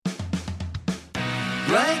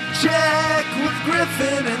Blank check with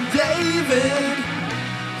Griffin and David.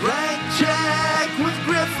 Blank check with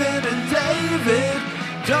Griffin and David.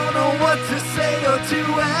 Don't know what to say or to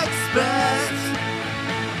expect.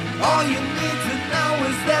 All you need to know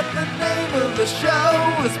is that the name of the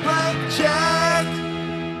show is Blank Check.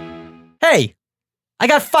 Hey, I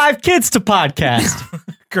got 5 kids to podcast.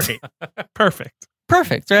 Great. Perfect.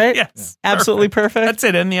 Perfect, right? Yes. Absolutely perfect. That's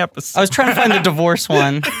it. End the episode. I was trying to find the divorce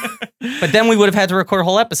one, but then we would have had to record a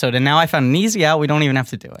whole episode, and now I found an easy out. We don't even have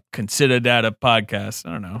to do it. Consider that a podcast.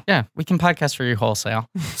 I don't know. Yeah, we can podcast for you wholesale.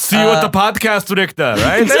 See you at the podcast, Richter,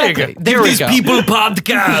 right? Exactly. There we go. People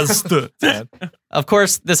podcast. Of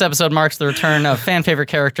course, this episode marks the return of fan favorite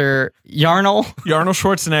character Arnold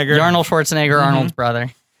Schwarzenegger. Arnold's brother.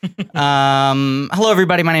 Hello,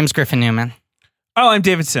 everybody. My name is Griffin Newman. Oh, I'm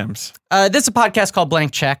David Sims. This is a podcast called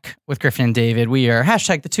Blank Check with Griffin and David. We are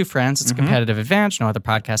hashtag the two friends. It's a competitive advantage. No other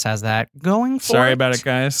podcast has that going for Sorry about it,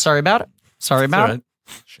 guys. Sorry about it.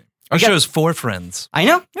 Our show's 4 friends. I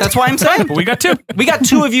know. That's why I'm saying. But we got 2. We got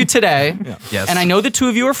 2 of you today. Yes. And I know the 2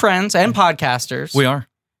 of you are friends and podcasters. We are.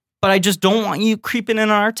 But I just don't want you creeping in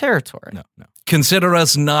on our territory. No. Consider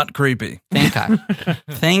us not creepy. Thank God.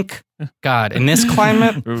 Thank God. In this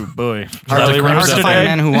climate, Oh, boy. hard to find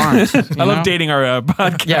men who aren't. I love dating our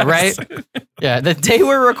podcast. Yeah, right? Yeah, the day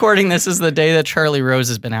we're recording this is the day that Charlie Rose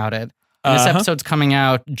has been outed. And this episode's coming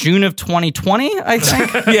out June of 2020, I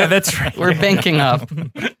think. Yeah, that's right. We're banking up.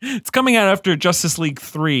 It's coming out after Justice League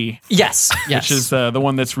 3. Yes. Which is the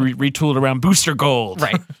one that's retooled around Booster Gold.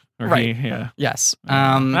 Right. Or Right. Yes.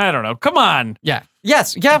 I don't know. Come on. Yeah.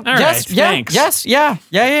 Yes. Yeah. All yes. right, Yeah. thanks. Yes. Yeah.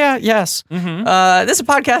 Yeah. Yes. Mm-hmm. This is a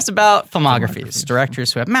podcast about filmographies,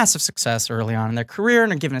 directors who have massive success early on in their career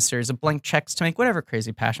and are given a series of blank checks to make whatever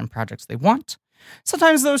crazy passion projects they want.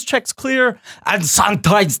 Sometimes those checks clear, and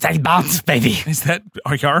sometimes they bounce, baby. Is that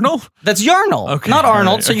Arnold? That's Arnold, Okay. not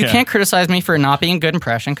Arnold. Right, so you okay. can't criticize me for not being a good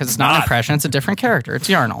impression because it's not an impression. It's a different character. It's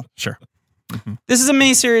Arnold. Sure. This is a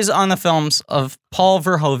miniseries on the films of Paul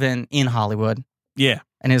Verhoeven in Hollywood, Yeah.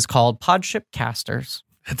 and is called Podship Casters.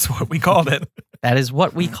 That's what we called it. That is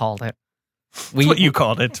what we called it. That's what you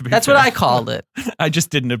called it, to be That's fair. what I called it. I just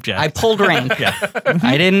didn't object. I pulled rank. Yeah.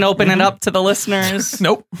 I didn't open it up to the listeners.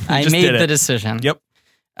 Nope. I Just made did it. the decision. Yep.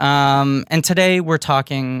 And today we're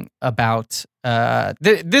talking about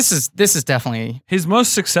this is definitely His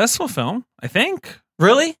most successful film, I think.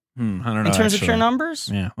 really I don't know. in terms of actually. pure numbers.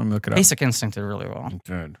 Yeah, let me look it up. Basic Instinct did really well.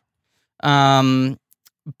 Good.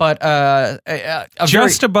 But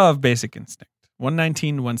Just above Basic Instinct.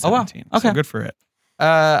 119, 117. Oh, wow. Okay. So good for it.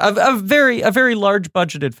 a very large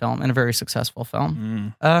budgeted film and a very successful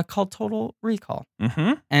film called Total Recall.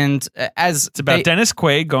 Mm-hmm. And as It's about Dennis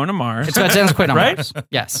Quaid going to Mars. It's about Dennis Quaid on Right? Mars.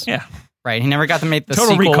 Yes. Yeah. Right. He never got to make the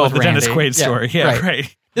Total sequel Recall, with the Dennis Randy. Quaid story. Yeah,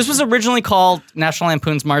 right. This was originally called National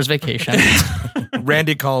Lampoon's Mars Vacation.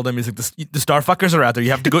 Randy called him. He's like, the Starfuckers are out there.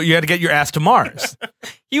 You have to go. You had to get your ass to Mars.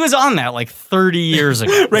 He was on that like 30 years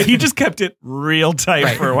ago. Right. He just kept it real tight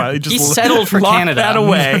Right. for a while. He settled for locked Canada. that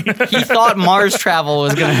away. He thought Mars travel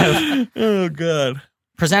was going to Oh, God.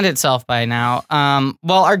 present itself by now.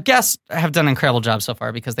 Well, our guests have done an incredible job so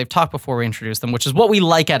far because they've talked before we introduce them, which is what we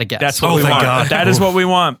like at a guest. That's what we thank want. God. That is what we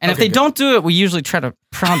want. And if they don't do it, we usually try to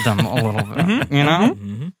prod them a little bit, you know?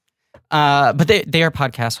 But they are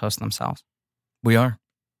podcast hosts themselves. We are.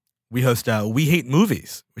 We host We Hate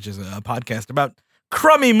Movies, which is a podcast about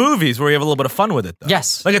crummy movies where we have a little bit of fun with it, though.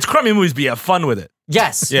 Yes. Like, it's crummy movies, but you have fun with it.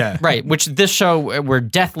 Yes. Yeah. Right. Which this show, we're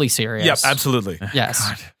deathly serious. Yep, absolutely. Yes.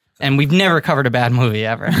 God. And we've never covered a bad movie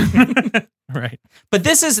ever. Right. But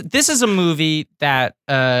this is a movie that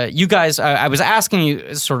you guys, I was asking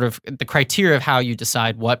you sort of the criteria of how you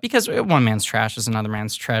decide what, because one man's trash is another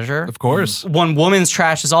man's treasure. Of course. One woman's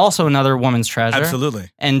trash is also another woman's treasure.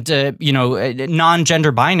 Absolutely. And,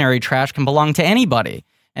 non-gender binary trash can belong to anybody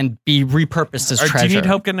and be repurposed as treasure. Do you need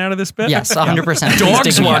help getting out of this bit? Yes, 100%.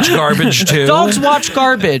 Dogs watch garbage, too. Dogs watch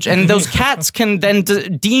garbage, and those cats can then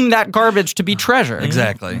deem that garbage to be treasure.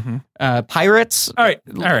 Exactly. Pirates. All right.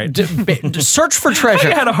 Search for I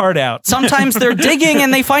treasure. had a heart out. Sometimes they're digging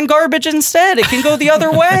and they find garbage instead. It can go the other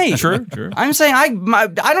way. True. I'm saying I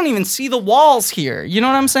don't even see the walls here. You know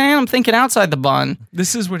what I'm saying? I'm thinking outside the bun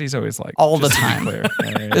This is what he's always like. all the just to be time. clear.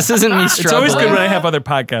 Yeah. This isn't me It's struggling. always good when I have other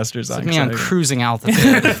podcasters on. me on so- cruising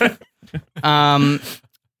altitude.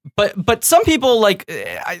 But some people I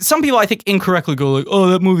think incorrectly go like, oh,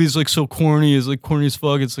 that movie is like so corny. It's like corny as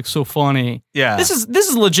fuck. It's like so funny. Yeah. This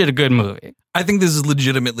is legit a good movie. I think this is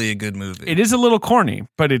legitimately a good movie. It is a little corny,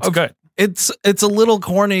 but it's good. It's a little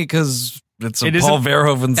corny because It's a It is Paul a-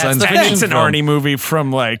 Verhoeven That's science the And fiction it's an film. Arnie movie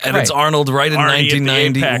from like. And it's Arnold right in Arnie at the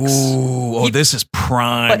 1990. apex. Ooh, this is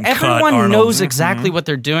prime. But everyone cut knows Arnold. exactly what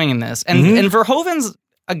they're doing in this. And and Verhoeven's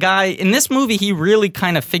a guy in this movie, he really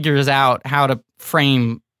kind of figures out how to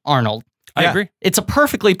frame Arnold. I agree. It's a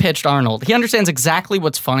perfectly pitched Arnold. He understands exactly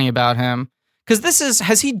what's funny about him. Because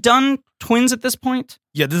has he done Twins at this point?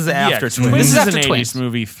 Yeah, this is after Twins. Twins. This is This is after an 80s Twins.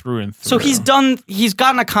 movie through and through. So he's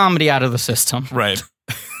gotten a comedy out of the system. Right.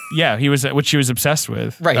 Yeah, which he was obsessed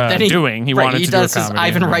with. Right. He wanted he to does do a his comedy.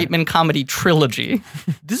 Ivan Reitman comedy trilogy.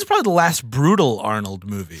 This is probably the last brutal Arnold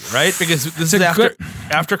movie, right? Because this is a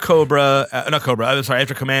after Cobra, not Cobra. I'm sorry,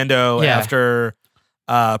 after Commando, Yeah. after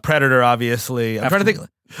Predator, obviously. I'm trying to think.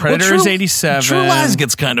 Predator is 87. True Lies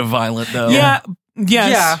gets kind of violent, though. Yeah.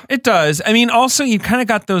 Yes, Yeah. it does. I mean, also you kind of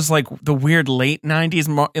got those like the weird late 90s,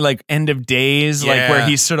 like End of Days, like where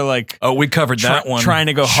he's sort of like Oh, we covered that one. trying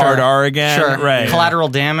to go Sure. hard R again. Sure. Right. Collateral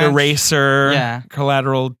Damage. Eraser. Yeah.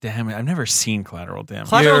 Collateral Damage. I've never seen Collateral Damage.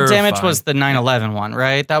 Collateral You're Damage fine. was the 9/11 one,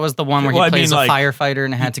 right? That was the one where he Well, I plays mean, a like- firefighter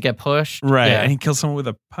and had to get pushed. Right. Yeah. And he kills someone with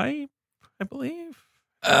a pipe, I believe.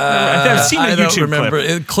 I've seen the I don't YouTube remember.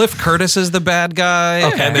 clip. Cliff Curtis is the bad guy.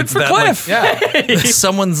 Okay, and good it's for that, Cliff. Like,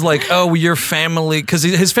 someone's like, "Oh, your family," because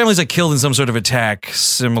his family's like killed in some sort of attack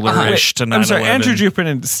similar-ish to 9/11. I'm sorry, Andrew Jupin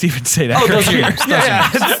and Steven Sajdak. Oh, those are here. yours. Those are Yeah,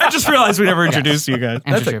 I just realized we never introduced you guys.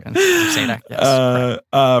 Andrew Jupin. Sajdak,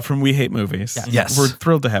 yes. From We Hate Movies. Yes. We're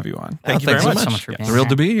thrilled to have you on. Thank you very thanks much. so much for being Thrilled here.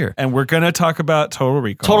 to be here. And we're going to talk about Total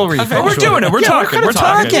Recall. Total Recall. Oh, we're doing it. We're talking. We're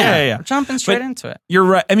talking. Yeah. We're jumping straight But- into it. You're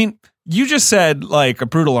right. I mean, you just said like a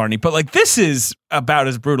brutal Arnie, but like this is about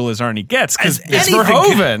as brutal as Arnie gets because it's Anything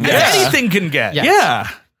Verhoeven. Anything can get. Yeah. Yeah.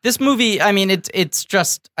 This movie, I mean, it's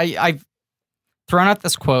just I've thrown out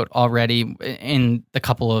this quote already in the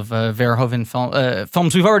couple of Verhoeven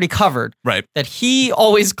films we've already covered. Right. That he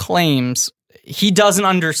always claims he doesn't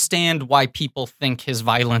understand why people think his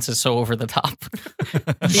violence is so over the top.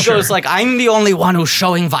 He goes like, "I'm the only one who's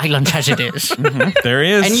showing violence as it is." There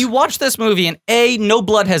he is. And you watch this movie, and no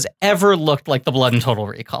blood has ever looked like the blood in Total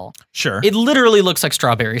Recall. sure. It literally looks like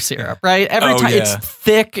strawberry syrup, right? Every Oh, time yeah. it's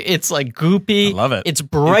thick, it's like goopy. I love it. It's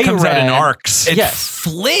bright It comes red. out in arcs. It Yes.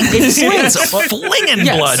 flings. It It's flings. flinging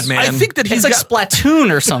Yes. blood, man. I think that he's It's like got,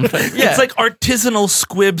 Splatoon or something. Yeah. it's like artisanal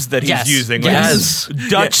squibs that he's Yes. using. Like Yes.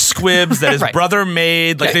 Dutch squibs that his Right. brother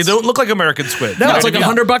made. Like they Yes. don't look like American squibs. no, it's like Yeah.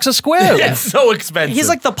 $100 a squib. It's so expensive. He's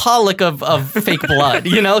like the Pollock of fake blood,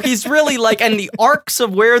 you know? He's really like, and the arcs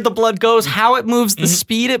of where the blood goes, how it moves, the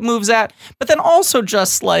speed it moves at, but then also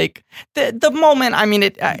just like the moment, I mean,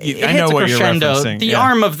 it hits I know a what you're crescendo, referencing, the yeah.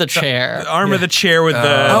 arm of the chair. The arm of the chair with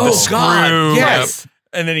the Oh, screw. God, yes.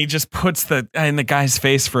 And then he just puts in the guy's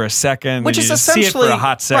face for a second. Which and is you just see it essentially for a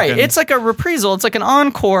hot second. right. It's like a reprisal. It's like an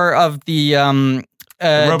encore of the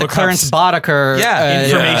RoboCop's Clarence Boddicker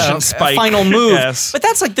information spike. final move. Yes. But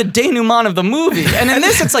that's like the denouement of the movie. And in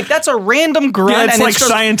this, it's like that's a random grunt. Yeah, it's and like it's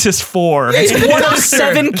just, Scientist 4. it's one of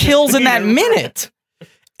 7 kills in that minute.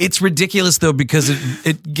 It's ridiculous though because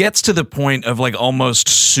it gets to the point of like almost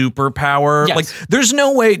superpower. Yes. Like there's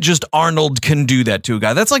no way just Arnold can do that to a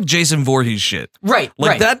guy. That's like Jason Voorhees shit. Right.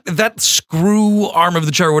 Like right. that screw arm of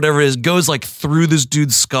the chair or whatever it is goes like through this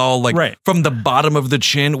dude's skull, like Right. from the bottom of the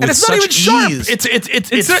chin with and it's not such even sharp. ease.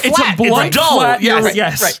 It's a flat. blunt, dull. flat. Yes. Right,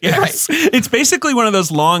 yes, right, yes. It's basically one of those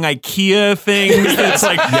long IKEA things that's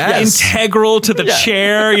like Yes. integral to the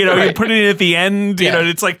chair. You know, you Right. put it at the end. You Yeah. know,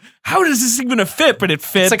 it's like, how does this even fit? But it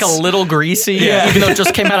fits. It's like a little greasy, Yeah. even though it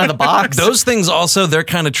just came out of the box. Those things also, they're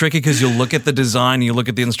kind of tricky because you look at the design, you look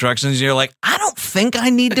at the instructions, and you're like, I don't think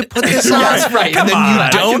I need to put this on. Yes, right. And then Come on, I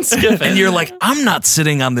you can don't. skip it. And you're like, I'm not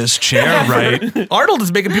sitting on this chair, right? Arnold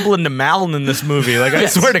is making people into Malin in this movie. Like I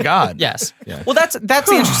swear to God. Yes. Well, that's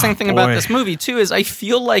the interesting thing about Boy. this movie too is I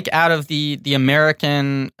feel like out of the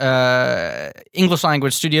American English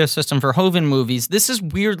language studio system for Verhoeven movies, this is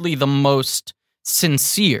weirdly the most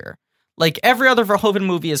sincere. Like every other Verhoeven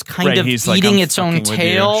movie is kind of he's like, eating I'm its own fucking with you.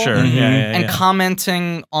 tail Sure. Mhm. and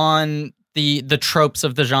commenting on the tropes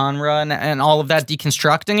of the genre and all of that,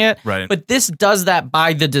 deconstructing it. Right. But this does that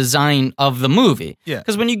by the design of the movie. Yeah.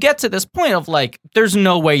 Because when you get to this point of like, there's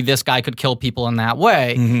no way this guy could kill people in that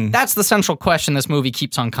way, Mhm. that's the central question this movie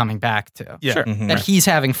keeps on coming back to. Yeah. Sure. Mhm. That he's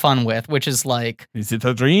having fun with, which is like, Is it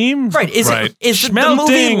a dream? right, is Right. is the movie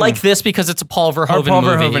Schmelting. like this because it's a Paul Verhoeven Our Paul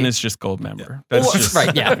movie? Verhoeven is just gold member. That's Or- just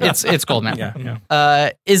right, yeah, it's Goldman. Yeah.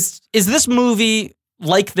 Is this movie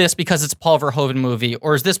like this because it's a Paul Verhoeven movie,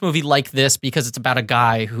 or is this movie like this because it's about a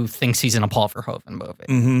guy who thinks he's in a Paul Verhoeven movie?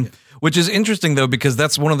 Mm-hmm. Which is interesting though, because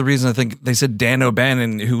that's one of the reasons I think they said Dan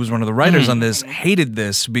O'Bannon, who was one of the writers on this, hated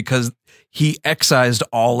this because he excised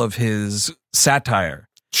all of his satire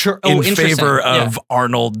Sure. in interesting. favor Yeah. of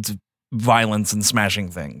Arnold violence and smashing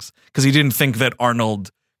things because he didn't think that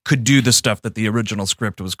Arnold could do the stuff that the original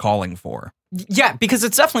script was calling for. Yeah, because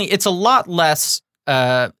it's a lot less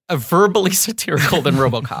verbally satirical than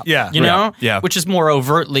RoboCop. Yeah, you know, yeah. which is more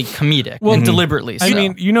overtly comedic, and deliberately. So. I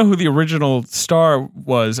mean, you know who the original star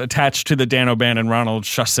was attached to the Dan O'Bannon, Ronald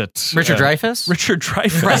Shusett, Richard Dreyfuss. Richard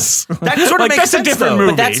Dreyfuss. Right. That sort of like, makes that's sense, a different though.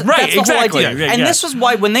 movie, But that's right? the Exactly. whole idea. Yeah, and yeah. this was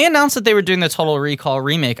why when they announced that they were doing the Total Recall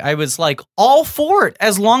remake, I was like, all for it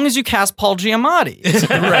as long as you cast Paul Giamatti.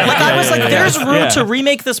 I was like, there's room to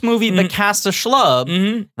remake this movie, but cast a schlub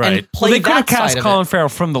and play Well, they could have that side cast of Colin it. Farrell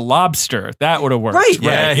from The Lobster. That would have worked. Right.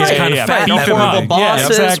 Yeah, he's kind of fat. No in that horrible movie.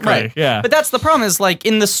 bosses. Yeah, exactly. Right. Yeah. But that's the problem is like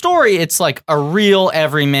in the story, it's like a real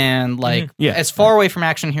everyman, like as far away from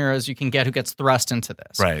action heroes you can get who gets thrust into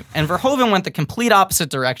this. Right. And Verhoeven went the complete opposite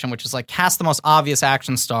direction, which is like cast the most obvious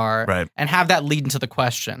action star and have that lead into the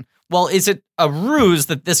question. Well, is it a ruse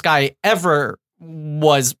that this guy ever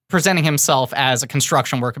was presenting himself as a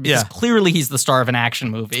construction worker because clearly he's the star of an action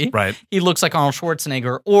movie. Right. He looks like Arnold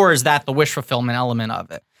Schwarzenegger, or is that the wish fulfillment element of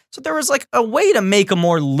it? So there was like a way to make a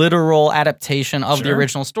more literal adaptation of the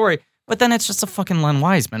original story, but then it's just a fucking Len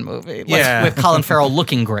Wiseman movie with Colin Farrell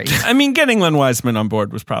looking great. I mean, getting Len Wiseman on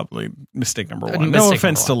board was probably mistake number one. No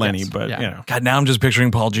offense to Lenny, but you know. God, now I'm just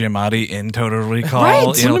picturing Paul Giamatti in Total Recall.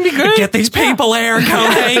 Right, You know, wouldn't it be good? Get these people there,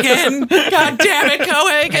 Cohagen. God damn it,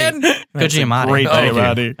 Cohagen. Good Giamatti. Great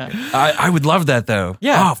Giamatti. I would love that though.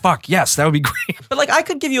 Yeah. Oh fuck, yes, that would be great. But like I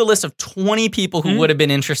could give you a list of 20 people who would have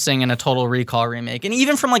been interesting in a Total Recall remake. And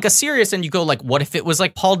even from like a serious end, you go like, what if it was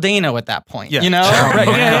like Paul Dano at that point? You know?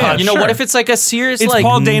 You know, what if it's like a serious It's like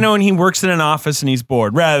Paul Dano and he works in an office and he's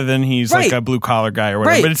bored rather than he's like a blue collar guy or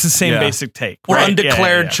whatever. Right. But it's the same basic take. Or Right.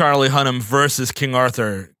 undeclared Charlie Hunnam versus King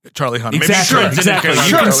Arthur Charlie Hunnam. Exactly. Maybe Exactly. King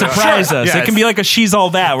You Arthur. can surprise us. Yes. It can be like a She's All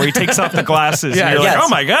That where he takes off the glasses and you're like, oh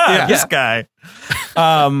my God, this guy.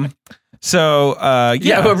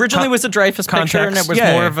 originally it was a Dreyfuss picture and it was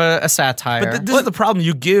more of a satire. But this is the problem.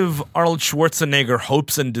 You give Arnold Schwarzenegger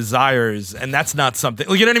hopes and desires, and that's not something.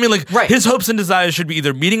 Like, you know what I mean? Like his hopes and desires should be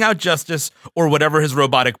either meting out justice or whatever his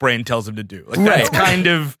robotic brain tells him to do. Like that's kind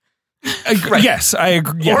of. Yes, I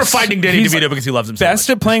agree. Yes. Or finding Danny DeVito because he loves him so best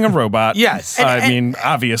much. at playing a robot. Yes. I mean,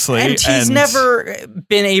 obviously. And he's never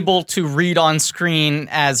been able to read on screen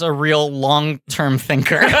as a real long-term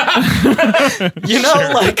thinker. You know,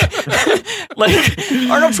 like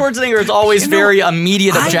Arnold Schwarzenegger is always very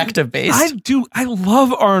immediate, objective-based. I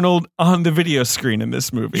love Arnold on the video screen in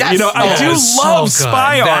this movie. Yes. You know, I do love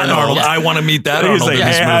Spy That Arnold. I want to meet that He's Arnold like, in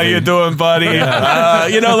this hey, how movie. you doing, buddy?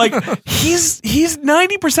 You know, like he's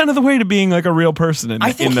 90% of the way to being like a real person in,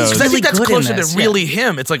 I think in he's those. I really think that's good in closer this, to really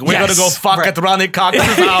him. It's like, we're Yes. going to go fuck at Ronnie Cox's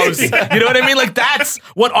house. You know what I mean? Like, that's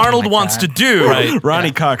what Arnold wants to do. Right.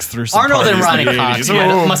 Ronnie Cox through some Arnold and parties Ronnie in the Cox 80s.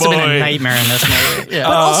 Oh, must have been boy. a nightmare in this movie. Yeah.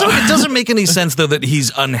 But also, it doesn't make any sense, though, that he's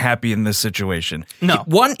unhappy in this situation. No.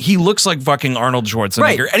 One, he looks like fucking Arnold Schwarzenegger,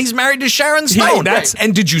 Right. and he's married to Sharon Stone. that's-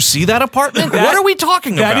 And did you see that apartment? That- What are we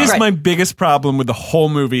talking That about? is my biggest problem with the whole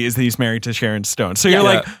movie is that he's married to Sharon Stone. So you're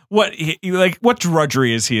like, what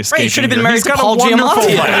drudgery is he escaping? He should have been here? married He's to got a Paul wonderful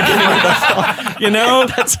Giamatti. life. You know,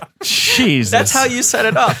 Jesus. That's how you set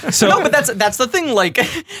it up. So- no, but that's the thing. Like,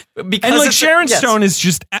 because And like it's- Sharon yes. Stone is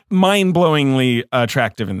just mind-blowingly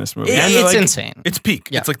attractive in this movie. And, It's like, insane. It's peak.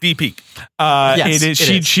 Yeah. It's like the peak. Yes, it is. it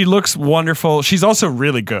is. She looks wonderful. She's also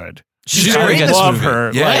really good. She's I very good in this love movie.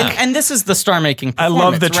 her. Yeah. Like, And this is the star-making I performance.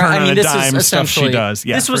 love the turn right? on a this is dime stuff she essentially- does.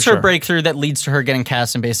 Yeah, this was for her sure. breakthrough that leads to her getting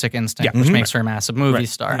cast in Basic Instinct, which makes her a massive movie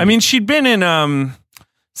star. I mean, she'd been in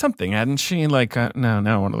something, hadn't she? Like, no,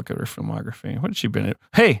 I want to look at her filmography. What had she been in?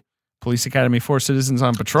 Hey, Police Academy 4 Citizens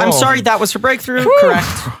on Patrol. I'm sorry, that was her breakthrough.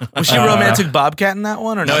 Correct. Was she romantic Bobcat in that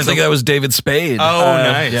one? Or No, I think that was David Spade. Oh,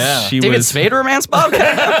 nice. Yeah. She David was, Spade romance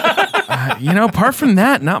Bobcat? apart from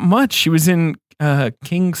that, not much. She was in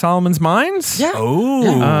King Solomon's Mines. Yeah.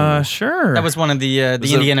 Oh. Sure. That was one of the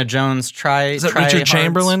Indiana Jones Is that Richard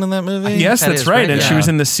Chamberlain in that movie? Yes, that that's is right. right, And yeah. she was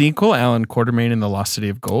in the sequel, Alan Quartermain in The Lost City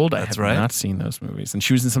of Gold. I have right. not seen those movies. And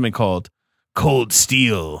she was in something called Cold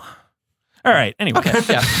Steel. All right. Anyway, Okay,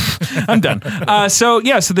 yeah. I'm done. So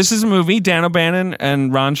this is a movie. Dan O'Bannon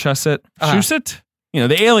and Ron Shusett. Shusett?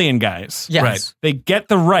 The alien guys. Yes. Right. They get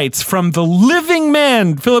the rights from the living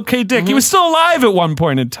man, Philip K. Dick. He was still alive at one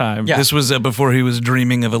point in time. Yeah. This was before he was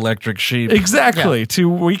dreaming of electric sheep. Exactly.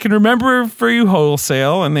 We can remember for you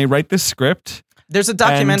wholesale, and they write this script. There's a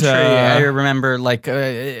documentary And, I remember, like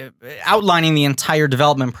outlining the entire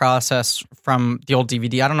development process from the old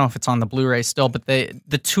DVD. I don't know if it's on the Blu-ray still, but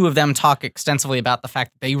the two of them talk extensively about the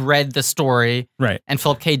fact that they read the story, Right. and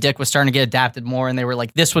Philip K. Dick was starting to get adapted more, and they were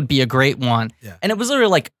like, "This would be a great one." Yeah. And it was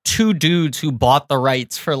literally like two dudes who bought the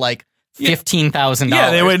rights for like $15,000.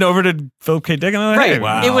 Yeah, they went over to Philip K. Dick and they're like, Right. hey,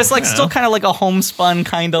 wow. It was like still kind of like a homespun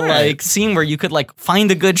kind of like scene where you could like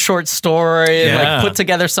find a good short story and like put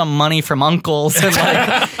together some money from uncles and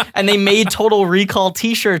like and they made Total Recall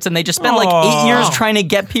t-shirts and they just spent like 8 years trying to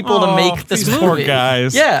get people to make this movie. Poor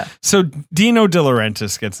guys. Yeah. So Dino De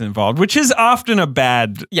Laurentiis gets involved, which is often a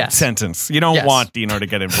bad sentence. You don't want Dino to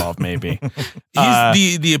get involved, maybe.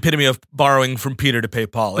 He's the epitome of borrowing from Peter to pay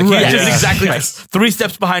Paul. Like, he's just exactly 3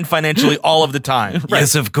 steps behind financially all of the time.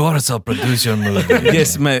 Yes, of course, I'll produce your movie.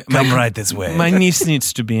 Yes, Come right this way. My niece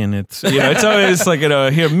needs to be in it. You know, it's always like,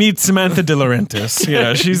 here, meet Samantha De Laurentiis. You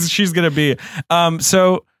know, she's gonna be.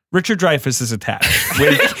 So Richard Dreyfuss is attached.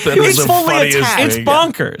 He's fully attached. It's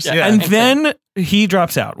bonkers. Yeah. And then he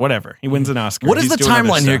drops out. Whatever. He wins an Oscar. What is the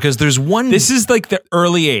timeline here? Because there's one. This is like the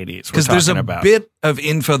early 80s. Because there's a bit of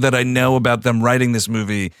info that I know about them writing this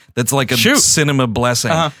movie that's like a cinema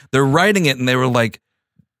blessing. They're writing it and they were like,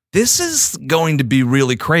 this is going to be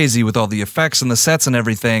really crazy with all the effects and the sets and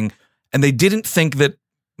everything. And they didn't think that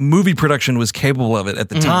movie production was capable of it at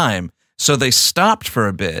the time. So they stopped for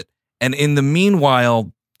a bit. And in the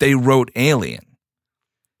meanwhile, they wrote Alien.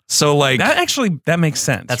 So like that makes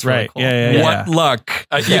sense. That's right. Really cool. Yeah. What luck.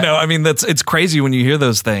 You know, I mean, it's crazy when you hear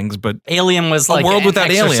those things, but Alien was like a world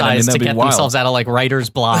without Alien. I mean, to get wild. themselves out of like writer's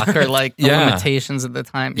block or like the limitations at the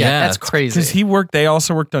time. Yeah, that's crazy. Because they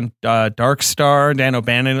also worked on Dark Star. Dan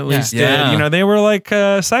O'Bannon at least did. You know, they were like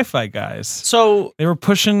sci-fi guys. So they were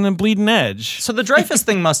pushing the bleeding edge. So the Dreyfuss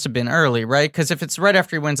thing must have been early, right? Because if it's right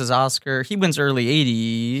after he wins his Oscar, he wins early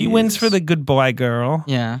 80s. He wins for The Good Boy Girl.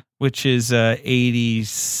 Yeah. Which is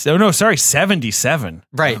 77.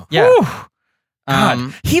 Right. Yeah.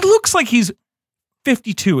 God, he looks like he's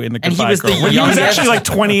 52 in The Good Boy Girl. He was actually like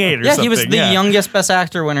 28 or something. He was the youngest Best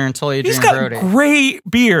Actor winner until Adrian Brody. He's got great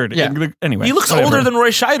beard. Yeah. Anyway, he looks older than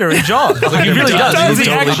Roy Scheider in Jaws. Like, he really does. He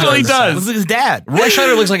actually does. Looks like his dad. Roy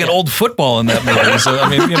Scheider looks like an old football in that movie. So I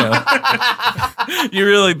mean, you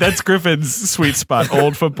know, that's Griffin's sweet spot.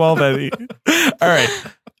 Old football. All right.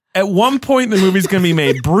 At one point, the movie's going to be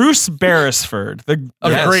made. Bruce Beresford, the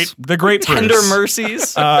great Tender Bruce.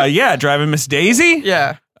 Mercies. Driving Miss Daisy.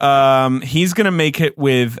 Yeah. He's going to make it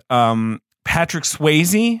with Patrick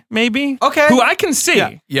Swayze, maybe. Okay. Who I can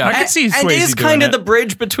see. Yeah. I can see Swayze and is doing kind of it. the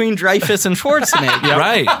bridge between Dreyfuss and Schwarzenegger.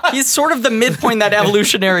 Right. He's sort of the midpoint in that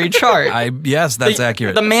evolutionary chart. Yes, that's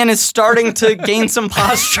accurate. The man is starting to gain some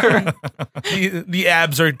posture. The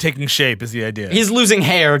abs are taking shape is the idea. He's losing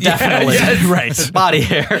hair, definitely. Right. Body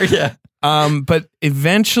hair, yeah. But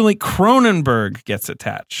eventually Cronenberg gets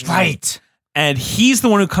attached. Right. And he's the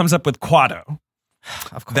one who comes up with Quado.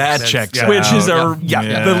 Of course. That checks out. Which is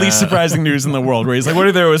the least surprising news in the world, where he's like, what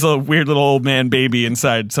if there was a weird little old man baby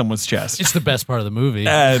inside someone's chest? It's the best part of the movie.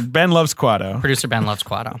 Ben loves Quado. Producer Ben loves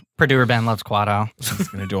Quado. Purduer Ben loves Quado. He's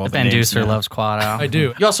going to do all the Ben names Deucer now. loves Quado. I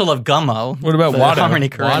do. You also love Gummo. What about the Watto? Harmony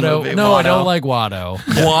Korine Watto. movie. No, I Watto. don't like Watto.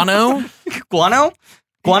 Guano? Guano?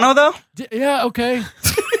 Guano, though? Yeah, okay.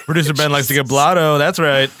 Producer Ben likes to get blotto. That's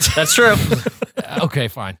right. That's true. Okay,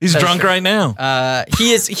 fine. He's drunk right now.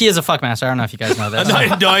 He is a fuckmaster. I don't know if you guys know this. I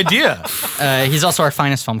had no idea. He's also our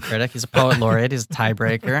finest film critic. He's a poet laureate. He's a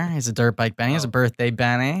tiebreaker. He's a dirt bike Benny. He's a birthday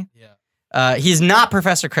Benny. Yeah. He's not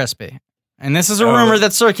Professor Crispy. And this is a rumor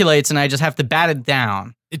that circulates, and I just have to bat it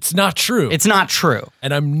down. It's not true. It's not true.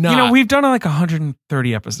 And I'm not. You know, we've done like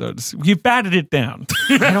 130 episodes. You've batted it down.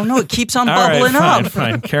 I don't know. It keeps on All right, bubbling up.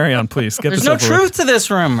 Fine. Carry on, please. Get There's this no over truth with. to this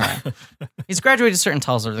rumor. He's graduated certain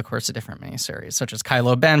titles over the course of different miniseries, such as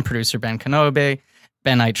Kylo Ben, producer Ben Kenobi,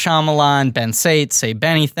 Ben Night Shyamalan, Ben Sate, Say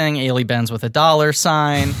Bennything, Ailey Benz with a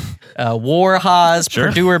 $sign, Warhaz,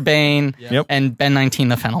 Purduer Bane, and Ben 19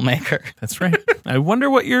 the Fennel Maker. That's right. I wonder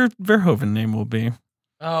what your Verhoeven name will be.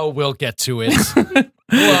 Oh, we'll get to it.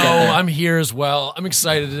 Hello, I'm here as well. I'm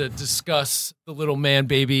excited to discuss the little man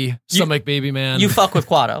baby, stomach baby man. You fuck with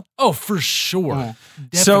Quado. Oh, for sure. Oh.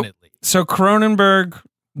 Definitely. So Cronenberg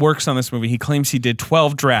works on this movie. He claims he did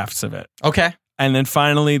 12 drafts of it. Okay. And then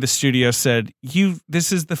finally the studio said,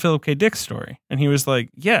 this is the Philip K. Dick story. And he was like,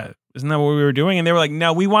 yeah, isn't that what we were doing? And they were like,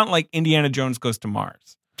 no, we want like Indiana Jones Goes to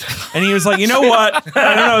Mars. And he was like, you know what?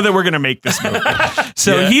 I don't know that we're going to make this movie.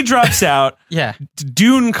 So he drops out. Yeah.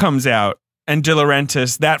 Dune comes out. And De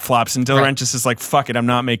Laurentiis, that flops. And De Laurentiis is like, fuck it, I'm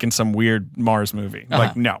not making some weird Mars movie.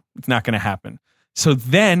 Like, no, it's not going to happen. So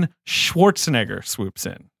then Schwarzenegger swoops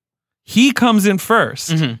in. He comes in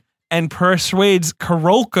first and persuades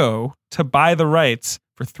Carolco to buy the rights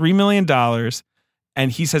for $3 million.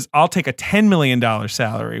 And he says, I'll take a $10 million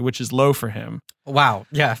salary, which is low for him. Wow.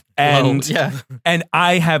 Yeah. And, low. Yeah. and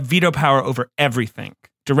I have veto power over everything.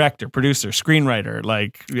 director, producer, screenwriter,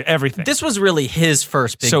 like everything. This was really his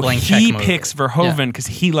first big so blank check he movie. picks Verhoeven because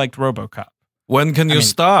he liked RoboCop. When can you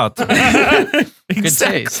start? Good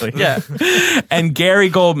taste. Yeah. And Gary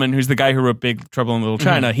Goldman, who's the guy who wrote Big Trouble in Little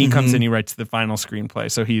China, he comes in, he writes the final screenplay,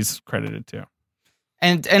 so he's credited too.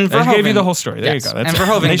 And Verhoven, I gave you the whole story. There yes. you go. That's and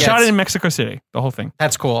Verhoven they shot it in Mexico City, the whole thing.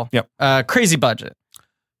 That's cool. Yep. Crazy budget.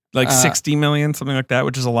 Like 60 million, something like that,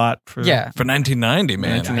 which is a lot for Yeah. For 1990,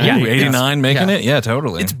 man. 1990, Ooh, 89 making it? Yeah,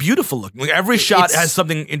 totally. It's beautiful looking. Like every shot It's has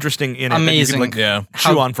something interesting in it. amazing. That you can, yeah.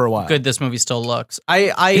 chew on for a while. Good this movie still looks.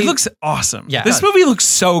 It looks awesome. Yeah. This movie looks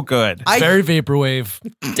so good. I- Very vaporwave.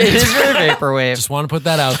 It is very vaporwave. Just want to put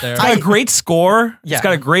that out there. It's got a great score. Yeah. It's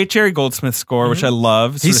got a great Jerry Goldsmith score, which I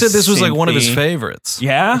love. He Sort said of this was like one of his synthy. favorites.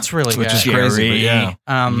 Yeah? It's really Which good. is crazy, but yeah.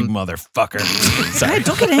 You motherfucker. Hey,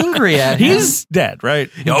 don't get angry at him. He's dead, right?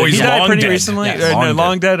 Oh, he's he died long pretty dead. recently. Yeah,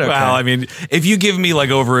 Long dead. Okay. Well, I mean, if you give me like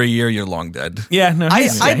over a year, you're long dead. Yeah, no,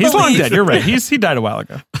 he's I he's long believe- dead. You're right. He died a while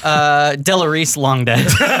ago. Delarice long dead.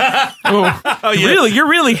 Really, you're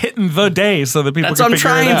really hitting the day so that people. That's can what I'm figure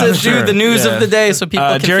it trying out. to Sure. do the news Yeah. of the day so people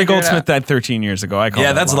can Jerry figure it Goldsmith out. died 13 years ago. I call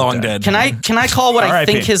Yeah, that that's long dead. Can I call what I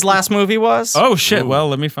R.I.P. think his last movie was? Oh shit! Well,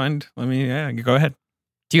 let me. Yeah, go ahead.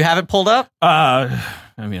 Do you have it pulled up? I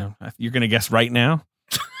mean, you're gonna guess right now.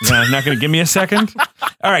 You're not gonna give me a second.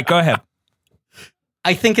 All right, go ahead.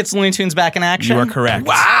 I think it's Looney Tunes Back in Action. You are correct.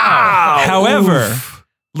 Wow. However,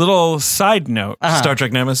 little side note. Star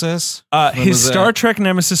Trek Nemesis? His was that? Star Trek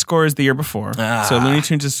Nemesis score is the year before. So Looney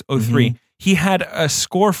Tunes is 03. He had a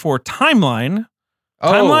score for Timeline.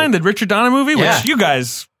 Timeline, the Richard Donner movie, Yeah. which you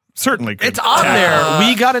guys certainly could. It's on there.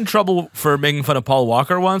 We got in trouble for making fun of Paul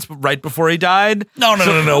Walker once, but right before he died. No.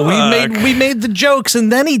 We made the jokes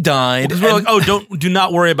and then he died. Because we're like, do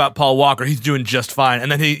not worry about Paul Walker. He's doing just fine.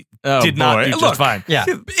 And then he did not do just fine. Yeah.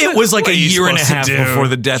 It was like What a are you year and a supposed to half do? before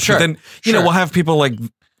the death. Sure. But then, you know, we'll have people like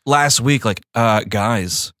last week, like,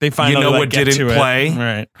 guys, They finally, you know like, what get didn't to it. play?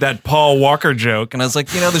 Right. That Paul Walker joke. And I was like,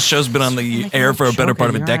 the show's been on the air for a better part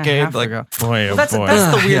of a decade. Like, Boy, oh That's boy.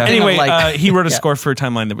 the weird thing. Anyway, of like, he wrote a score for a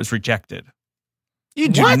Timeline that was rejected. you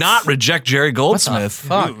do What? not reject Jerry what the Goldsmith.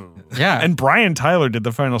 fuck? Yeah. And Brian Tyler did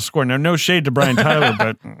the final score. Now, no shade to Brian Tyler,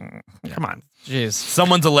 but come on. Jeez.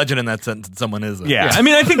 Someone's a legend in that sentence. Someone isn't. Yeah. I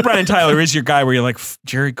mean, I think Brian Tyler is your guy where you're like,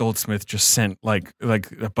 Jerry Goldsmith just sent like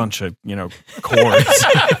a bunch of, chords.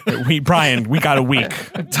 we got a week.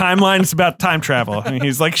 Timeline's about time travel. And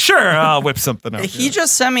he's like, sure, I'll whip something up. He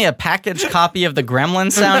just sent me a packaged copy of the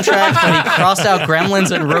Gremlins soundtrack, but he crossed out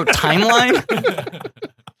Gremlins and wrote Timeline.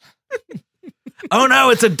 Oh no,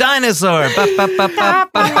 it's a dinosaur.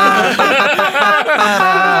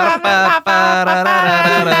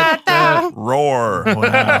 Roar.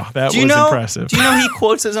 Wow, that was impressive. Do you know he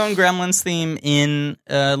quotes his own Gremlins theme in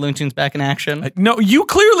Looney Tunes Back in Action? No, you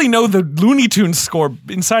clearly know the Looney Tunes score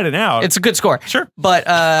inside and out. It's a good score. Sure. But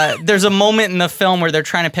there's a moment in the film where they're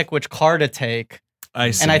trying to pick which car to take.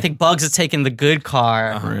 I see. And I think Bugs is taking the good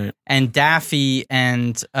car. Right. And Daffy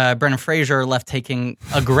and Brendan Fraser are left taking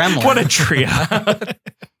a Gremlin. What a trio.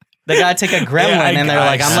 They got to take a Gremlin, and they're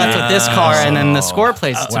like, I'm left with this car, and then the score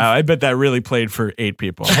plays. It's Wow, I bet that really played for 8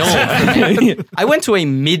 people. I went to a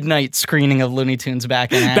midnight screening of Looney Tunes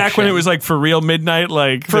Back in Action. Back when it was like for real midnight,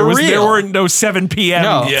 like For there real. weren't no 7 p.m.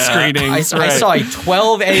 No. screenings. I saw a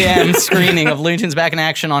 12 a.m. screening of Looney Tunes Back in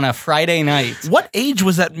Action on a Friday night. What age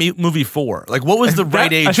was that movie for? Like, what was the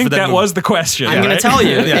right age I think for that that movie? was the question. I'm going right? to tell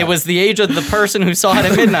you, it was the age of the person who saw it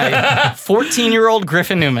at midnight. 14-year-old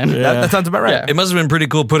Griffin Newman. That sounds about right. Yeah. It must have been pretty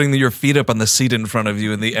cool putting your feet up on the seat in front of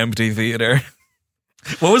you in the empty theater.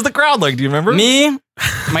 What was the crowd like? Do you remember? Me,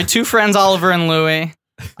 my 2 friends, Oliver and Louie.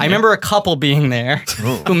 I remember a couple being there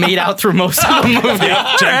who made out through most of the movie.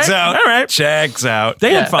 Checks out. All right. Checks out.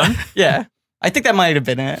 They had fun. Yeah. I think that might have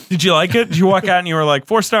been it. Did you like it? Did you walk out and you were like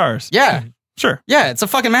 4 stars? Yeah. Sure. Yeah, it's a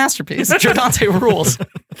fucking masterpiece. Joe Dante rules.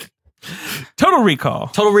 Total Recall.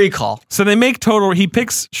 Total Recall. So they make he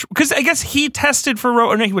picks, because I guess he tested for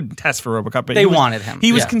or no, he wouldn't test for RoboCop, but They he was, wanted him.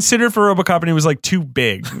 He was Yeah. considered for RoboCop and he was like too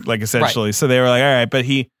big, like essentially. So they were like, all right, but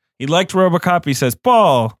he liked RoboCop. He says,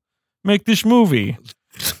 Paul, make this movie.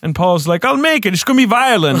 And Paul's like, I'll make it. It's going to be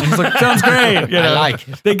violent. He's like, sounds great. You know? I like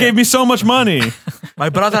it. They gave me so much money. My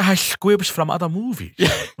brother has squibs from other movies.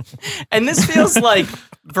 And this feels like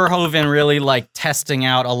Verhoeven really like testing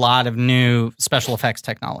out a lot of new special effects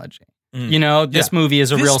technology. You know, this movie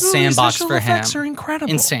is a real sandbox for him. Effects are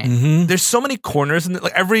incredible. Insane. There's so many corners, and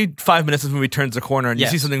like every 5 minutes, this movie turns a corner, and you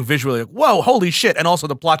see something visually like, "Whoa, holy shit!" And also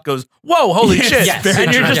the plot goes, "Whoa, holy shit!"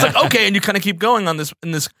 And you're just like, "Okay," and you kind of keep going on this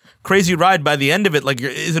crazy ride. By the end of it, like,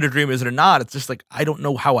 is it a dream? Is it not? It's just like, I don't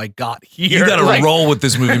know how I got here. You got to roll with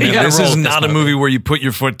this movie, man. This is not a movie where you put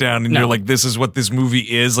your foot down and you're like, "This is what this movie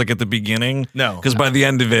is." Like at the beginning, because by the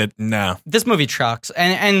end of it, this movie trucks,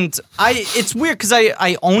 and it's weird because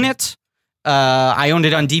I own it. I owned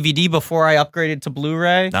it on DVD before I upgraded to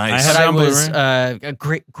Blu-ray. Nice. But I was a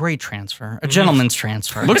great transfer, a gentleman's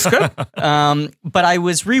transfer. Looks good. But I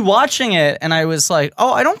was rewatching it, and I was like,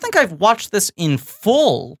 "Oh, I don't think I've watched this in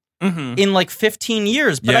full in like 15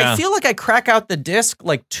 years." But I feel like I crack out the disc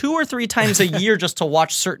like 2 or 3 times a year just to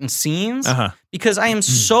watch certain scenes because I am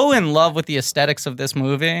so in love with the aesthetics of this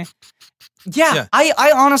movie. Yeah.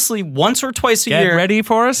 I honestly once or twice a year get ready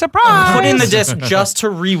for a surprise. Put in the disc just to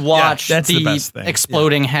rewatch the best thing.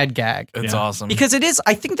 exploding head gag. it's awesome. Because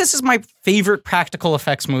I think this is my favorite practical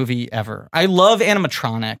effects movie ever. I love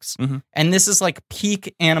animatronics, and this is like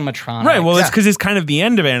peak animatronics. Right, well, it's because it's kind of the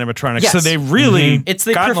end of animatronics, so they really they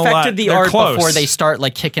perfected the art before they start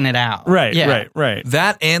like kicking it out. Right.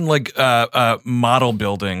 That and like model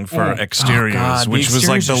building for exteriors, which was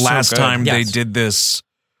like the last time they did this.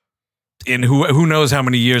 In who knows how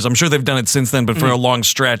many years? I'm sure they've done it since then, but for a long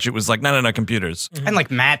stretch, it was like no computers and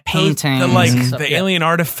like matte painting, the alien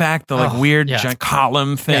artifact, the like weird giant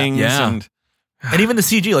column things, and even the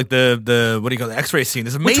CG, like the what do you call it, the X-ray scene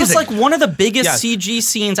is amazing. Which was like one of the biggest CG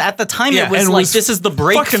scenes at the time. It was like this is the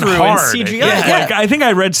breakthrough in CGI. Like, I think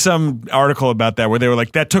I read some article about that where they were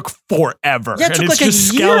like that took forever. Yeah, it took and like it's a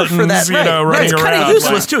just year skeletons, for that. running it's kind around. of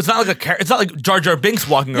useless too. It's not like it's not like Jar Jar Binks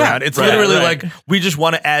walking around. It's literally like we just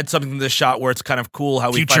want to add something to this shot where it's kind of cool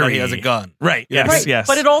how we find out he has a gun. Right. Yes.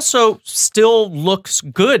 But it also still looks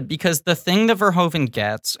good because the thing that Verhoeven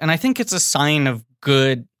gets, and I think it's a sign of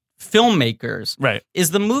good filmmakers,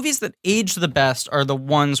 is the movies that age the best are the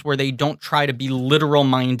ones where they don't try to be literal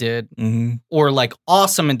minded or like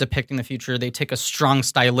awesome in depicting the future. They take a strong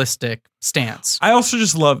stylistic stance. I also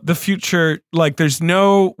just love the future. Like,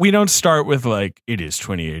 we don't start with like, it is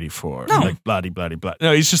 2084. No. Like, blah, blah, blah.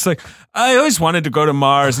 No, he's just like, I always wanted to go to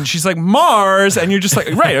Mars. And she's like, Mars? And you're just like,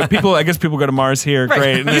 I guess people go to Mars here. Right.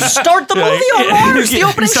 Great. And you start the movie on Mars. The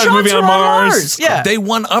opening shots are on Mars. Yeah. They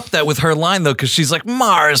one up that with her line though, because she's like,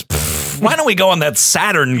 Mars. Why don't we go on that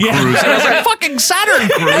Saturn cruise? And I was like, fucking Saturn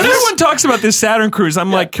cruise. Everyone talks about this Saturn cruise.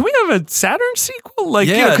 I'm like, can we have a Saturn sequel? Like,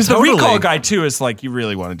 because the recall guy too is like, you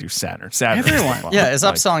really want to do Saturn. Everyone, is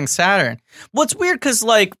upselling Saturn. Well, it's weird because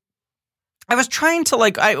like, I was trying to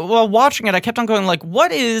like, while watching it, I kept on going like,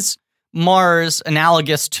 what is Mars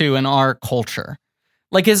analogous to in our culture?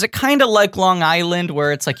 Like, is it kind of like Long Island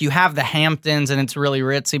where it's like you have the Hamptons and it's really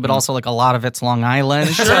ritzy, but also like a lot of it's Long Island?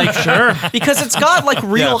 Sure. Because it's got like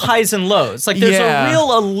real highs and lows. Like there's a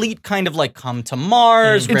real elite kind of like come to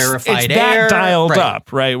Mars, rarefied it's air. That dialed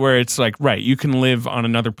up, right? Where it's like, you can live on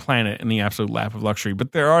another planet in the absolute lap of luxury,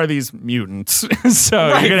 but there are these mutants. So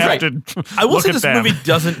you're going to have to I will look say at this them. movie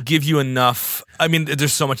doesn't give you enough. I mean,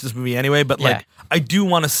 there's so much of this movie anyway, but like, I do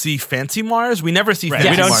want to see fancy Mars. We never see fancy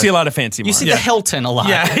We don't Mars. see a lot of fancy Mars. You see the Hilton a lot.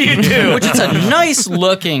 Yeah, you do. Which is a nice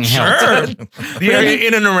looking Hilton. The area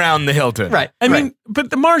in and around the Hilton. Right. I mean, but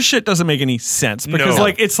the Mars shit doesn't make any sense because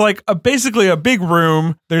like it's like basically a big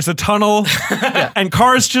room. There's a tunnel, and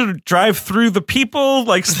cars just drive through the people.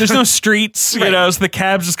 Like there's no streets, so the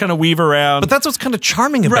cabs just kind of weave around. But that's what's kind of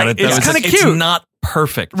charming about it. Though. It's kind of cute. It's not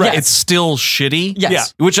perfect. Right. It's still shitty. Yes.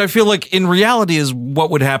 Yeah. Which I feel like in reality is what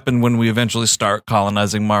would happen when we eventually start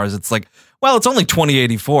colonizing Mars. It's like, well, it's only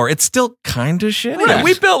 2084. It's still kind of shitty. Right.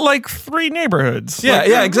 We built like 3 neighborhoods.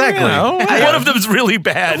 Yeah, exactly. One of them's really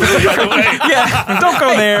bad, by the way. Don't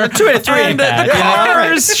go there. 2 out of 3 ain't bad. The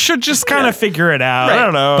cars should just kind of figure it out. I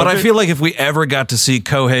don't know. But I feel like if we ever got to see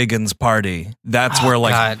Cohagen's party, that's where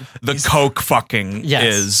like the coke fucking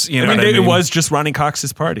is. You know what I mean? It was just Ronnie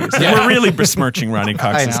Cox's party. So we're really besmirching Ronnie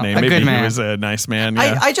Cox's name. Maybe he was a nice man.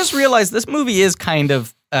 Yeah. I just realized this movie is kind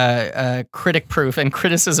of critic proof and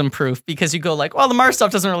criticism proof because you go like, well, the Mars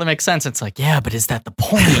stuff doesn't really make sense. It's like, yeah, but is that the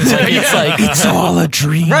point? Like, it's like it's all a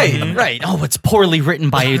dream. Right. Oh, it's poorly written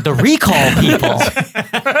by the recall people.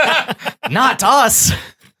 Not us.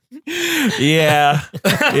 Yeah.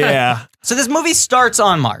 So this movie starts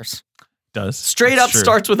on Mars. Does straight up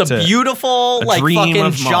starts with a beautiful like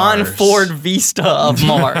fucking John Ford vista of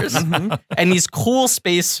Mars and these cool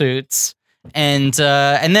spacesuits and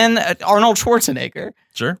then Arnold Schwarzenegger.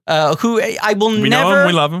 Sure. Who I will We never. know him,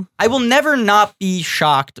 we love him. I will never not be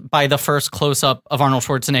shocked by the first close up of Arnold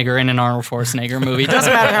Schwarzenegger in an Arnold Schwarzenegger movie. It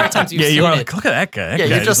doesn't matter how many times you've Yeah, seen you are it. like, look at that guy. That Yeah,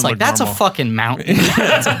 guy you're just doesn't like, look that's normal. a fucking mountain.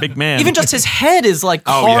 That's a big man. Even just his head is like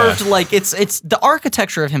Oh, yeah. carved, like it's the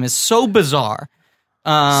architecture of him is so bizarre.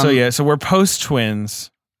 So we're post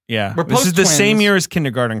twins. Yeah, We're this is the post-twins. same year as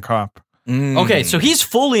Kindergarten Cop. Okay, so he's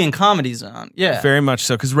fully in comedy zone. Yeah. Very much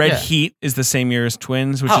so, because Red Yeah. Heat is the same year as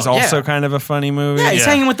Twins, which Oh, is also yeah. kind of a funny movie. Yeah, he's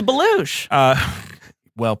hanging with the Belushi.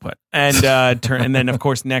 Well put. And and then of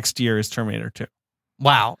course next year is Terminator 2.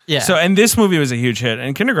 Wow. Yeah. So and this movie was a huge hit,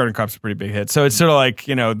 and Kindergarten Cop's a pretty big hit. So it's sort of like,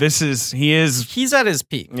 he is he's at his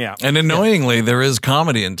peak. yeah. And annoyingly, there is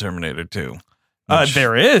comedy in Terminator 2.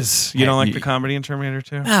 There is. You don't like the comedy in Terminator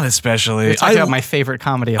 2? Not especially. It's about my favorite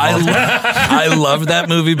comedy of all time. I love that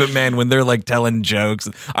movie, but man, when they're like telling jokes,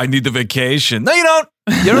 I need the vacation. No, you don't.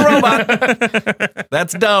 You're a robot.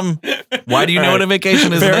 That's dumb. Why do you know what a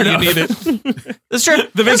vacation is? Fair And then enough. you need it. That's true.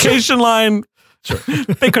 The vacation line. Sure.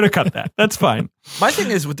 They could have cut that. That's fine. My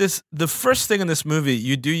thing is with this, the first thing in this movie,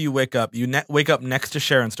 you wake up, wake up next to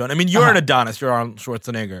Sharon Stone. I mean, you're an Adonis, you're Arnold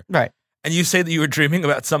Schwarzenegger. Right. And you say that you were dreaming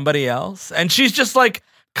about somebody else, and she's just like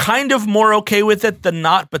kind of more okay with it than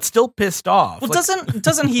not, but still pissed off. Well, Like,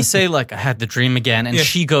 doesn't he say like I had the dream again, and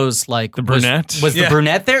she goes like the brunette? was the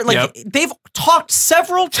brunette there? Like they've talked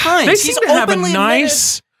several times. They He's seem to have a openly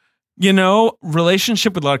nice,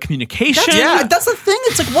 relationship with a lot of communication. That's the thing.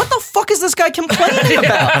 It's like, what the fuck is this guy complaining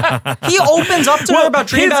about? He opens up to her about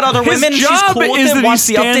dreaming about other women. His She's job cool with is it. that he Wants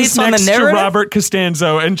the updates stands on the next to narrative. Robert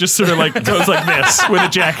Costanzo and just sort of like goes like this with a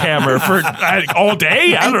jackhammer for all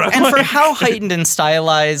day. I don't know. And for how heightened and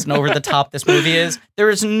stylized and over the top this movie is, there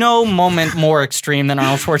is no moment more extreme than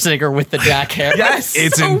Arnold Schwarzenegger with the jackhammer. yes,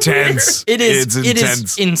 It's intense. It is. It's It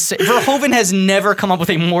intense. is insane. Verhoeven has never come up with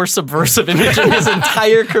a more subversive image in his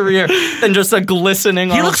entire career than just a glistening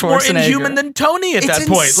he Arnold looks more Schwarzenegger. inhuman than Tony at It's that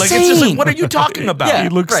point. Like it's just like, insane. what are you talking about? Yeah. He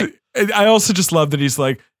looks. right. I also just love that he's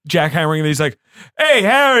like jackhammering and he's like, "Hey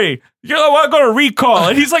Harry, you want to go to recall?"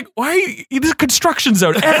 And he's like, "Why? Are you, this is a construction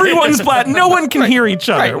zone. Everyone's black. No one can hear each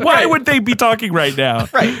other. Right, Why right. would they be talking right now?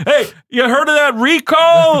 Right. Hey, you heard of that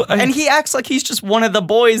recall?" And he acts like he's just one of the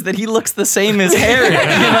boys, that he looks the same as Harry.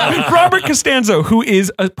 You know? Robert Costanzo, who is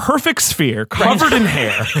a perfect sphere covered in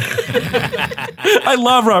hair. I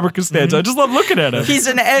love Robert Costanzo. I just love looking at him. He's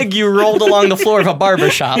an egg you rolled along the floor of a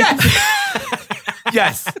barbershop.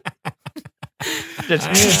 Yes.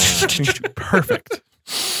 Perfect.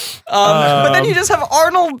 But then you just have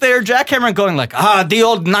Arnold there, jackhammering, going like, the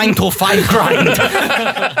old 9 to 5 grind.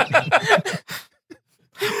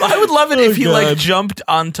 I would love it if he like God. jumped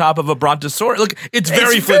on top of a brontosaurus. Look, it's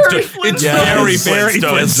very very Flintstone. It's Flintstones. very Very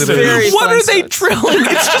Flintstones. Very What are they Flintstones. drilling?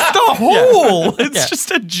 It's just a hole. It's Yeah.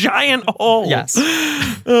 just a giant hole. Yes.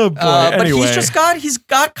 Oh boy. But Anyway. he's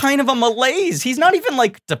got kind of a malaise. He's not even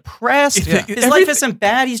like depressed. Yeah. His life isn't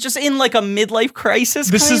bad. He's just in like a midlife crisis.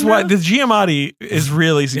 This is kind why of. the Giamatti is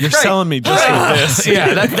really. You're Right. selling me just with this.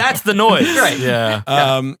 Yeah, that's the noise. Right. Yeah.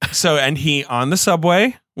 So and he on the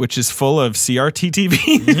subway, which is full of CRT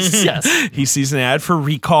TVs. Yes. He sees an ad for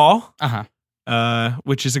Recall. Uh-huh.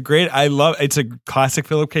 Which is a great. I love. It's a classic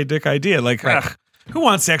Philip K. Dick idea. Like, Right. who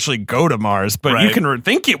wants to actually go to Mars? But you Right. can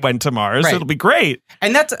think it went to Mars. Right. It'll be great.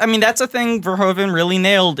 And that's a thing Verhoeven really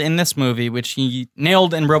nailed in this movie, which he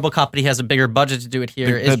nailed in RoboCop, but he has a bigger budget to do it here.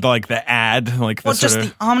 The ad, like Well, the just sort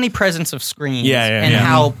the omnipresence of screens Yeah, and yeah.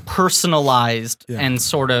 how personalized and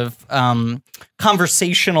sort of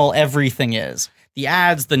conversational everything is. The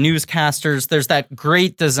ads, the newscasters, there's that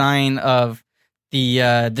great design of the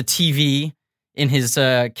TV in his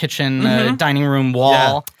kitchen dining room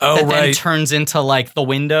wall that then turns into like the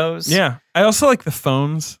windows. Yeah. I also like the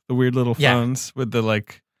phones, the weird little Yeah. phones with the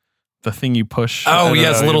like the thing you push. I Oh don't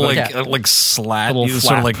yes, know, little like- like like slat, Little you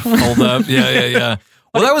sort of flap. like fold up. Yeah.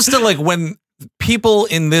 Well, that was still like when people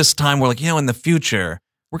in this time were like, in the future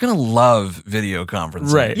we're gonna love video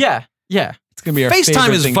conferencing. Right. Yeah. Yeah. It's gonna be our FaceTime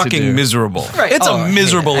favorite is thing to fucking do. miserable. Right. It's Oh, a I hate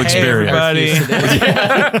miserable it. experience.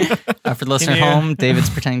 For the listener at home, David's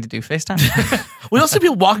pretending to do FaceTime. We also see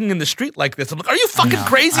people walking in the street like this. I'm like, are you fucking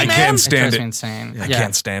crazy, I man? can't It stand drives it. me insane. I Yeah.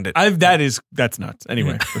 can't stand it. That's nuts.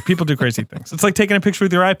 Anyway, but people do crazy things. It's like taking a picture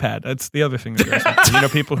with your iPad. That's the other thing that drives me.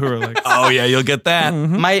 People who are like, Oh yeah, you'll get that.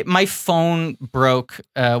 My phone broke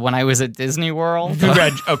when I was at Disney World.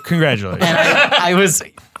 congratulations. And I was.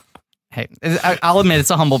 Hey, I'll admit it's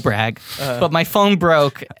a humble brag, but my phone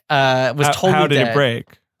broke. Was totally How did dead. it break?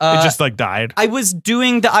 It just like died. I was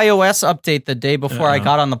doing the iOS update the day before I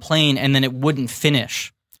got on the plane, and then it wouldn't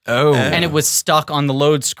finish. Oh. And it was stuck on the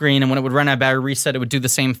load screen, and when it would run out of battery reset, it would do the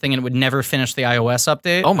same thing, and it would never finish the iOS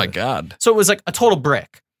update. Oh my god. So it was like a total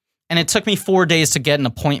brick. and it took me 4 days to get an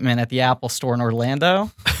appointment at the Apple store in Orlando.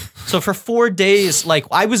 So for 4 days, like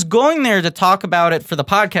I was going there to talk about it for the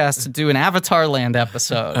podcast to do an Avatar Land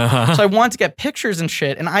episode. So I wanted to get pictures and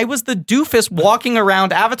shit, and I was the doofus walking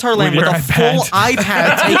around Avatar Land with a full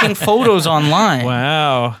iPad taking photos online.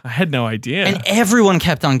 Wow, I had no idea. And everyone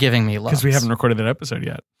kept on giving me looks. Because we haven't recorded that episode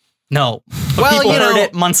yet. No. But people heard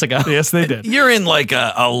it months ago. Yes, they did. You're in like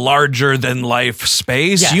a larger than life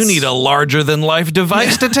space. Yes. You need a larger than life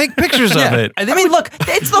device to take pictures of it. I mean, look,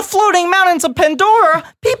 it's the floating mountains of Pandora.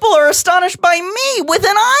 People are astonished by me with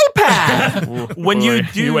an iPad. When you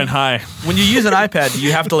do, you went high. When you use an iPad, do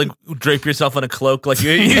you have to like drape yourself in a cloak? Like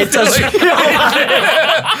It does.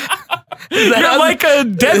 You're like a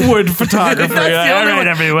Deadwood photographer. That's the only way-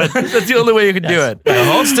 everyone. That's the only way you can do it. The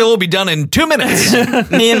whole still will be done in 2 minutes.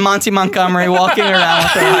 Me and Monty Montgomery walking around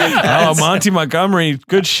with our iPads. Oh, Monty Montgomery.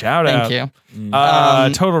 Good shout out. Thank you.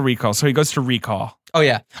 Total Recall. So he goes to Recall. Oh,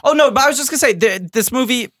 yeah. Oh, no, but I was just going to say, this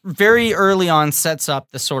movie very early on sets up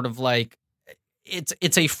the sort of like,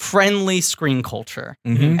 it's a friendly screen culture.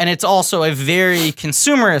 And it's also a very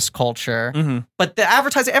consumerist culture. But the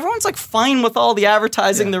advertising, everyone's like fine with all the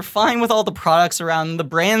advertising. They're fine with all the products around. The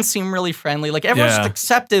brands seem really friendly. Like everyone's just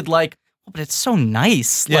accepted like, oh, but it's so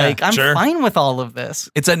nice. Yeah, like I'm fine with all of this.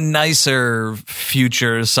 It's a nicer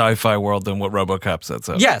future sci-fi world than what RoboCop sets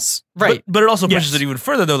up. Yes, right. But it also pushes it even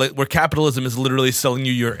further, though, like where capitalism is literally selling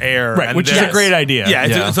you your air. Right, and which is a great idea.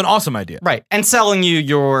 Yeah, it's an awesome idea. Right. And selling you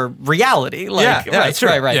your reality. Like, Yeah, right, that's true.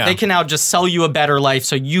 right. Yeah. They can now just sell you a better life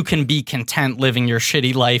so you can be content living your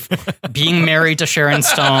shitty life, being married to Sharon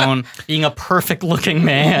Stone, being a perfect looking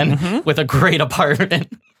man with a great apartment.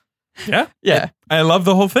 Yeah. Yeah. I love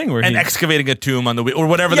the whole thing. Where And he, excavating a tomb on the or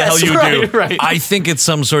whatever the Yes, hell you right, do. right. I think it's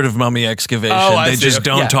some sort of mummy excavation. Oh, I they see. just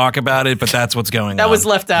don't Yeah. talk about it, but that's what's going on. That was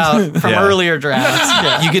left out from Yeah. earlier drafts.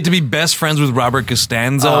 Yeah. You get to be best friends with Robert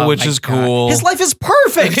Costanzo, Oh, which my is God. cool. His life is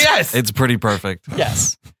perfect. Yes. It's pretty perfect.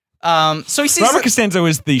 Yes. So he sees Robert Costanzo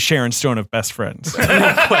is the Sharon Stone of best friends.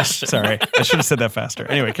 no question. Sorry, I should have said that faster.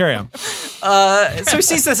 Anyway, carry on. So he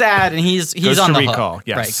sees this ad and he's Goes on to the Recall, hook.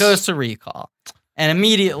 yes. Right, goes to Recall. And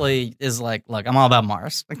immediately is like, look, I'm all about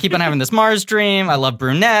Mars. I keep on having this Mars dream. I love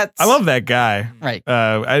brunettes. I love that guy. Right.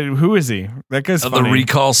 Who is he? That guy's The funny.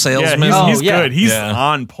 Recall Yeah, salesman. he's yeah. good. He's Yeah.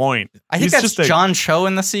 on point. I think He's that's just a- John Cho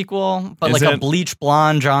in the sequel, but Is like a it? bleach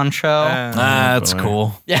blonde John Cho. That's boy.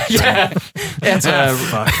 cool. yeah. It's that's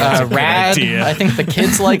a good rad. idea. I think the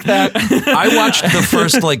kids like that. It I watched the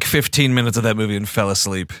first like 15 minutes of that movie and fell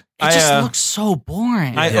asleep. just looks so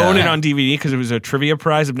boring. I Yeah. own it on DVD because it was a trivia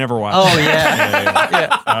prize. I've never watched. Oh it.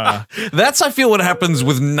 yeah. That's, I feel, what happens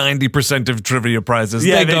with 90% of trivia prizes.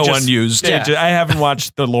 Yeah, they go just- unused. they Yeah. I haven't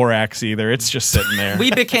watched the Lorax either. It's just sitting there.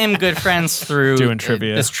 We became good friends through Doing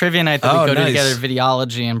trivia. this trivia night that Oh, we go to nice. together,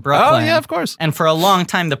 Videology in Brooklyn. Oh, yeah, of course. And for a long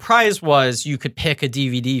time, the prize was you could pick a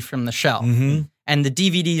DVD from the shelf. And the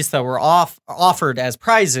DVDs that were offered as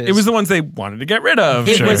prizes, It was the ones they wanted to get rid of.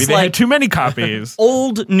 It was Maybe they like- had too many copies.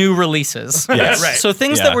 old new releases. Yes. Right. So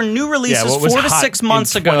things Yeah. that were new releases what was 4 to hot 6 in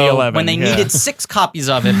months ago 2011, when they yeah. needed 6 copies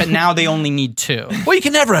of it, but now they only need 2. Well, you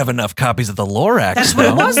can never have enough copies of the Lorax. That's what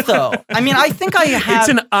it was, though. I mean, I think I had. It's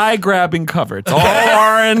an eye-grabbing cover. It's all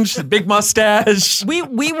orange, big mustache. We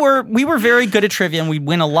were very good at trivia and we'd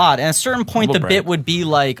win a lot. And at a certain point, Humble the brag. bit would be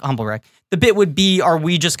like humble brag. The bit would be, are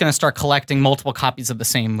we just going to start collecting multiple copies of the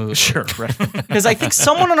same movie? Sure, right. Because I think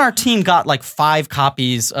someone on our team got like 5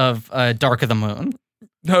 copies of Dark of the Moon.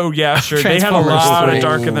 Oh, yeah, sure. They had a Transformers lot 3. of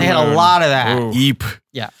Dark in the They Moon. had a lot of that. Ooh. Eep.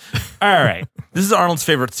 Yeah. All right. This is Arnold's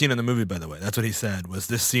favorite scene in the movie, by the way. That's what he said, was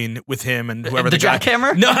this scene with him and whoever The the guy.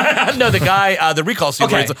 jackhammer? No, the guy, the recall scene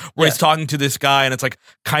Okay. where he's talking to this guy and it's like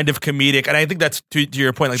kind of comedic. And I think that's to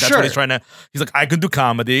your point, like that's Sure. what he's trying to, he's like, I can do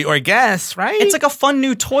comedy, or I guess, right? It's like a fun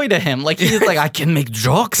new toy to him. Like he's like, I can make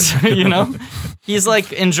jokes, you know? He's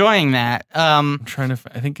like enjoying that. I'm trying to.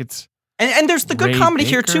 I think it's. And there's the good Ray comedy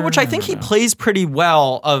here too, Baker? which I think he plays pretty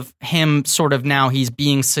well of him sort of now he's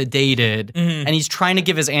being sedated and he's trying to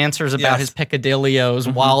give his answers about his peccadillos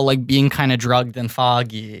while like being kind of drugged and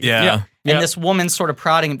foggy. Yeah. And this woman's sort of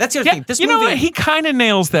prodding him. That's the other thing. This you movie, know what? He kind of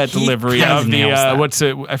nails that He delivery kind of of the nails that. what's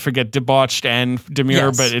it? I forget, debauched and demure,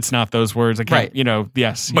 Yes. but it's not those words. I can't. Right. You know.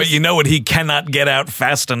 Yes. But you know what he cannot get out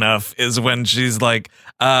fast enough is when she's like,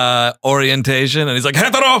 orientation, and he's like,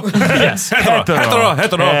 hetero. yes. Hetero.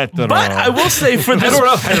 But I will say for this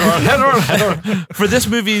for this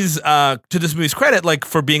movie's to this movie's credit, like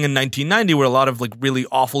for being in 1990, where a lot of like really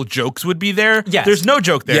awful jokes would be there. Yes. There's no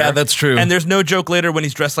joke there. Yeah, that's true. And there's no joke later when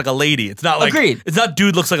he's dressed like a lady. It's not like Agreed. It's not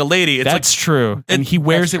dude looks like a lady. It's That's true. And he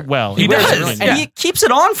wears it well. He does. And he keeps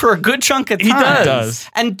it on for a good chunk of time. He does.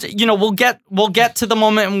 And we'll get to the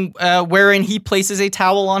moment wherein he places a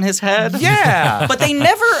towel on his head. Yeah. But they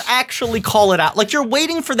never actually call it out. Like, you're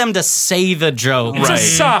waiting for them to say the joke. It's a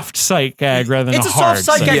soft sight gag rather than It's a a hard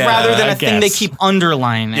soft sight gag rather than a thing they guess. keep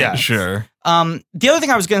underlining. Yeah, Sure. The other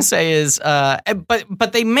thing I was going to say is,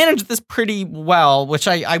 but they managed this pretty well, which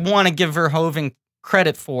I want to give Verhoeven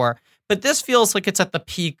credit for. But this feels like it's at the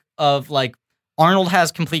peak of, like, Arnold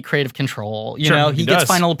has complete creative control. You know, he gets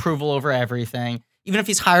final approval over everything. Even if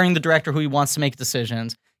he's hiring the director who he wants to make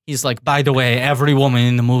decisions, he's like, by the way, every woman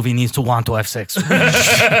in the movie needs to want to have sex with me.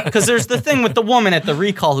 Because there's the thing with the woman at the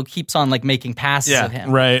recall who keeps on, like, making passes at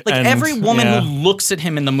him. Right. Like, and, every woman who looks at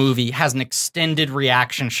him in the movie has an extended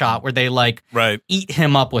reaction shot where they, like, eat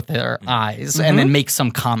him up with their eyes and then make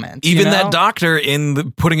some comment. Even you know? that doctor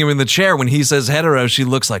putting him in the chair when he says hetero, she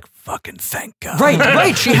looks like fucking thank God.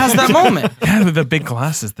 Right. She has that moment. Yeah, with the big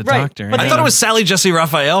glasses, the doctor. But I thought it was Sally Jesse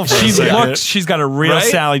Raphael. She's got a real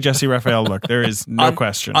Sally Jesse Raphael look. There is no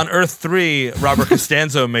question. On Earth 3, Robert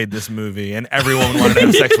Costanzo made this movie, and everyone wanted to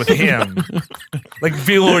have sex with him. Like,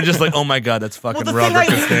 people were just like, "Oh my God, that's fucking Robert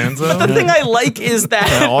Costanzo." But the thing I like is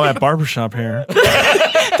that all that barbershop hair.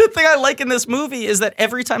 The thing I like in this movie is that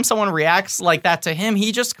every time someone reacts like that to him,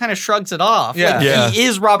 he just kind of shrugs it off. Like, he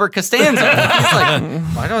is Robert Costanzo. He's like,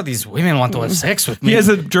 why do these women want to have sex with me? He has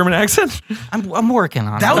a German accent. I'm working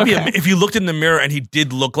on it. That would be if you looked in the mirror and he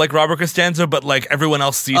did look like Robert Costanzo, but like everyone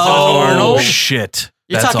else sees him as Arnold. Oh shit!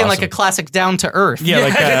 You're That's talking awesome. like a classic Down to Earth. Yeah,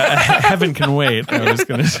 like Heaven Can Wait. I was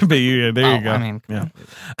going to be there. You go. I mean, yeah.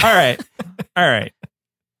 All right.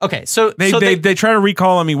 Okay, so they try to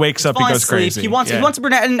recall him. He wakes up. He goes crazy. He wants a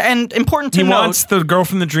brunette, and important to he note, wants the girl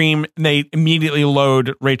from the dream. And they immediately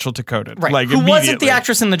load Rachel to Coden. right? Like, who wasn't the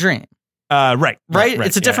actress in the dream? Right.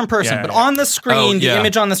 It's a different person, but on the screen, the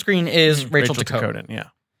image on the screen is Rachel Coden. Yeah.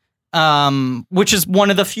 Which is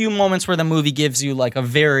one of the few moments where the movie gives you like a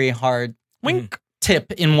very hard wink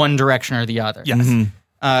tip in one direction or the other. Yes.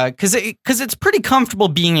 Because it's pretty comfortable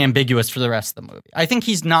being ambiguous for the rest of the movie. I think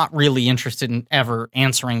he's not really interested in ever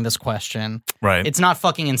answering this question. Right. It's not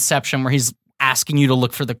fucking Inception where he's asking you to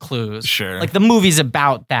look for the clues. Sure. Like, the movie's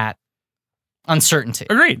about that uncertainty.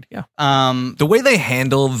 Agreed. Yeah. The way they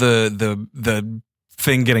handle the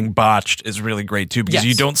thing getting botched is really great too, because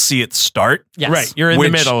you don't see it start. Yes. Right. You're in the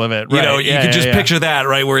middle of it. Right. You know, you can just picture that,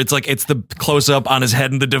 right? Where it's like, it's the close up on his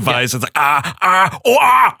head and the device. It's like,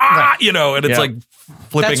 you know, and it's like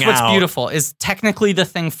flipping That's what's out. beautiful, is technically the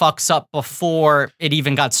thing fucks up before it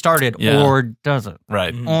even got started, or does it?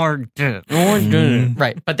 Right. Or did it?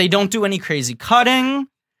 Right. But they don't do any crazy cutting.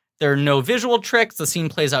 There are no visual tricks. The scene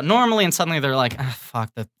plays out normally, and suddenly they're like,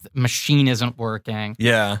 fuck, the machine isn't working.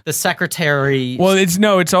 Yeah. The secretary... Well,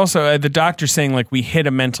 it's also the doctor saying, like, we hit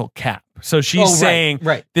a mental cap. So she's saying,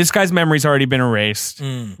 this guy's memory's already been erased.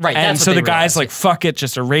 Right. And so the guy's like, fuck it,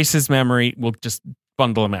 just erase his memory. We'll just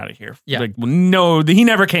bundle him out of here. Yeah. Like, no, he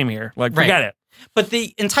never came here. Like, forget it. But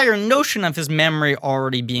the entire notion of his memory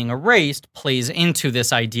already being erased plays into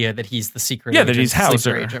this idea that he's the secret agent. Yeah, that he's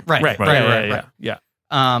Hauser. Agent. Right. Yeah.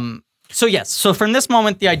 So from this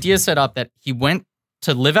moment, the idea is set up that he went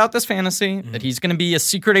to live out this fantasy, that he's going to be a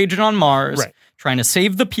secret agent on Mars, trying to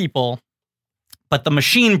save the people, but the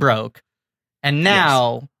machine broke. And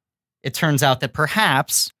now it turns out that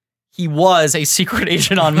perhaps he was a secret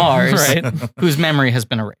agent on Mars, whose memory has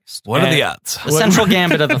been erased. What are the odds? The central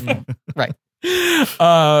gambit of the film. Right.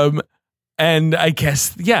 And I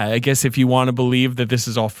guess if you want to believe that this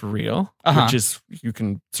is all for real, which is, you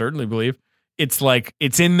can certainly believe, it's like,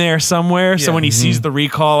 it's in there somewhere. So when he sees the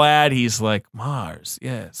recall ad, he's like, Mars.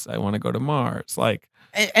 Yes, I want to go to Mars. Like,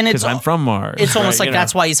 and it's, because I'm from Mars. It's almost like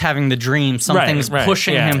that's why he's having the dream. Something's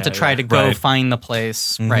pushing him to try to go find the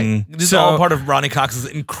place. Right. This is all part of Ronnie Cox's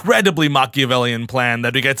incredibly Machiavellian plan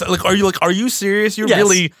that he gets. Are you serious? You're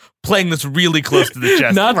really playing this really close to the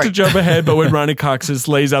chest. Not to jump ahead, but when Ronnie Cox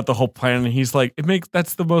lays out the whole plan, and he's like,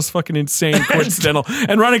 that's the most fucking insane coincidental.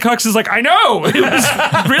 And Ronnie Cox is like, I know, it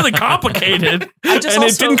was really complicated, and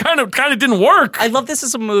it didn't kind of didn't work. I love this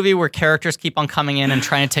as a movie where characters keep on coming in and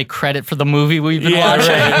trying to take credit for the movie we've been watching.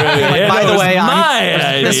 Like, by the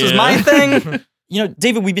way, this was my thing. You know,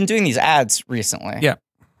 David, we've been doing these ads recently. Yeah.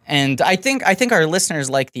 And I think our listeners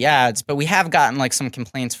like the ads, but we have gotten like some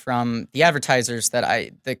complaints from the advertisers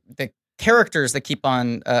that the characters that keep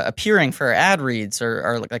on appearing for ad reads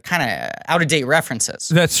are like kind of out of date references.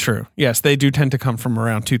 That's true. Yes, they do tend to come from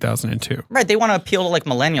around 2002. Right. They want to appeal to like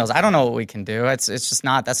millennials. I don't know what we can do. It's just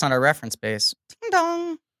not. That's not our reference base. Ding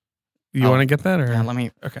dong. You want to get that, or yeah? Let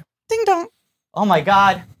me. Okay. Ding dong. Oh my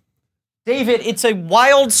God. David, it's a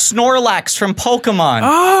wild Snorlax from Pokemon.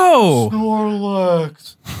 Oh!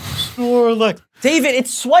 Snorlax. David,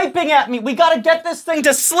 it's swiping at me. We got to get this thing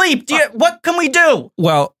to sleep. What can we do?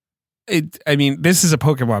 Well, this is a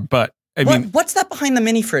Pokemon, but what's that behind the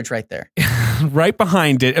mini fridge right there? Right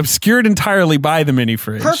behind it, obscured entirely by the mini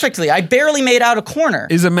fridge. Perfectly. I barely made out a corner.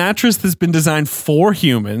 Is a mattress that's been designed for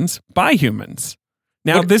humans by humans.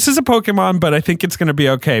 Now, this is a Pokemon, but I think it's going to be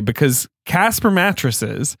okay because Casper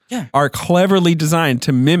mattresses are cleverly designed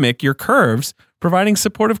to mimic your curves, providing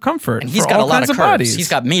supportive comfort. And he's for got all a lot kinds of of curves. bodies. He's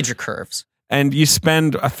got major curves. And you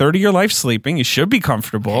spend a third of your life sleeping. You should be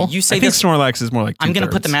comfortable. You say I think Snorlax is more like 2/3. I'm going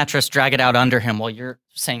to put the mattress, drag it out under him while you're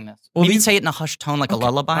saying this. Well, Maybe say it in a hushed tone like a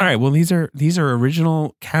lullaby. All right. Well, these are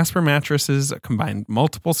original Casper mattresses that combine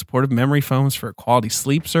multiple supportive memory foams for a quality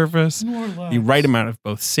sleep surface. The right amount of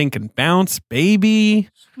both sink and bounce, baby.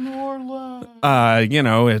 It's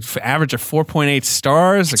average of 4.8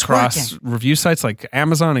 stars across review sites like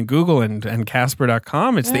Amazon and Google and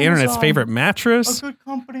Casper.com. It's the internet's favorite mattress. A good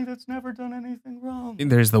company that's never done anything wrong.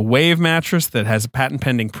 There's the Wave mattress that has a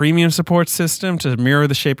patent-pending premium support system to mirror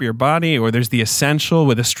the shape of your body, or there's the Essential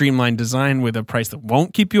with a streamlined design with a price that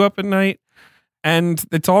won't keep you up at night. And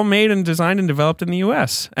it's all made and designed and developed in the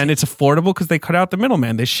U.S. And it's affordable because they cut out the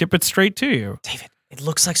middleman. They ship it straight to you. David, it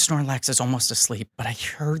looks like Snorlax is almost asleep, but I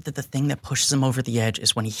heard that the thing that pushes him over the edge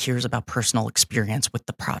is when he hears about personal experience with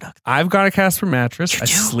the product. I've got a Casper mattress. I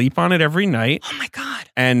sleep on it every night. Oh, my God.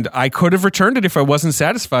 And I could have returned it if I wasn't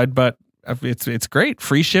satisfied, but it's great.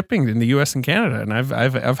 Free shipping in the U.S. and Canada. And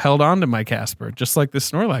I've held on to my Casper, just like this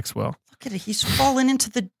Snorlax will. Look at it. He's fallen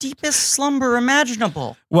into the deepest slumber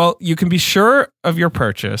imaginable. Well, you can be sure of your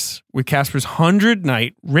purchase with Casper's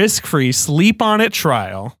 100-night risk-free sleep-on-it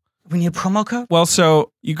trial. We need a promo code? Well,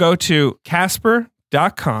 so you go to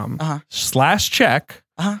casper.com/check,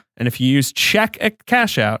 and if you use check at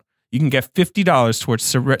cash out, you can get $50 towards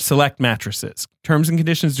select mattresses. Terms and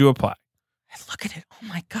conditions do apply. Look at it. Oh,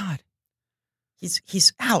 my God. He's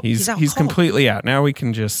out. He's out. completely out. Now we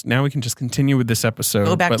can just continue with this episode.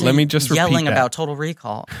 Go back but to let me just yelling repeat about Total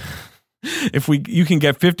Recall. You can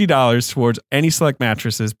get $50 towards any select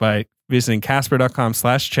mattresses by visiting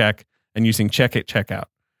casper.com/check and using check at checkout.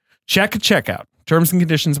 Check at checkout. Terms and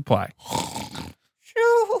conditions apply.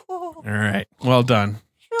 All right. Well done.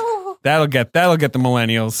 That'll get the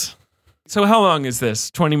millennials. So how long is this?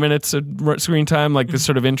 20 minutes of screen time, like this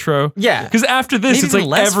sort of intro? Yeah. Because after this, Maybe it's like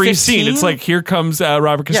less, every 15? scene. It's like, here comes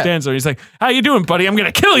Robert Costanzo. And he's like, how you doing, buddy? I'm going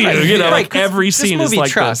to kill you. Right. You know, Right. like every scene is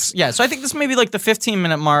like this. Yeah, so I think this may be like the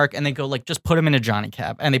 15-minute mark, and they go like, just put him in a Johnny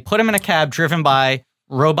cab. And they put him in a cab driven by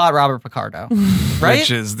robot Robert Picardo. Right?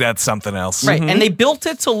 That's something else. Right. And they built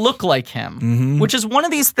it to look like him, which is one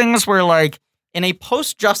of these things where like, in a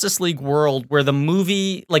post-Justice League world where the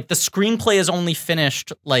movie, like the screenplay is only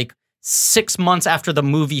finished like 6 months after the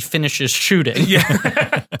movie finishes shooting.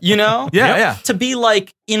 Yeah. You know? Yeah. To be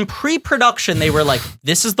like, in pre-production, they were like,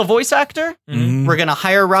 this is the voice actor? We're going to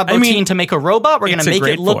hire Rob Bottin to make a robot? We're going to make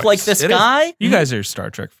it look like this guy? You guys are Star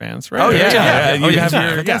Trek fans, right? Oh, yeah. You have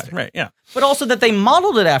your, right, yeah. But also that they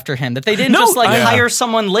modeled it after him, that they didn't just hire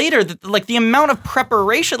someone later, that like the amount of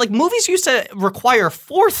preparation, like movies used to require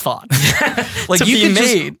forethought like to you be could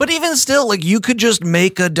made. but even still, like you could just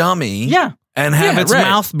make a dummy. Yeah. And have its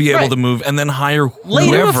mouth be able to move, and then hire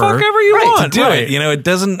whoever you want to do it. You know, it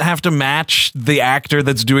doesn't have to match the actor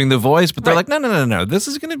that's doing the voice, but they're like, no. This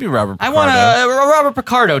is going to be Robert Picardo. I want a Robert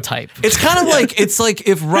Picardo type. It's kind of like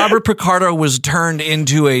if Robert Picardo was turned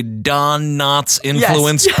into a Don Knotts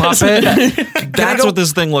influence puppet. That's what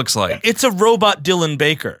this thing looks like. It's a robot Dylan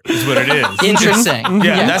Baker, is what it is. Interesting.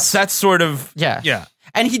 That's sort of yeah.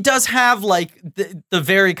 And he does have like the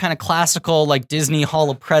very kind of classical like Disney Hall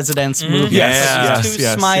of Presidents movie. Yes, too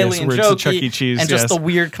smiley and where it's a jokey, Chuck E. Cheese, and just the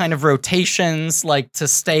weird kind of rotations like to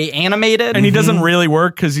stay animated. And he doesn't really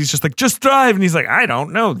work because he's just like, just drive, and he's like, I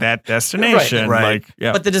don't know that destination. Right. Like,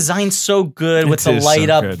 yeah. But the design's so good with It the is light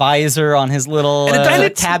so up good. visor on his little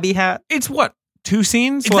tabby hat. It's what? 2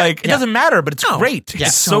 scenes? it doesn't matter, but it's great. Yeah.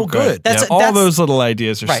 It's so good. All those little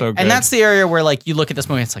ideas are so good. And that's the area where like you look at this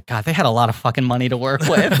movie, it's like, God, they had a lot of fucking money to work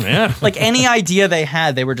with. Like any idea they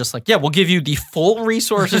had, they were just like, yeah, we'll give you the full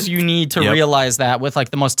resources you need to realize that with like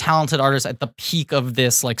the most talented artists at the peak of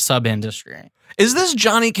this like sub industry. Is this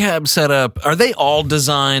Johnny Cab set up? Are they all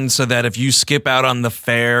designed so that if you skip out on the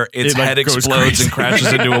fare, its head goes explodes crazy. and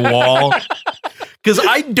crashes into a wall? Because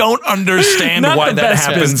I don't understand Not why the that best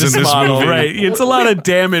happens in business this model, movie. right? It's a lot of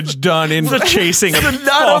damage done in chasing a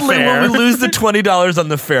Not only fare. will we lose the $20 on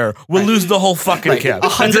the fare, we'll lose the whole fucking cab.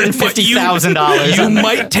 $150,000. You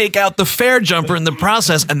might take out the fare jumper in the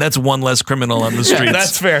process, and that's one less criminal on the streets.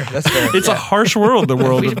 That's fair. That's fair. It's a harsh world, the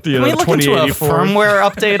world of Can we look into a 2084. firmware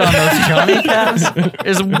update on those Johnny cabs?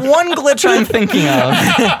 There's one glitch I'm thinking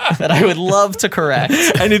of that I would love to correct.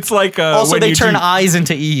 And it's like Also, when they you turn do, I's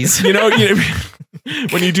into E's. you know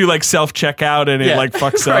when you do like self checkout and it like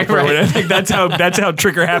fucks up or whatever. I think that's how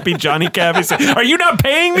trigger happy Johnny Cab is. Are you not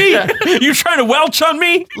paying me? You trying to welch on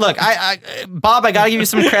me? Look, Bob, I gotta give you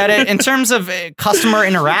some credit in terms of customer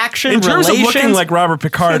interaction, In terms relations. of looking like Robert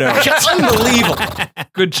Picardo. Unbelievable.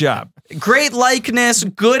 Good job. Great likeness,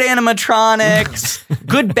 good animatronics,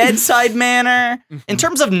 good bedside manner. In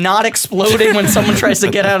terms of not exploding when someone tries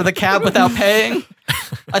to get out of the cab without paying,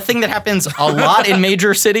 a thing that happens a lot in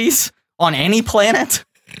major cities on any planet.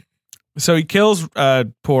 So he kills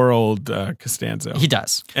poor old Costanzo. He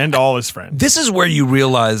does. And all his friends. This is where you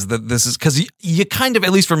realize that this is because you kind of,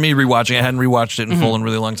 at least for me rewatching, I hadn't rewatched it in full in a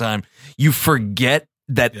really long time. You forget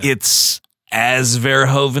that it's as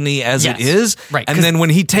Verhoeven-y as it is. Right. And then when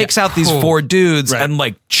he takes out these four dudes and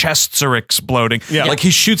like chests are exploding, like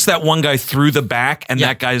he shoots that one guy through the back and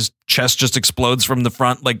that guy's chest just explodes from the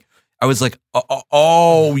front. Like I was like,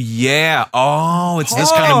 oh yeah. Oh, it's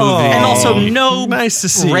this kind of movie. And also no nice to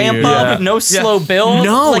see ramp you. up, no slow build.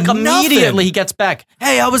 No, like immediately nothing. he gets back.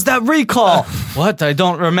 Hey, how was that recall? What? I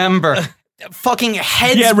don't remember. Fucking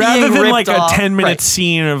heads rather being than ripped like off. a 10-minute Right.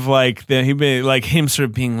 scene of like him sort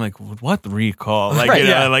of being like, what recall? Like, Right, you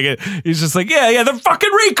know, like he's just like, the fucking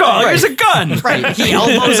recall. Right. Here's a gun. Right. He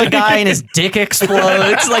elbows a guy and his dick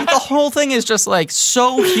explodes. Like the whole thing is just like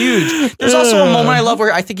so huge. There's also a moment I love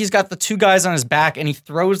where I think he's got the two guys on his back and he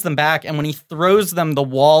throws them back, and when he throws them, the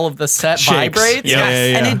wall of the set Shakes. vibrates. Yeah.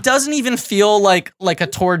 And it doesn't even feel like a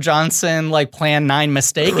Tor Johnson like Plan 9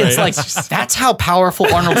 mistake. It's like that's how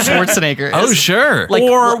powerful Arnold Schwarzenegger is. Oh, sure. Like,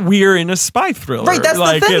 or we're in a spy thriller. right, that's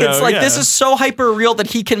like, the thing. you know, It's like this is so hyper real that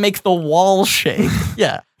he can make the wall shake.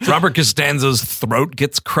 Yeah. Robert Costanzo's throat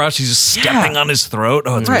gets crushed. He's just stepping on his throat.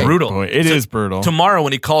 Oh, it's Right. brutal. Boy, it is brutal. Tomorrow,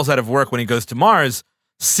 when he calls out of work, when he goes to Mars,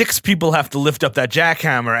 6 people have to lift up that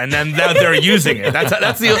jackhammer, and then they're using it. That's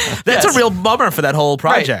a real bummer for that whole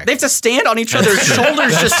project. Right. They have to stand on each other's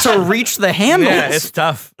shoulders just to reach the handles. Yeah, it's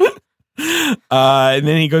tough. And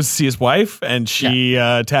then he goes to see his wife, and she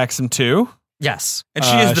attacks him too. Yes. And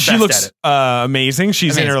she is the best She looks at it. amazing.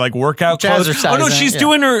 She's in her like workout clothes. Jazzercising, Oh no, she's yeah.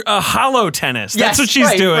 doing her hollow tennis. Yes, That's what she's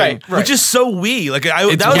right, doing. right. Which is so wee. Like that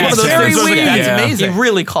was one of those very things where I was like, wee. that's Yeah. amazing. He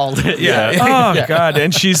really called it. Yeah. Oh God.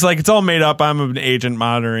 And she's like, it's all made up. I'm an agent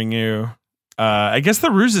monitoring you. I guess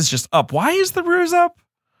the ruse is just up. Why is the ruse up?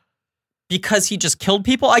 Because he just killed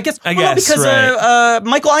people? I guess guess, because right.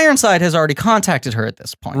 Michael Ironside has already contacted her at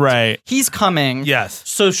this point. Right. He's coming. Yes.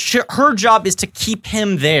 So her job is to keep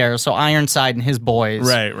him there, so Ironside and his boys.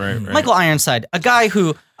 Right. Michael Ironside, a guy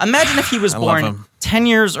who, imagine if he was love born him. 10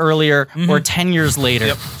 years earlier or 10 years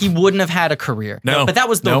later, he wouldn't have had a career. No. But that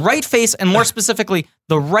was the right face, and more specifically,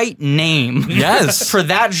 the right name Yes. for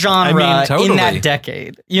that genre I mean, totally. in that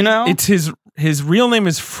decade. You know? It's his real name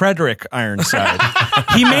is Frederick Ironside.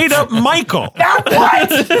 He made up Michael.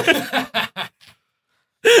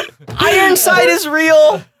 Ironside is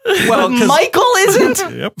real. Well, Michael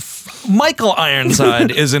isn't. Yep. Michael Ironside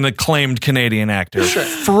is an acclaimed Canadian actor.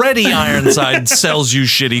 Freddie Ironside sells you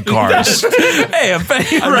shitty cars. Hey,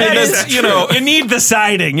 that's, you know, you need the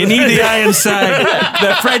siding. You need the Ironside.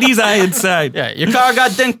 The Freddy's Ironside. Yeah, your car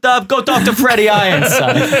got dinked up. Go talk to Freddie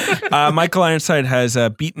Ironside. Michael Ironside has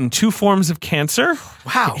beaten 2 forms of cancer.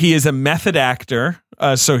 Wow. He is a method actor,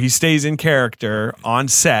 so he stays in character on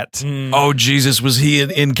set. Oh, Jesus. Was he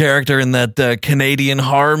in character in that Canadian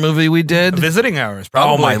horror movie we did? Visiting hours,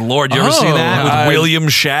 Oh, probably. my Lord. You ever see that with William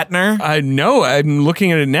Shatner? I know. I'm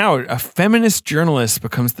looking at it now. A feminist journalist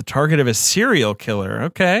becomes the target of a serial killer.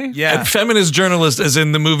 Okay. Yeah. And feminist journalist, as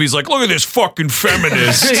in the movies, like, look at this fucking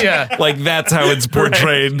feminist. Yeah. Like, that's how it's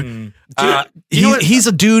portrayed. what- He's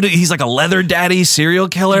a dude, he's like a leather daddy serial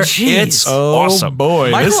killer. Jeez. It's Oh, awesome. boy.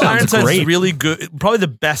 This Michael sounds Ironside's great. really good. Probably the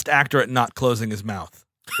best actor at not closing his mouth.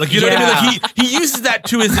 Like, you know what I mean? Like, he uses that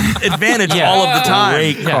to his advantage all of the time.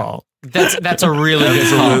 Great call. That's a really good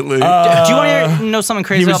call. Absolutely. Do you want to know something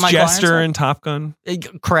crazy He was about Michael Jester Ironside? in Top Gun.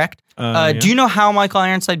 Correct. Yeah. Do you know how Michael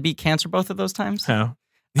Ironside beat cancer both of those times? How?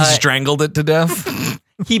 He strangled it to death.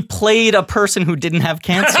 He played a person who didn't have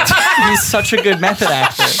cancer. He's such a good method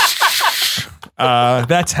actor.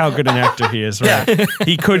 That's how good an actor he is, right?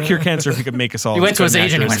 He could cure cancer if he could make us all. He went to his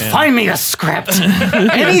agent and went, "Find me a script,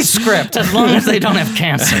 any script, as long as they don't have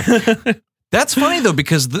cancer." That's funny though,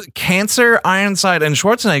 because the Cancer, Ironside, and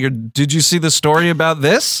Schwarzenegger. Did you see the story about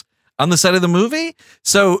this on the set of the movie?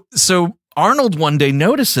 So Arnold one day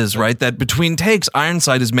notices, right, that between takes,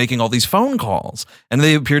 Ironside is making all these phone calls, and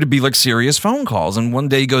they appear to be like serious phone calls. And one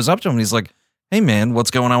day he goes up to him and he's like, "Hey man, what's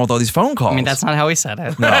going on with all these phone calls?" I mean, that's not how he said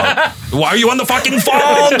it. No. Why are you on the fucking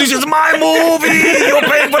phone? This is my movie. You're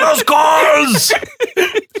paying for those calls.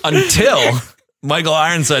 Until Michael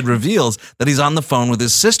Ironside reveals that he's on the phone with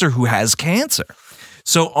his sister who has cancer.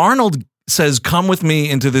 So Arnold says, "Come with me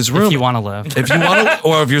into this room. If you want to live. If you want to,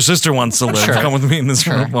 or if your sister wants to live, Sure. come with me in this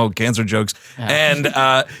room." Well, cancer jokes.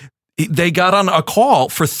 Yeah. And they got on a call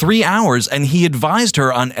for 3 hours, and he advised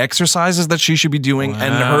her on exercises that she should be doing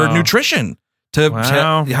and her nutrition to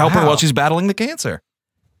help her while she's battling the cancer.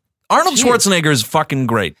 Arnold Schwarzenegger is fucking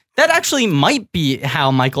great. That actually might be how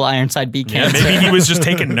Michael Ironside beat cancer. Yeah, maybe he was just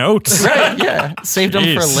taking notes. Right, yeah. Saved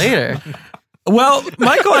him for later. Well,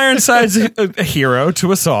 Michael Ironside's a hero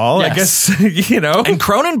to us all, Yes. I guess, you know. And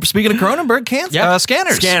speaking of Cronenberg, Scanners.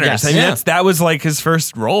 Scanners. Yes. I mean, that was like his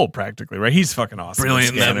first role, practically, right? He's fucking awesome.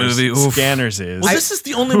 Brilliant in that Scanners. movie. Oof. Scanners is. Well, this is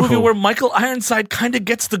the only movie where Michael Ironside kind of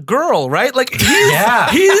gets the girl, right? Like,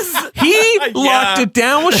 He locked it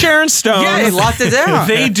down with Sharon Stone. Yeah, he locked it down.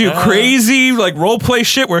 They do crazy like role play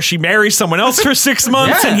shit where she marries someone else for 6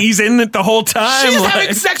 months and he's in it the whole time. she's like,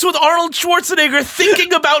 having sex with Arnold Schwarzenegger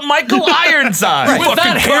thinking about Michael Ironside. With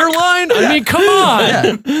that hairline? I mean, come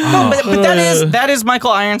on. No, but that is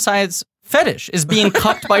Michael Ironside's fetish, is being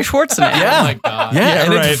cucked by Schwarzenegger. Oh my God. Yeah,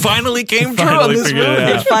 and right. it finally came true Finally on this figured it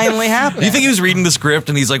movie. out. It finally happened. You think he was reading the script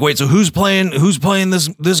and he's like, "Wait, so who's playing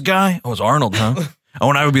this guy? Oh, it's Arnold, huh? Oh,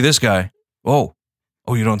 and I would be this guy. Oh,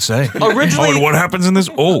 you don't say. Originally- Oh, and what happens in this?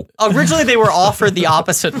 Oh, Originally, they were offered the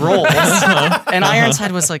opposite roles, and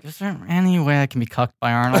Ironside was like, "Is there any way I can be cucked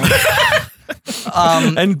by Arnold?"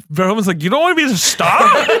 and Verhoeven's was like, "You don't want to be the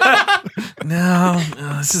star?" no,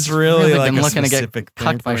 this is really like been a looking to get specific thing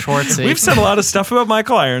cucked by for- Schwartzy. We've said a lot of stuff about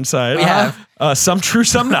Michael Ironside. We have. Some true,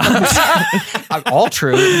 some not. All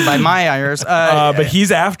true by my ears. But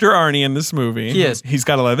he's after Arnie in this movie. He is. He's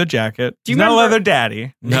got a leather jacket. Do you He's not a remember- leather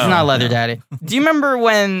daddy. He's not Leather Daddy. Do you remember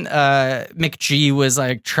when McG was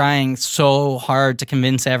like trying so hard to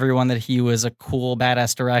convince everyone that he was a cool,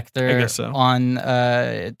 badass director I guess so. on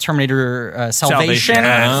Terminator Salvation?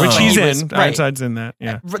 Which he's He was- in. right. Ironside's in that.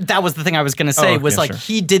 Yeah. That was the thing I was going to say, Oh, okay, was like sure.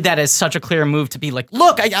 he did that as such a clear move to be like,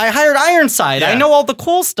 look, I hired Ironside. I know all the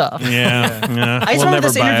cool stuff. Yeah. I just remember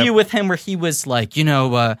this interview with him where he was like,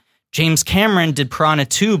 James Cameron did Piranha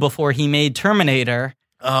 2 before he made Terminator.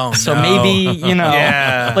 Oh, So no. maybe,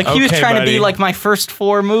 Yeah. like he was Okay, trying to buddy. be like my first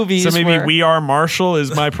 4 movies. So maybe where- We Are Marshall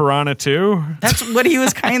is my Piranha too. That's what he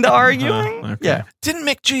was kind of arguing. Okay. Yeah. didn't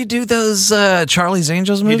McG do those Charlie's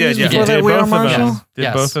Angels movies did, yeah. before He that? did We Are both of Marshall. them. Did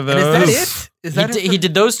Yes. both of And those. is that it? Is that He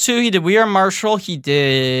did those 2. He did We Are Marshall. He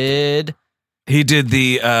did. He did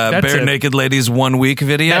the Bare it. Naked Ladies 1 week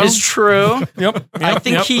video. That is true. Yep. I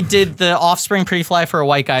think he did the Offspring Pretty Fly for a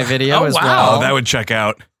White Guy video as Oh, well. that would check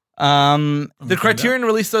out. Did Criterion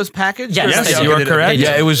release those packages? Yes, Or- they Yes, did. you are They did. correct. They did.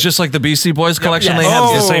 Yeah, it was just like the Beastie Boys collection. Yes. They had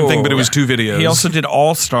the Oh. same thing, but it was 2 videos. He also did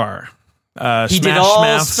All Star. He did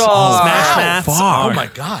All-Star. Smash Mouth. Oh my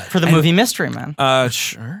God. For the movie Mystery Man.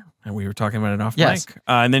 Sure. And we were talking about it off Yes. mic.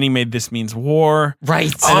 And then he made This Means War.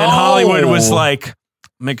 Right. And then Hollywood was like,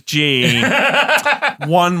 McG,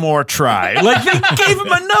 one more try. Like they gave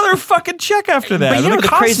him another fucking check after that. But you know the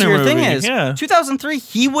Costner crazier thing movie. is, yeah. 2003,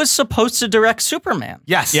 he was supposed to direct Superman.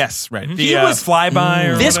 Yes. Yes, right. The He was flyby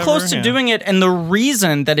or This whatever, close to yeah. doing it, and the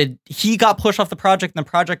reason that he got pushed off the project and the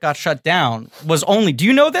project got shut down was only, do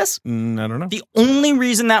you know this? I don't know. The only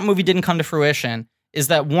reason that movie didn't come to fruition is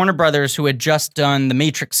that Warner Brothers, who had just done the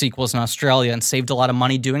Matrix sequels in Australia and saved a lot of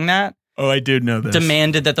money doing that, Oh, I did know this.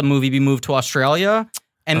 demanded that the movie be moved to Australia.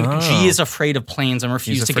 And Oh. G is afraid of planes and He's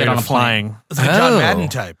refused to afraid get on a of plane. flying. It's like a John Oh. Madden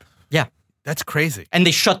type. Yeah. That's crazy. And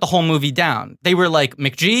they shut the whole movie down. They were like,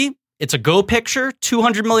 McG, it's a go picture,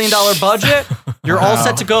 $200 million budget. You're all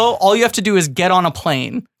set to go. All you have to do is get on a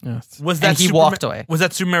plane. Yes. Was And he walked away. Was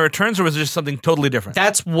that Superman Returns or was it just something totally different?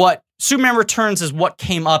 That's what Superman Returns is what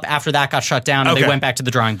came up after that got shut down and Okay. they went back to the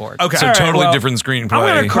drawing board. Okay. So All right, totally well, different screenplay. I'm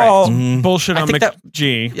going to call Correct. bullshit I on think that-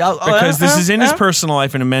 McG Yeah, because this is in his yeah. personal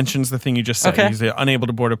life and it mentions the thing you just said. Okay. He's unable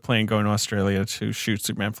to board a plane going to Australia to shoot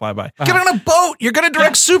Superman flyby. Get on a boat. You're going to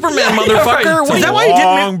direct Superman, motherfucker. It's What a do you why he did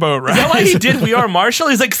long boat ride. Is that why he did We Are Marshall?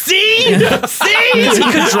 He's like, see? See? He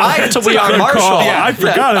could drive to We Are Good Marshall. call. Yeah. I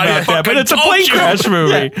forgot I about that, but fucking it's a told plane you. crash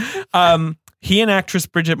movie. he and actress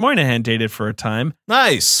Bridget Moynihan dated for a time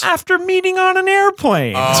Nice. after meeting on an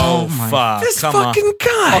airplane. Oh, fuck. This Come on. fucking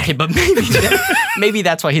guy. Okay, but maybe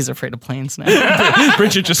that's why he's afraid of planes now.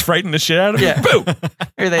 Bridget just frightened the shit out of him. Yeah. Boo.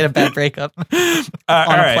 Or they had a bad breakup on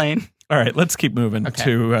All a right. plane. All right, let's keep moving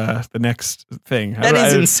to the next thing. That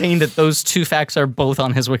is insane that those two facts are both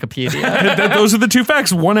on his Wikipedia. Those are the two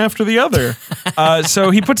facts, one after the other.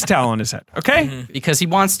 So he puts a towel on his head, okay? Because he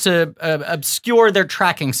wants to obscure their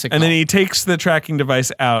tracking signal. And then he takes the tracking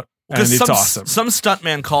device out, and it's awesome. Some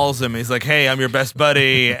stuntman calls him. He's like, "Hey, I'm your best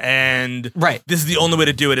buddy, and Right. this is the only way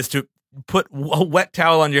to do it is to put a wet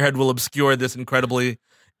towel on your head will obscure this incredibly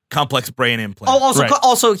complex brain implant." Oh,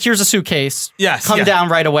 also, here's a suitcase. Yes, Come down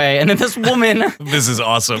right away. And then this woman, This is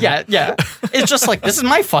awesome. yeah, it's just like, this is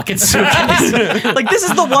my fucking suitcase. Like, this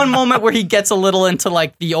is the one moment where he gets a little into,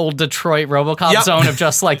 like, the old Detroit RoboCop zone of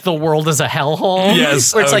just, like, the world is a hellhole.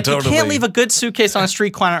 Yes, Where it's like, totally. you can't leave a good suitcase on a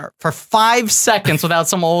street corner for 5 seconds without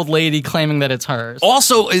some old lady claiming that it's hers.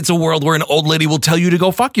 Also, it's a world where an old lady will tell you to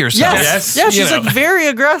go fuck yourself. Yes. Yeah, she's like very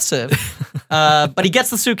aggressive. But he gets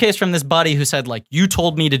the suitcase from this buddy who said, like, you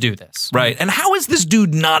told me to do this. Right. And how is this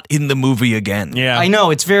dude not in the movie again? Yeah. I know,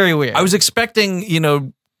 it's very weird. I was expecting,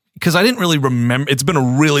 because I didn't really remember. It's been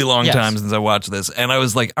a really long Yes. time since I watched this. And I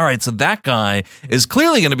was like, all right, so that guy is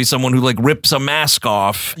clearly going to be someone who like rips a mask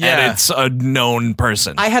off and it's a known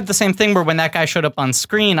person. I had the same thing where when that guy showed up on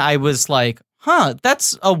screen, I was like,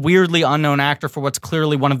 that's a weirdly unknown actor for what's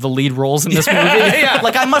clearly one of the lead roles in this movie.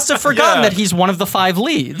 Like, I must have forgotten that he's one of the 5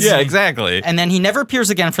 leads. Yeah, exactly. And then he never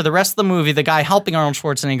appears again for the rest of the movie. The guy helping Arnold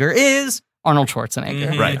Schwarzenegger is Arnold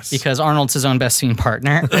Schwarzenegger. Right. Because Arnold's his own best scene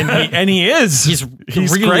partner. And he is. He's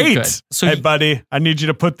really great. good. So hey, buddy, I need you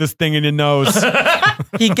to put this thing in your nose.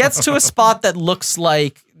 he gets to a spot that looks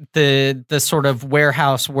like the sort of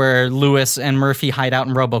warehouse where Lewis and Murphy hide out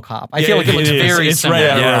in RoboCop. I feel like it looks very It's similar. right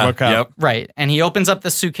at Yeah. RoboCop. Yep. Right. And he opens up the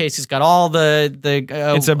suitcase. He's got all the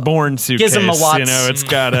It's a Bourne suitcase. Gizmo-watts. It's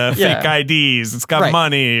got Yeah. fake IDs. It's got Right.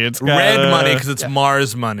 money. It's got Red money because it's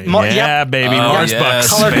Mars money. Yeah, baby, Mars bucks.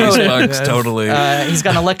 Color-coded. Space bucks, totally. He's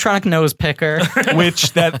got an electronic nose picker.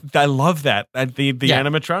 Which I love that. The Yeah.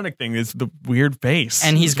 animatronic thing is the weird face.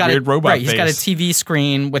 And he's got weird robot face. He's got a TV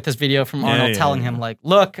screen with this video from Arnold telling him, like,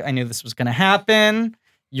 look, I knew this was going to happen.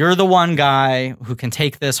 You're the one guy who can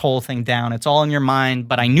take this whole thing down. It's all in your mind,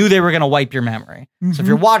 but I knew they were going to wipe your memory. So if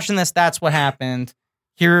you're watching this, that's what happened.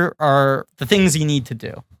 Here are the things you need to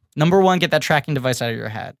do. Number 1, get that tracking device out of your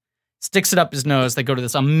head. Sticks it up his nose. They go to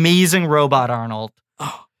this amazing robot Arnold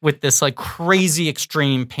with this like crazy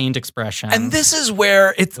extreme pained expression. And this is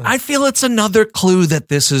where I feel it's another clue that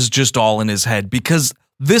this is just all in his head, because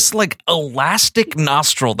this like elastic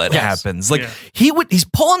nostril that happens, like he's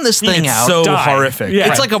pulling this thing out. So horrific. Yeah.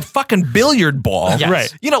 It's like a fucking billiard ball. Yes.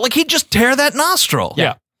 Right. Like he'd just tear that nostril.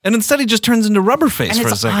 Yeah. And instead he just turns into rubber face and for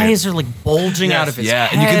a his second. eyes are like bulging out of his head.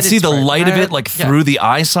 And you can see It's the light of red. it like through the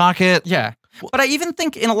eye socket. Yeah. But I even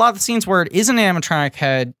think in a lot of the scenes where it is an animatronic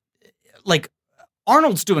head, like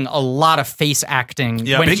Arnold's doing a lot of face acting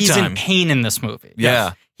when big he's time. in pain in this movie.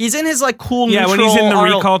 Yeah. He's in his like cool Yeah, neutral when he's in the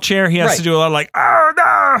Arnold, recall chair, he has Right. to do a lot of like, oh,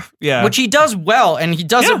 no. Yeah. which he does well, and he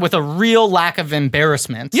does Yeah. it with a real lack of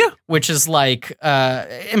embarrassment. Yeah. Which is like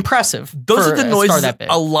impressive. Those for are the a star noises that big.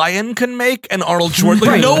 a lion can make, and Arnold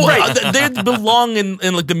Schwarzenegger. Like, they belong in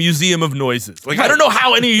like the Museum of Noises. Like I don't know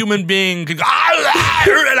how any human being can go,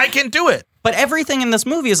 and I can't do it. But everything in this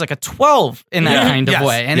movie is like a 12 in that kind of Yes.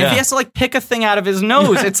 way. And if he has to like pick a thing out of his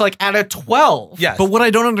nose, it's like at a 12. Yes. But what I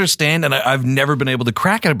don't understand, and I've never been able to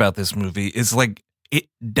crack it about this movie, is like it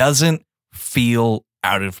doesn't feel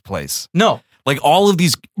out of place. No. Like all of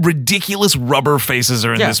these ridiculous rubber faces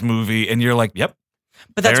are in Yeah. this movie, and you're like, yep.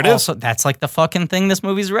 But that's There it is. also, that's like the fucking thing this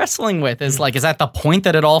movie's wrestling with is like, is that the point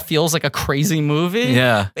that it all feels like a crazy movie?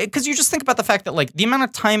 Yeah. Because you just think about the fact that like the amount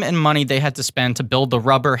of time and money they had to spend to build the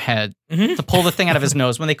rubber head to pull the thing out of his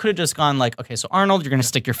nose when they could have just gone like, okay, so Arnold, you're going to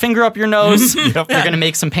stick your finger up your nose. You're going to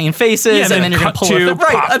make some pain faces and then you're going to pull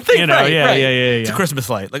a thing. Right. It's a Christmas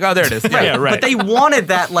light. Like, oh, there it is. Yeah, right. But they wanted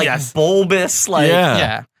that like bulbous, like,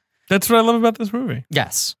 yeah. That's what I love about this movie.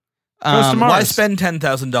 Yes. Goes to Mars. Why spend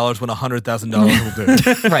 $10,000 when $100,000 will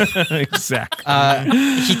do? Right. Exactly.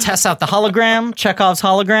 He tests out the hologram, Chekhov's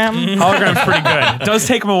hologram. Hologram's pretty good. It does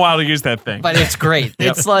take him a while to use that thing. But it's great.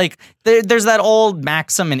 It's like there's that old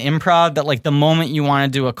maxim in improv that like the moment you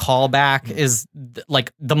want to do a callback is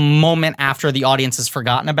like the moment after the audience has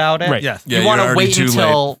forgotten about it. Right. Yes. You want to wait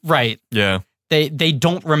until Yeah. they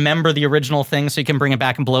don't remember the original thing so you can bring it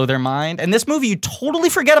back and blow their mind. And this movie, you totally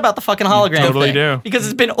forget about the fucking hologram totally thing do. because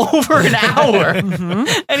it's been over an hour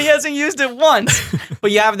and he hasn't used it once.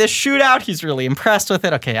 But you have this shootout. He's really impressed with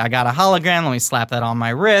it. Okay, I got a hologram. Let me slap that on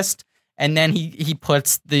my wrist. And then he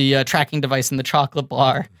puts the tracking device in the chocolate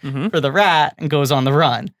bar for the rat and goes on the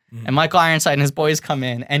run. And Michael Ironside and his boys come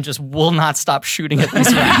in and just will not stop shooting at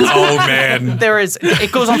these rats. Oh, man.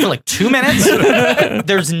 It goes on for like 2 minutes.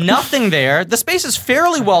 There's nothing there. The space is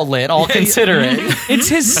fairly well lit, all considering. It's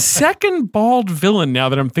his second bald villain now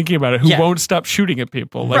that I'm thinking about it, who won't stop shooting at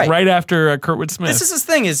people. Like right after Kurtwood Smith. This is his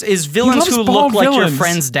thing, is villains who look like your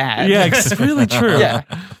friend's dad. Yeah, it's really true. Yeah.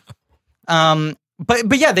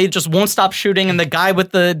 But yeah, they just won't stop shooting, and the guy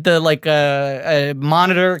with the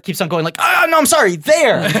monitor keeps on going like, oh no, I'm sorry,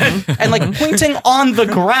 there, and like pointing on the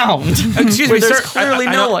ground. Excuse me, there's sir. clearly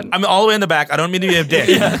no one. I'm all the way in the back. I don't mean to be a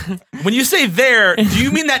dick. When you say there, do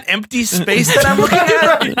you mean that empty space that I'm looking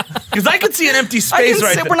at? Because I could see an empty space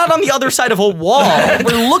right there. We're not on the other side of a wall.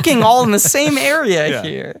 We're looking all in the same area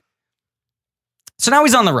here. So now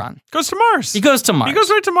he's on the run. Goes to Mars. He goes to Mars. He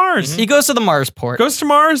goes right to Mars. He goes to the Mars port. Goes to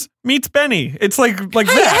Mars, meets Benny. It's like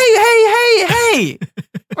Hey.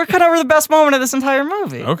 We're cut over the best moment of this entire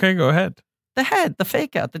movie. Okay, go ahead. The head, the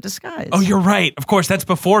fake out, the disguise. Oh, you're right. Of course, that's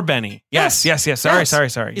before Benny. Yes.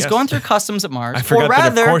 Sorry. He's going through customs at Mars. I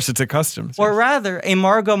forgot that, of course, it's at customs. Or rather, a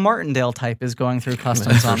Margot Martindale type is going through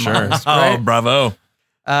customs on Mars. Right? Oh, bravo.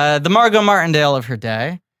 The Margot Martindale of her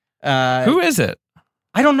day. Who is it?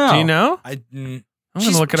 I don't know. Do you know? I'm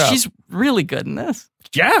going to look it up. She's really good in this.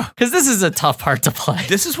 Yeah. Because this is a tough part to play.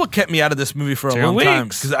 This is what kept me out of this movie for a long time.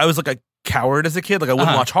 Because I was like a coward as a kid. Like I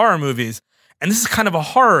wouldn't watch horror movies. And this is kind of a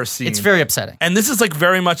horror scene. It's very upsetting. And this is like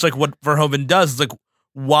very much like what Verhoeven does. It's like,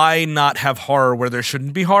 why not have horror where there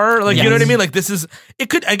shouldn't be horror? Like, you know what I mean? Like,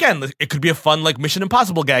 it could be a fun, like, Mission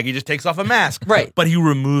Impossible gag. He just takes off a mask. Right. But he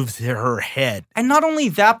removes her head. And not only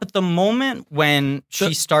that, but the moment when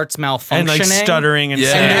she starts malfunctioning. And, like, stuttering and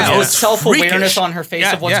and there's self-awareness on her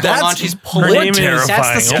face of what's going on. She's pulling. Her name is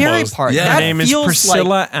that's the scary part. Yeah. Her name is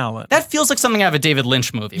Priscilla Allen. That feels like something out of a David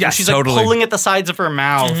Lynch movie. Yes, she's totally. like pulling at the sides of her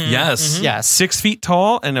mouth. Yes. Yes. 6 feet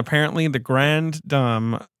tall and apparently the Grand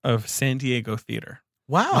Dame of San Diego Theater.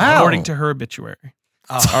 Wow. According to her obituary.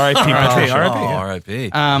 R.I.P.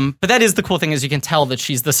 But that is the cool thing, is you can tell that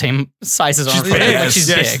she's the same size as Arnold.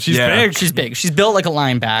 She's big. She's big. She's built like a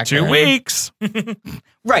linebacker. 2 weeks.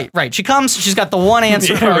 Right. She comes. She's got the one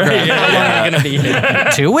answer program. How long are you going to be here?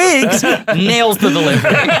 2 weeks. Nails the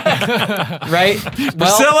delivery. Right.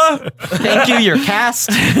 Priscilla. Thank you. Your cast.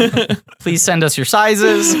 Please send us your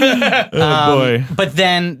sizes. Oh boy. But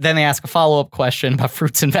then they ask a follow-up question about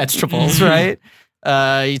fruits and vegetables. Right.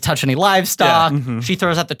 You touch any livestock. She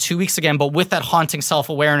throws out the 2 weeks again, but with that haunting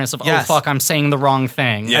self-awareness of, oh fuck, I'm saying the wrong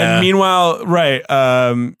thing. Yeah. And meanwhile,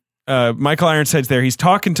 Michael Ironside's there. He's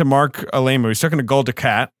talking to Mark Alemu. He's talking to Golda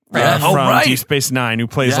Cat from Deep Space Nine, who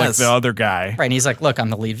plays like the other guy. Right, and he's like, look,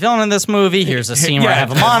 I'm the lead villain in this movie. Here's a scene where I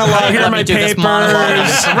have a monologue. Let me do this monologue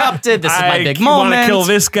uninterrupted. This is my big moment. I want to kill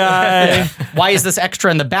this guy. Why is this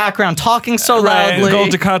extra in the background talking so loudly? And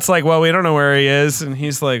Golda Cat's like, well, we don't know where he is. And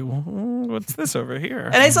he's like, what's this over here?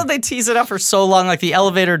 And I thought they tease it up for so long. Like the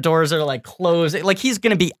elevator doors are like closed. Like he's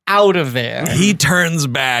going to be out of there. He turns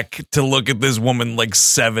back to look at this woman like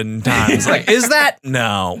 7 times. Like, is that?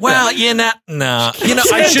 No. Well, no.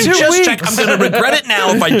 I should just check. I'm going to regret it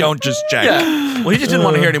now if I don't just check. Yeah. Well, he just didn't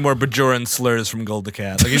want to hear any more Bajoran slurs from Golda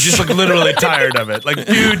Cat. Like he's just like literally tired of it. Like,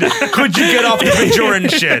 dude, could you get off the Bajoran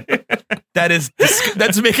shit? That's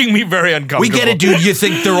making me very uncomfortable. We get it, dude. You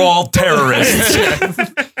think they're all terrorists.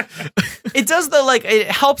 It does it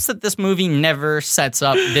helps that this movie never sets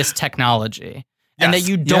up this technology. And that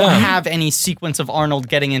you don't have any sequence of Arnold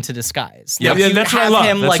getting into disguise. Yeah, that's what I love.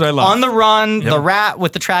 Him on the run, the rat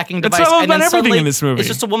with the tracking device. That's what I love about everything in this movie. It's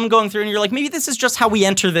just a woman going through, and you're like, maybe this is just how we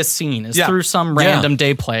enter this scene, is through some random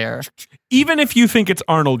day player. Even if you think it's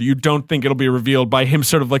Arnold, you don't think it'll be revealed by him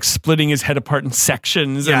sort of like splitting his head apart in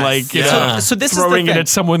sections and so this throwing is it at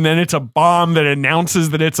someone. Then it's a bomb that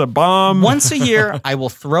announces that it's a bomb. Once a year, I will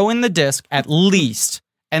throw in the disc at least.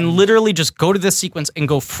 And literally just go to this sequence and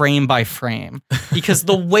go frame by frame. Because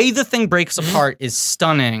the way the thing breaks apart is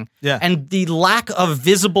stunning. Yeah. And the lack of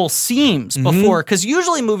visible seams before, because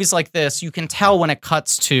usually movies like this, you can tell when it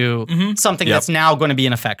cuts to something that's now going to be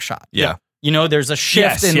an effect shot. Yeah. You know, there's a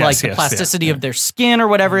shift in the plasticity of their skin or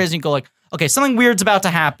whatever it is. And you go like, okay, something weird's about to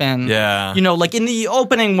happen. Yeah. You know, like in the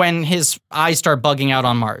opening when his eyes start bugging out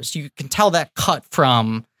on Mars, you can tell that cut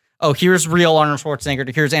from... oh, here's real Arnold Schwarzenegger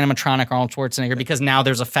to here's animatronic Arnold Schwarzenegger, because now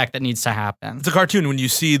there's effect that needs to happen. It's a cartoon when you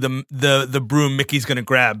see the broom Mickey's going to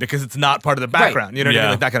grab because it's not part of the background. You know what I mean?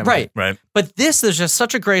 Like that kind of thing. Right. But this is just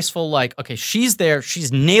such a graceful, like, okay, she's there.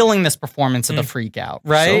 She's nailing this performance of the freak out,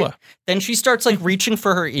 right? Then she starts like reaching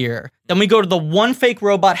for her ear. Then we go to the one fake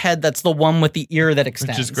robot head that's the one with the ear that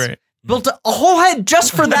extends. Which is great. Built a whole head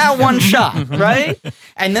just for that one shot, right?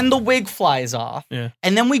 And then the wig flies off. Yeah.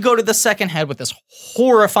 And then we go to the second head with this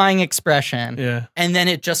horrifying expression. Yeah. And then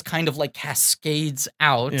it just kind of like cascades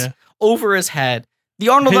out over his head. The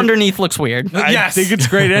Arnold underneath looks weird. I think it's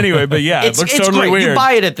great anyway, but yeah, it looks totally great. weird. You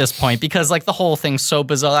buy it at this point because like the whole thing's so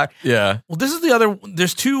bizarre. Yeah. Well, this is the other.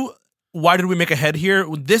 There's two. Why did we make a head here?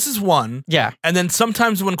 This is one. Yeah. And then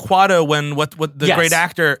sometimes when the great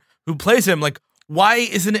actor who plays him, like, why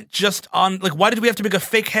isn't it just on, like, why did we have to make a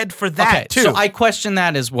fake head for that too? So I question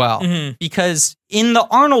that as well because in the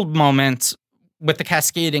Arnold moment with the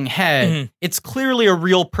cascading head, it's clearly a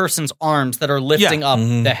real person's arms that are lifting up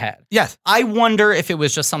the head. Yes. I wonder if it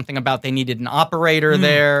was just something about they needed an operator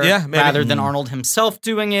there rather than Arnold himself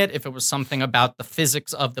doing it, if it was something about the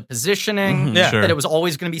physics of the positioning, that it was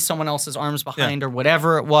always going to be someone else's arms behind or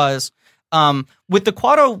whatever it was. With the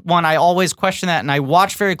Quado one, I always question that, and I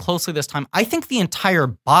watched very closely this time. I think the entire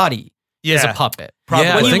body is a puppet.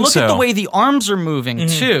 Yeah, when I you think look at the way the arms are moving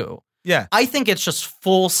too, I think it's just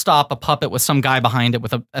full stop a puppet with some guy behind it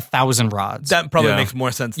with a 1,000 rods. That probably makes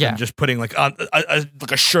more sense than just putting like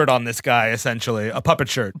a shirt on this guy, essentially a puppet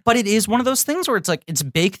shirt. But it is one of those things where it's like it's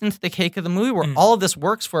baked into the cake of the movie where all of this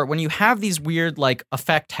works for it. When you have these weird like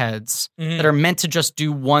effect heads that are meant to just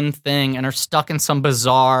do one thing and are stuck in some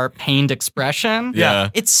bizarre pained expression,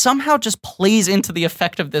 it somehow just plays into the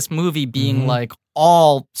effect of this movie being like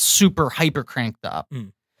all super hyper cranked up.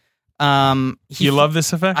 You love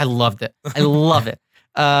this effect? I loved it. I love it.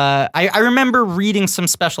 I remember reading some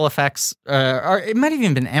special effects, or it might have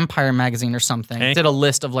even been Empire magazine or something. Did a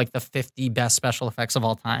list of like the 50 best special effects of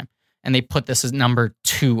all time, and they put this as number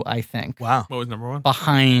 2, I think. Wow, what was number 1?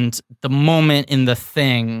 Behind the moment in The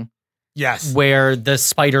Thing, where the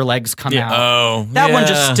spider legs come out. Oh, that one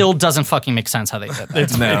just still doesn't fucking make sense how they did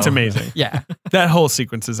that. It's amazing. Yeah, that whole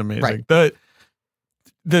sequence is amazing. Right.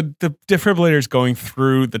 The defibrillators going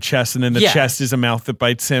through the chest and then the chest is a mouth that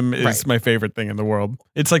bites him is my favorite thing in the world.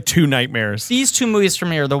 It's like 2 nightmares. These 2 movies for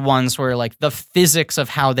me are the ones where like the physics of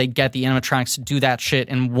how they get the animatronics to do that shit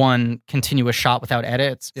in one continuous shot without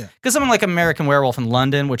edits. Yeah. Because something like American Werewolf in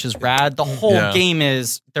London, which is rad, the whole game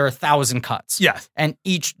is there are 1,000 cuts. Yes. And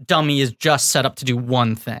each dummy is just set up to do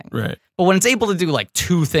one thing. Right. But when it's able to do like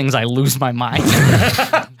 2 things, I lose my mind.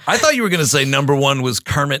 I thought you were going to say number 1 was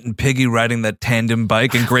Kermit and Piggy riding that tandem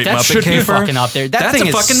bike in Great that Muppet should Caper. be fucking up there. That's a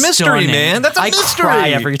fucking mystery, stunning. man. That's a mystery. I cry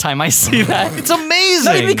every time I see that. It's amazing.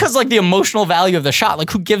 Not even because like the emotional value of the shot. Like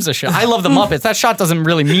who gives a shit? I love the Muppets. That shot doesn't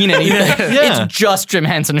really mean anything. It's just Jim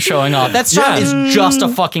Henson showing off. That shot is just a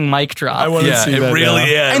fucking mic drop. I want to see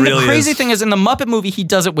that. And the crazy thing is in the Muppet movie, he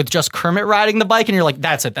does it with just Kermit riding the bike, and you're like,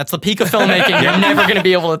 that's it. That's the peak of filmmaking. You're never going to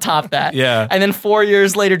be able to top that. Yeah. And then 4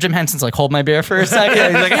 years later, Jim Henson's like, hold my beer for a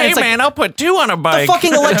second. He's like, hey man, I'll put 2 on a bike. The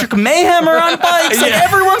fucking Electric Mayhem are on bikes. Like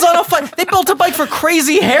everyone's on a bike. They built a bike for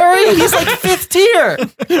Crazy Harry. He's like 5th tier.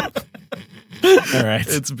 All right.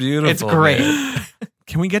 It's beautiful. It's great. Man.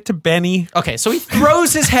 Can we get to Benny? Okay, so he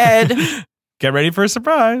throws his head. Get ready for a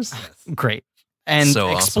surprise. Great. And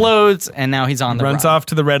So explodes, and now he's on the Runs run. off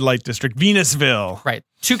to the red light district, Venusville. Right.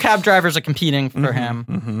 2 cab drivers are competing for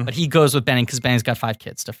him, but he goes with Benny because Benny's got 5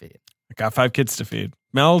 kids to feed. I got 5 kids to feed.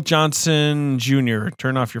 Mel Johnson Jr.,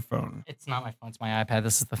 turn off your phone. It's not my phone, it's my iPad.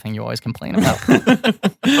 This is the thing you always complain about.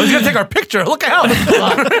 He's gonna take our picture. Look out!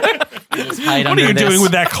 What are you doing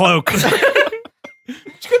with that cloak?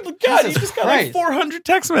 Good God, he's just got like 400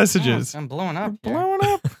 text messages. I'm blowing up. Blowing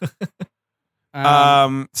up.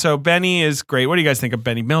 So Benny is great. What do you guys think of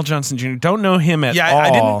Benny? Mel Johnson Jr. Don't know him at all. I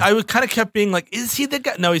didn't. I was kind of kept being like, is he the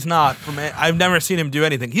guy? No, he's not. I've never seen him do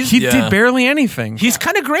anything. He did barely anything. He's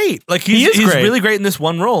kind of great. Like he's great. really great in this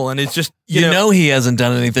one role, and it's just you know he hasn't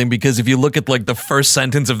done anything because if you look at like the first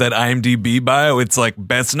sentence of that IMDb bio, it's like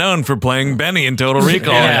best known for playing Benny in Total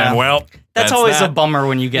Recall. Yeah. And well, that's always a bummer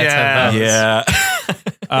when you get to those. Yeah.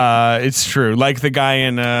 It's true. Like the guy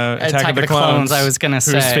in Attack of the Clones, I was going to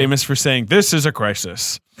say. Who's famous for saying, this is a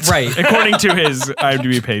crisis. Right. According to his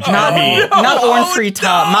IMDb page. Not me. Not Orn Free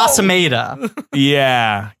Top, Masameda.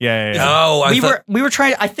 Yeah. Oh, we were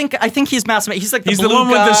trying. I think he's Masameda. He's like the He's blue the one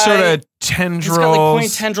guy. with the sort of tendrils. He's got like pointy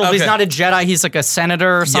tendrils. Okay. He's not a Jedi. He's like a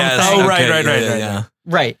senator or something. Yes, Oh, right. Yeah.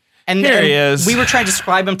 Right. And Here he is. We were trying to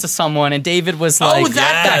describe him to someone, and David was like,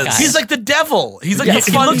 that guy. He's like the devil. He's like Yes,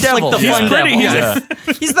 the he fun looks devil. like the fun devil.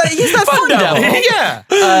 He's that fun devil.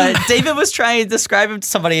 Yeah. David was trying to describe him to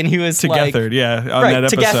somebody, and he was Together, like, yeah. On right, that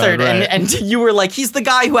episode. together, Right. and you were like, he's the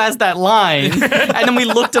guy who has that line, and then we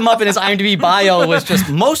looked him up, and his IMDb bio was just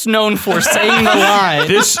most known for saying the line.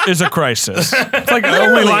 This is a crisis. It's like the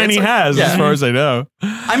only line he has, as far as I know.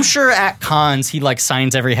 I'm sure at cons he like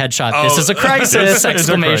signs every headshot. This is a crisis!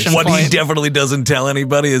 Exclamation what point. he definitely doesn't tell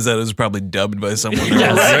anybody is that it was probably dubbed by someone else.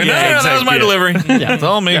 Yes. Right? Yeah, That was my delivery. Yeah. It's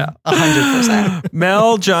all me. Yeah, 100%.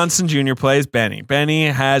 Mel Johnson Jr. plays Benny. Benny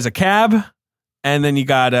has a cab, and then you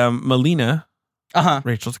got Melina,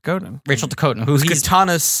 Rachel Dakotan. Rachel Dakotan, who he's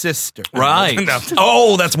Katana's sister. Right. No.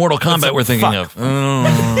 Oh, that's Mortal Kombat we're thinking of.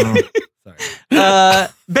 Oh.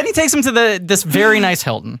 Benny takes him to this very nice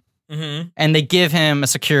Hilton, Mm-hmm. and they give him a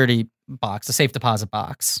security box, a safe deposit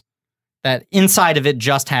box, that inside of it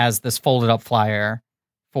just has this folded up flyer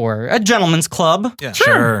for a gentleman's club. Yeah.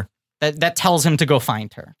 Sure. That tells him to go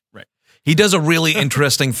find her. He does a really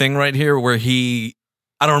interesting thing right here where I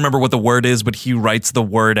don't remember what the word is, but he writes the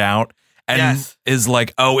word out and is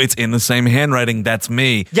like, oh, it's in the same handwriting. That's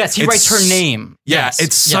me. Yes, he writes her name. Yeah, Yes.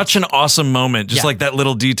 it's such an awesome moment. Just Yeah. like that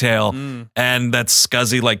little detail. And that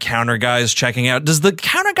scuzzy like counter guy is checking out. Does the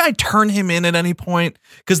counter guy turn him in at any point?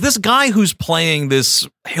 Because this guy who's playing this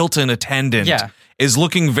Hilton attendant is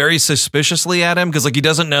looking very suspiciously at him because like he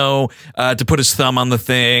doesn't know to put his thumb on the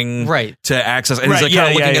thing to access. And he's like kind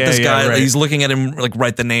of looking at this guy. He's looking at him like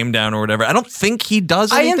write the name down or whatever. I don't think he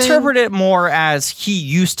does anything. I interpret it more as he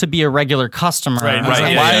used to be a regular customer. Right.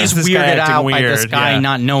 Like, Why he's is this guy weirded acting out by this weird? guy Yeah.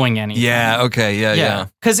 not knowing anything. Yeah, okay, yeah.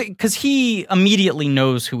 Because he immediately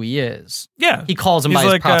knows who he is. Yeah. He calls him He's by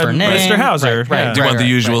his like, proper name. Mr. Hauser. Right, Do you want the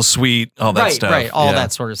usual suite, all that stuff. Right, all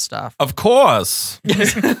that sort of stuff. Of course.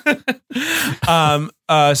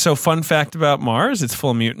 So fun fact about Mars, it's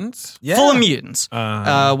full of mutants. Yeah. Full of mutants.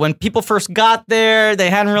 When people first got there, they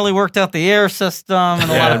hadn't really worked out the air system,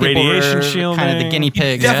 and a lot of people radiation were shielding. kind of the guinea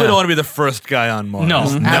pigs. Definitely don't want to be the first guy on Mars. No,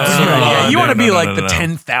 absolutely. Yeah, you no, want to no, be no, like no, the no.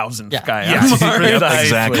 10,000th guy. Yeah. on Mars.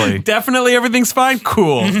 Exactly. Definitely everything's fine.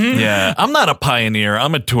 Cool. Yeah, I'm not a pioneer.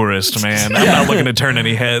 I'm a tourist, man. I'm not looking to turn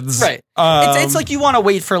any heads. Right. It's like you want to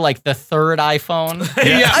wait for like the third iPhone.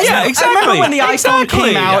 Yeah, exactly. I remember when the iPhone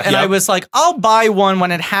came out, and Yeah. I was like, I'll buy one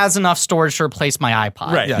when it has enough storage to replace my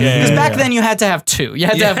iPod. Right. Because back then you had to have two. You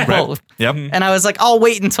had to have both. Yep. And I was like, I'll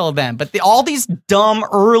wait until then. But all these dumb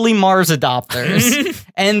early Mars adopters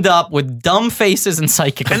end up with dumb faces and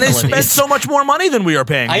psychic And they abilities. spent so much more money than we are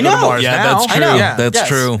paying. I to go to know. Mars Yeah, now. that's I true. know. That's Yes.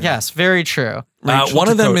 true. Yes, very true. One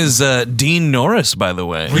of them is Dean Norris, by the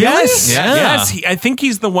way. Yes. Yeah. Yes. I think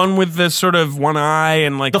he's the one with the sort of one eye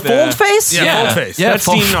and like The fold face? Yeah, fold face. Yeah, That's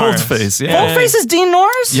fold, Dean fold Norris. face. Yeah. Fold face is Dean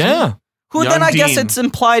Norris? Yeah. Who Young then I guess Dean. it's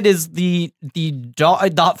implied is the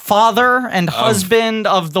father and husband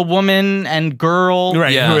of the woman and girl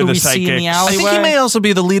Right. Yeah. Who are who the we see in the psychics? I think he alleyway. may also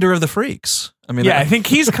be the leader of the freaks. I mean, Yeah, I think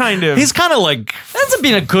he's kind of. he's kind of like Ends up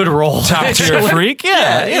being a good role. top tier freak.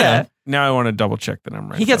 Yeah, yeah. Now I want to double check that I'm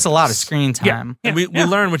right. He gets a about lot of this. screen time. And we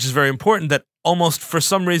learn, which is very important, that almost for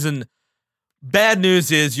some reason, bad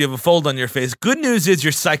news is you have a fold on your face. Good news is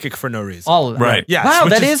you're psychic for no reason. All of them. Right. Yes, Wow,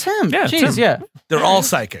 which that is him. Yeah, it's Jeez, him. yeah. They're all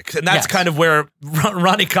psychics. And that's Yes. kind of where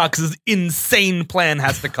Ronnie Cox's insane plan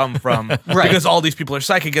has to come from. Right. Because all these people are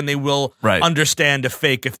psychic and they will Right. understand a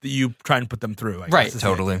fake if you try and put them through. I guess Right. is the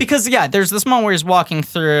Totally. Because there's this moment where he's walking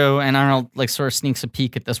through, and Arnold like sort of sneaks a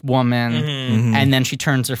peek at this woman, and then she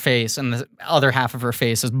turns her face, and the other half of her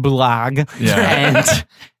face is blag. Yeah.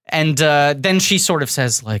 And then she sort of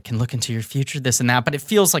says, like, can look into your future, this and that. But it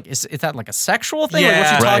feels like, is that like a sexual thing? Like, what's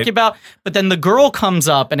she Yeah. talking Right. about? But then the girl comes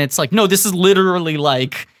up, and it's like, no, this is literally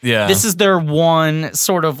like, Yeah. this is their one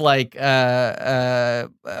sort of like,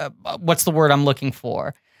 what's the word I'm looking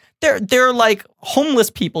for? They're like homeless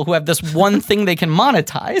people who have this one thing they can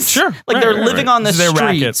monetize. Sure. Like Right, they're right, living right. on the This is their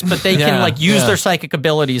streets, racket. but they Yeah, can like use yeah. their psychic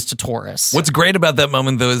abilities to tourists. What's great about that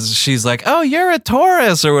moment, though, is she's like, "Oh, you're a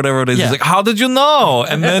Taurus," or whatever it is. Yeah. He's like, "How did you know?"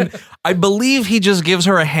 And then I believe he just gives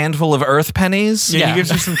her a handful of Earth pennies. Yeah, Yeah. he gives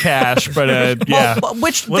her some cash, but Well, but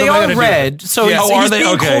which What they am I are gonna do? red, so Yeah. he's, Oh, are he's they?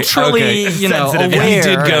 being Okay, culturally, okay. you know, Sensitive. aware. He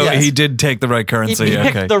did go. Yes. He did take the right currency. He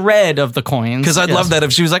picked Okay. the red of the coins. Because I'd Yes. love that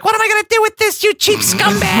if she was like, "What am I going to do with this, you cheap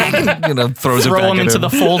scumbag?" You know, throws it Throw back him at into him. the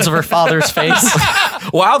folds of her father's face.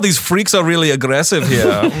 Wow, these freaks are really aggressive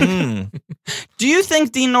here. Do you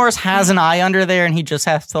think Dean Norris has an eye under there, and he just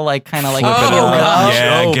has to like kind of like Oh, peel it gosh. up?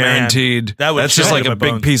 Yeah, Oh, man. guaranteed. That would That's just chill like my a big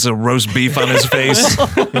bones. piece of roast beef on his face,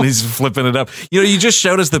 and he's flipping it up. You know, you just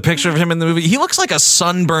showed us the picture of him in the movie. He looks like a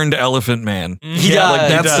sunburned elephant man. He Yeah, does. like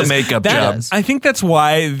that's He the does. makeup That- job. does. I think that's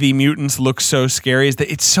why the mutants look so scary. Is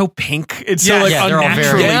that it's so pink? It's so Yeah, like yeah, they're all very-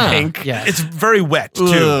 unnaturally Yeah. pink. Yeah. It's very wet, too.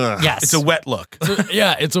 Ugh. Yes. It's a wet look.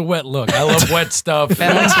 Yeah, it's a wet look. I love wet stuff.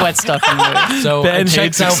 Ben likes wet stuff in movies. So Ben it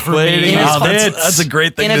checks hates out for me. explaining his Oh, bits. that's a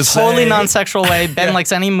great thing In to a totally say. non-sexual way, Ben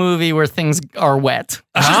likes any movie where things are wet.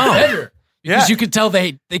 Better. Because you could tell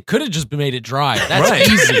they could have just made it dry.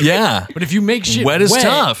 That's easy. Yeah. But if you make shit Wet is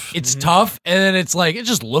tough. It's tough, and then it's like it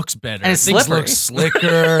just looks better. And it's Things slippery. look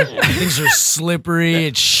slicker. Things are slippery.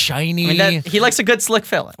 It's shiny. I mean, he likes a good slick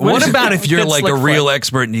filling. What about if you're Good like a slick real flip.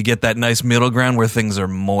 expert and you get that nice middle ground where things are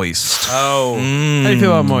moist? Oh. How do you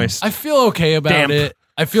feel about moist? I feel okay about Damp. it.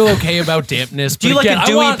 I feel okay about dampness. Do you but like again, a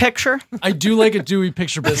dewy picture? I do like a dewy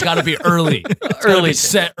picture, but it's got to be early. It's gotta be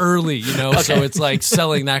set early, you know. So it's like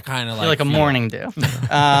selling that kind of You're like a morning dew.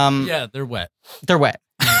 Yeah, they're wet. They're wet.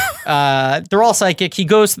 They're all psychic. He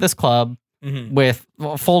goes to this club with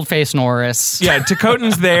Fold Face Norris. Yeah,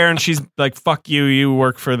 Takotan's there, and she's like, "Fuck you! You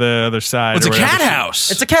work for the other side." It's or a whatever. cat house.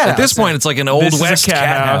 It's a cat At house. this point, it's like an old This west is a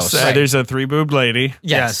cat house. Right. There's a 3-boobed lady.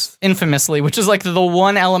 Yes, infamously, which is like the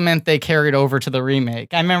one element they carried over to the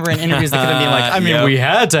remake. I remember in interviews they could have been like, I mean, we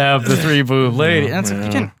had to have the 3-boob lady. And it's like, you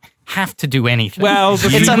didn't have to do anything. Well, the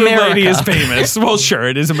it's 3-boobed America. lady is famous. Well, sure,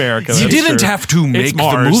 it is America. You that's didn't true. have to make It's the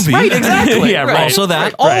Mars. movie. Right, exactly. Yeah, right. right. Also that.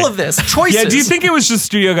 Right. All Right. of this. Choices. Yeah, do you think it was just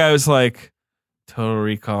studio guy was like, Total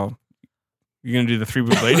Recall, you're going to do the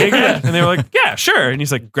 3-boobed lady again? And they were like, yeah, sure. And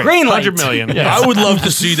he's like, great, Green light. 100 million. Yeah. I would love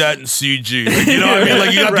to see that in CG. Like, you know what I mean?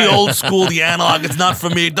 Like, you got the old school, the analog. It's not for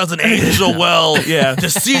me. It doesn't age so well. Yeah. To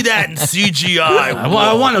see that in CGI.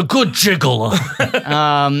 I want a good jiggle.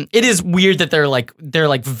 It is weird that they're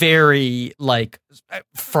like very like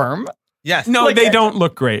firm. Yes. No, Like, they don't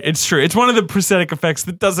look great. It's true. It's one of the prosthetic effects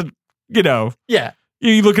that doesn't, Yeah.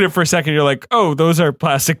 you look at it for a second, you're like, oh, those are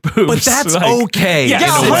plastic boobs. But that's Like, okay. Yeah, in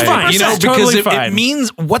a it's way. fine. You know, It's because totally it fine. means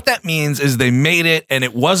what that means is they made it and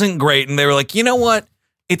it wasn't great, and they were like, you know what?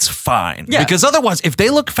 It's fine. Yeah. Because otherwise, if they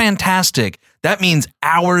look fantastic, that means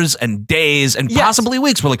hours and days and possibly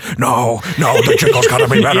weeks. We're like, no, the jiggle's gotta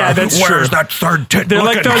be better. Yeah, that's Where's true. that third tit? They're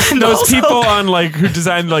like looking? those people on like who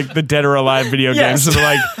designed like the Dead or Alive video games. So they're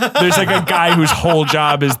like, there's like a guy whose whole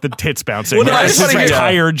job is the tits bouncing. Well, His that's funny.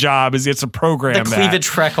 entire job is to program The that. cleavage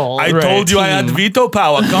freckle. I told you I had veto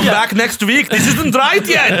power. Come back next week. This isn't right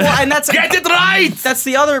yet. Well, and that's Get it right. That's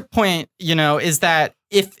the other point, is that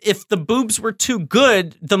if the boobs were too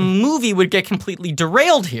good, the movie would get completely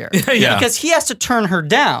derailed here. Yeah. Because he has to turn her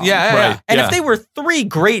down. Yeah, Right. And Yeah. if they were 3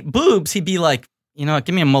 great boobs, he'd be like, you know what,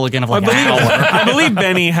 give me a mulligan of like an hour. I believe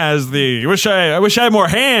Benny has the I wish I had more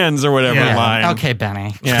hands or whatever line. Okay,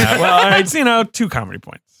 Benny. Yeah. Well, all right. So, 2 comedy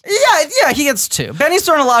points. Yeah, he gets 2. Benny's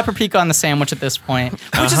throwing a lot of paprika on the sandwich at this point,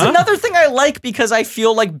 which is another thing I like because I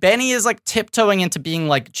feel like Benny is like tiptoeing into being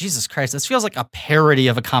like, Jesus Christ, this feels like a parody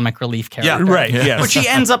of a comic relief character. Yeah. Right. Yes. Which he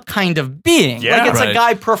ends up kind of being. Yeah. Like it's a Right.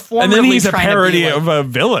 guy performatively And then he's a trying parody to be like, of a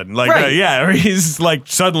villain. Like, Right. or he's like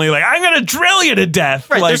suddenly like, I'm going to drill you to death.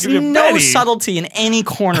 Right, Like, there's no Benny. subtlety in any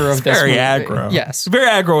corner of this Very movie. aggro. Yes. Very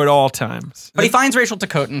aggro at all times. But he finds Rachel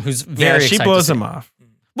Takotan, who's very she excited blows to see him off.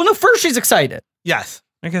 Well, no, first she's excited. Yes.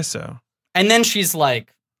 I guess so. And then she's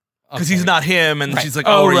like... Because okay. he's not him, and Right. she's like,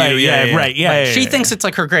 Oh, "Oh, are right. you?" Yeah, right. Yeah. She thinks it's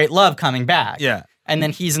like her great love coming back. Yeah. And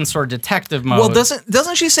then he's in sort of detective mode. Well,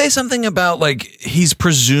 doesn't she say something about like he's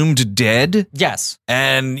presumed dead? Yes.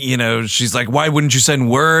 And, she's like, why wouldn't you send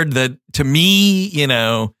word that to me,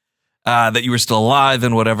 that you were still alive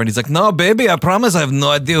and whatever? And he's like, no, baby, I promise I have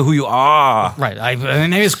no idea who you are. Right. My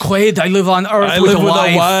name is Quaid. I live on Earth I with, live a, with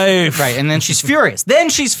wife. a wife. Right. And then she's furious.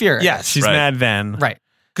 Yes. She's Right. mad then. Right.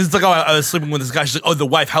 Because it's like, oh, I was sleeping with this guy. She's like, oh, the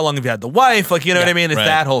wife. How long have you had the wife? Like, you know what I mean? It's right.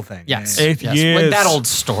 that whole thing. Yes. Yeah. 8 yes. years. With that old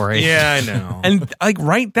story. Yeah, I know. And like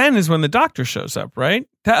right then is when the doctor shows up, right?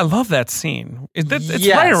 I love that scene. It's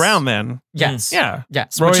Yes. right around then. Yes. Yeah.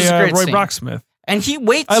 Yes. Roy, which is a great Roy scene. Brocksmith. And he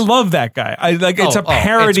waits. I love that guy. It's a Oh, it's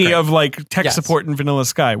parody great. of like tech Yes. support in Vanilla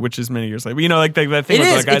Sky, which is many years later. Like that thing It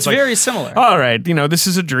where is. the guy's It's like, very similar. all right, this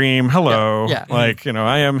is a dream. Hello. Yeah. Like,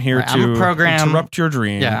 I am here Right, I'm to a program. interrupt your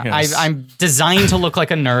dream. Yeah, Yes. I'm designed to look like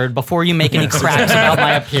a nerd before you make any cracks about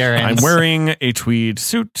my appearance. I'm wearing a tweed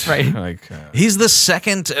suit. Right. Like, He's the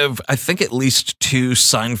second of, I think, at least 2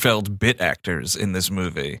 Seinfeld bit actors in this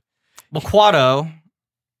movie. Well, Quado,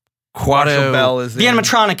 Marshall Bell is the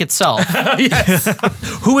animatronic itself, Yes.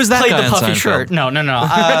 Who is that played guy the on puffy Seinfeld? shirt. No.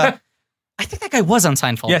 I think that guy was on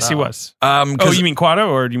Seinfeld. yes, he though. was. Oh, You mean Quado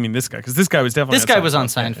or do you mean this guy? Because this guy was definitely This guy was on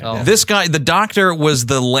Seinfeld. This guy, the doctor, was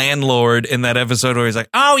the landlord in that episode where he's like,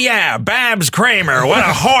 oh yeah, Babs Kramer, what a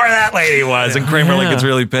whore that lady was. And Kramer like gets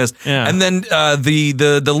really pissed. Yeah. And then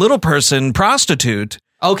the little person, prostitute,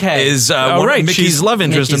 Okay, is right, Mickey's she's love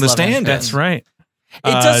interest in the Mickey's love stand. That's right.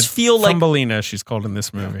 it does feel like Thumbelina, she's called in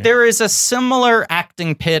this movie. there is a similar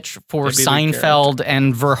acting pitch for Maybe the Seinfeld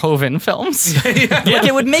and Verhoeven films. Like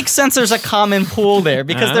it would make sense. There's a common pool there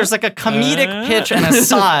because there's like a comedic pitch and a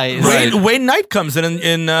size. Right. Wayne Knight comes in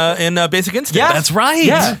Basic Instinct. Yeah, That's right.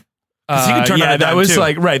 Yeah. He can turn on a that dime, was too.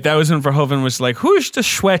 like right. That was when Verhoeven was like, "Who's the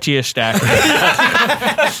sweatiest actor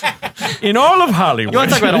in all of Hollywood?" You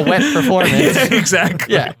want to talk about a wet performance?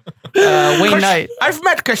 Exactly. Yeah. Wayne Knight. I've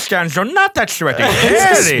met Costanzo, not that sweaty.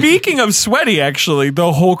 Speaking of sweaty, actually,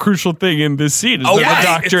 the whole crucial thing in this scene is the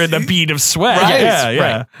doctor and the bead of sweat. Right.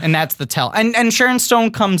 Yeah. Right. And that's the tell. And Sharon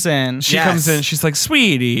Stone comes in. She comes in. She's like,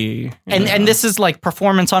 "Sweetie," and this is like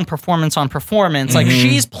performance on performance on performance. Like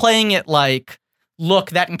she's playing it like,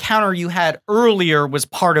 look, that encounter you had earlier was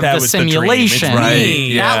part of That the was the dream. simulation. It's right.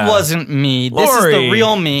 That Yeah. wasn't me. This is Lori. the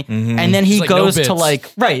real me. And then he It's like, no goes to bits.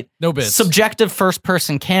 like, No bits. subjective first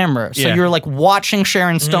person camera. So Yeah. you're like watching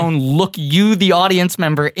Sharon Stone look you, the audience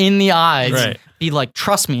member, in the eyes. Right. Be like,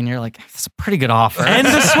 trust me. And you're like, it's a pretty good offer. and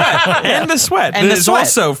the sweat, and the sweat. And the It's sweat.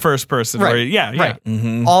 also first person. Right. Where, yeah. Right.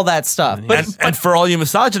 All that stuff. But And for all you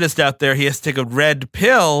misogynists out there, he has to take a red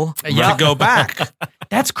pill Yeah. to go back.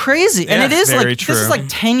 that's crazy. And Yeah, it is very like, this is true. like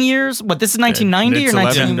 10 years. What, this is 1990 It's or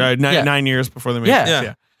 11, 19? Yeah. 9 years before the movie.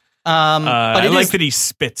 Yeah. But I it like is- that he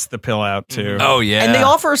spits the pill out too. Oh yeah. And they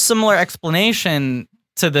offer a similar explanation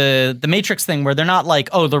to the Matrix thing where they're not like,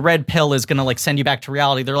 oh, the red pill is going to like send you back to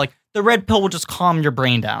reality. They're like, the red pill will just calm your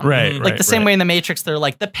brain down. Right, Like right, the same right. way in the Matrix, they're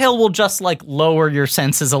like, the pill will just like lower your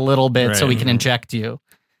senses a little bit so Right. we can inject you.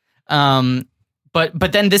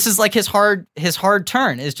 But then this is like his hard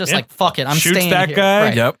turn. It's just Yeah. like, fuck it, I'm Shoots staying that here. guy.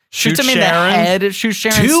 Right. Yep. Shoots him Shoots in the Sharon. head. Shoots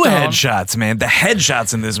Sharon Two Stone. headshots, man. The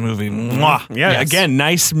headshots in this movie. Mwah. Yeah, Yes. again,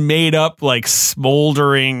 nice made up, like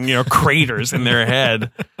smoldering, craters in their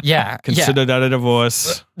head. Yeah. Consider that a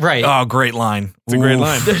divorce. Right. Oh, great line. It's a great Oof.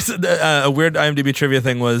 line. There's a weird IMDb trivia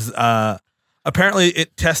thing was apparently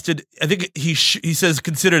it tested. I think he says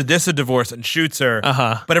consider this a divorce and shoots her.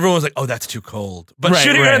 But everyone was like, oh, that's too cold. But Right,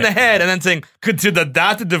 shooting her in right. the head and then saying consider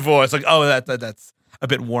that a divorce, like oh that's a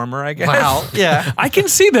bit warmer, I guess. Wow. Yeah. I can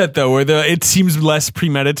see that though, where it seems less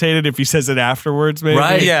premeditated if he says it afterwards, maybe.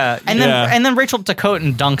 Right. Yeah. And then Rachel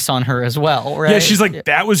Ticotin dunks on her as well, right? Yeah, she's like,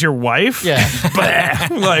 "That was your wife." Yeah.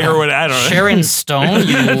 like or what? I don't know. Sharon Stone,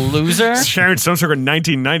 you loser. Sharon Stone circa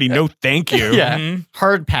 1990. No, thank you. Yeah.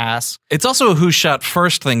 Hard pass. It's also a who shot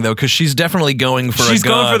first thing though, because she's definitely going for She's a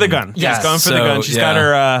gun. going for the gun. Yes. She's going for the So, gun. She's got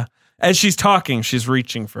her. As she's talking, she's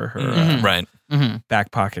reaching for her Right. back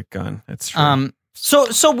pocket gun. That's true.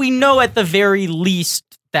 So we know at the very least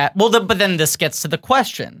that but then this gets to the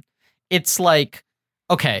question. It's like,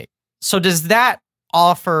 okay, so does that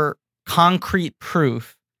offer concrete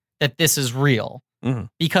proof that this is real? Mhm.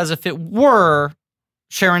 Because if it were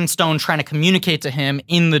Sharon Stone trying to communicate to him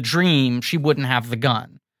in the dream, she wouldn't have the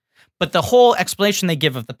gun. But the whole explanation they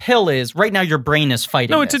give of the pill is right now your brain is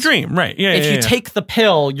fighting. No, it's a this. dream. Right. Yeah. If yeah, you yeah. take the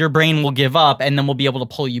pill, your brain will give up and then we'll be able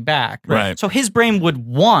to pull you back. Right. So his brain would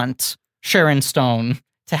want Sharon Stone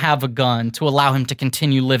to have a gun to allow him to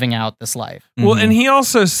continue living out this life. Well, and he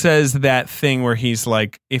also says that thing where he's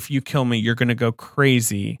like, if you kill me, you're going to go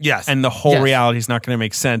crazy. Yes. And the whole Yes. reality is not going to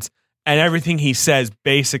make sense. And everything he says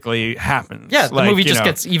basically happens. Yeah, the Like, movie you just know,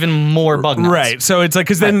 gets even more bug nuts. Right. So it's like,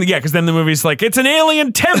 because then the movie's like, it's an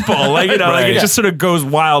alien temple. Like, like Right. it just sort of goes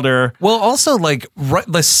wilder. Well, also, like,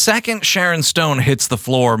 the second Sharon Stone hits the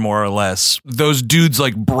floor, more or less, those dudes,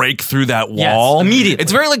 like, break through that Yes, wall. immediately.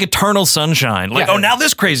 It's very, like, Eternal Sunshine. Like, Yeah. oh, now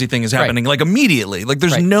this crazy thing is happening. Like, immediately. Like,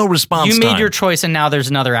 there's Right. no response You made time. your choice and now there's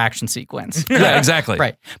another action sequence. Yeah, exactly.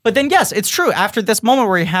 Right. But then, yes, it's true. After this moment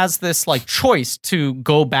where he has this like choice to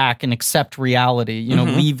go back and accept reality, you know,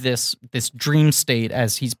 leave this dream state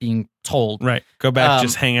as he's being told. Right. Go back,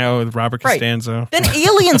 just hang out with Robert right. Costanzo. Then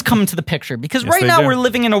aliens come into the picture because Yes, right they now do. we're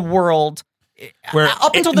living in a world Where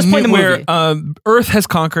up until this point in the movie. Earth has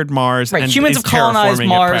conquered Mars. Right, and humans is have colonized terraforming it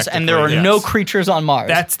Mars, and there are practically. no Yes. creatures on Mars.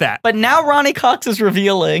 That's that. But now Ronnie Cox is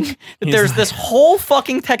revealing that there's this whole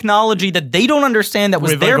fucking technology that they don't understand that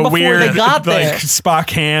was With there like a before weird, they got like there.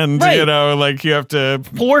 Spock hand, Right. like you have to.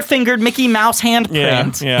 Four-fingered Mickey Mouse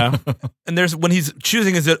handprint. Yeah. And there's when he's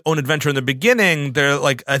choosing his own adventure in the beginning, they're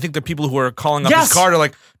like, I think the people who are calling up Yes. his card are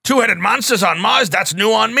like, two-headed monsters on Mars, that's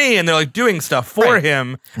new on me. And they're like doing stuff for Right.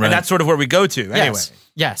 him. Right. And that's sort of where we go to anyway.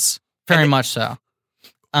 Yes, very much so.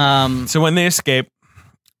 So when they escape,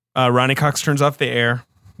 Ronnie Cox turns off the air,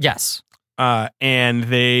 Yes. and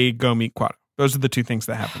they go meet Quado. Those are the two things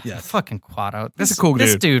that happen. Yes. Fucking Quado. That's a cool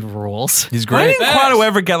This dude. dude rules. He's Why great. didn't Quado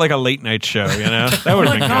ever get like a late night show? You know, that Oh would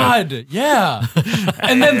my have been good. God. Yeah.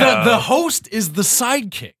 And then the host is the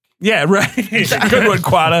sidekick. Yeah, right. Good one,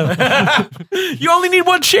 Quado. You only need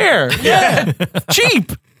one chair. Yeah.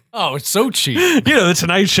 Cheap. Oh, it's so cheap. You know, the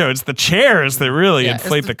Tonight Show, it's the chairs that really Yeah,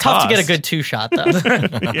 inflate it's the tough cost. to get a good two-shot,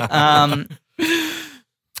 though.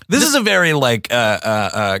 This is a very like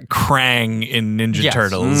Krang in Ninja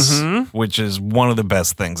Turtles, which is one of the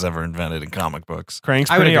best things ever invented in comic books. Krang's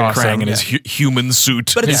pretty awesome. Krang in his human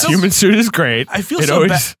suit. But his human suit is great. I feel so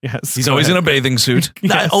bad. Yes, he's always in a bathing suit.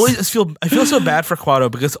 I feel so bad for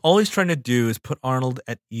Quado because all he's trying to do is put Arnold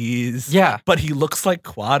at ease. Yeah. But he looks like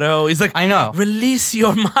Quado. He's like, I know. Release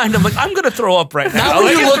your mind. I'm like, I'm gonna throw up right now.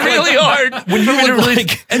 When you look really hard. When you look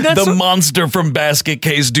like the monster from Basket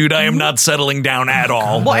Case, dude, I am not settling down at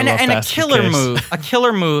all. Well, and a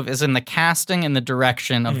killer move is in the casting and the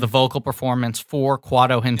direction of the vocal performance for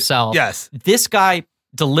Quado himself. Yes. This guy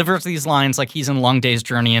delivers these lines like he's in Long Day's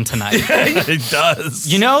Journey into Night. He does.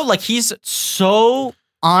 You know, like he's so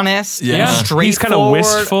honest, and straightforward, he's kind of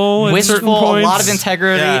wistful, at certain points. A lot of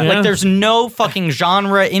integrity. Like there's no fucking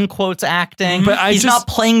genre in quotes acting. But he's not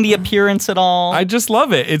playing the appearance at all. I just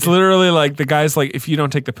love it. It's literally like the guy's like, if you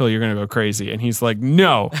don't take the pill, you're gonna go crazy, and he's like,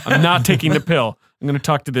 no, I'm not taking the pill. I'm going to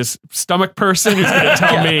talk to this stomach person who's going to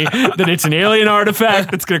tell me that it's an alien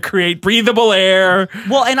artifact that's going to create breathable air.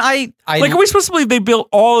 Well, and I like, are we supposed to believe they built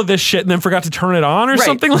all of this shit and then forgot to turn it on or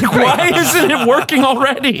something? Like, why isn't it working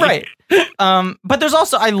already? Right. But there's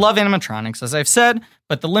also, I love animatronics, as I've said,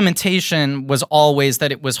 but the limitation was always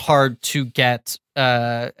that it was hard to get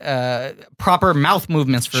proper mouth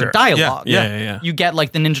movements for dialogue. Yeah. You get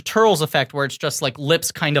like the Ninja Turtles effect where it's just like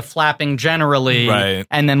lips kind of flapping generally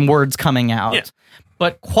and then words coming out. Yeah.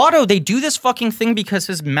 But Quado, they do this fucking thing because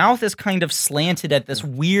his mouth is kind of slanted at this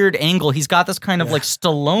weird angle. He's got this kind of like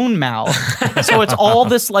Stallone mouth. So it's all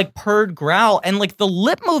this like purred growl. And like the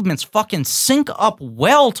lip movements fucking sync up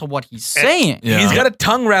well to what he's saying. Yeah. He's got a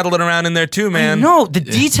tongue rattling around in there too, man. No, the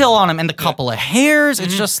detail on him and the couple of hairs.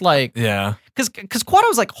 It's just like... Yeah. Because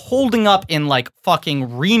Quado's like holding up in like fucking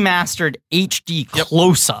remastered HD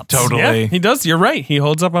close-ups. Totally. Yeah, he does. You're right. He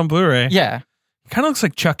holds up on Blu-ray. Yeah. Kind of looks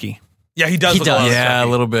like Chucky. Yeah, he does. Yeah, a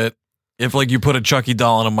little bit. If like you put a Chucky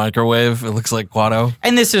doll in a microwave, it looks like Quado.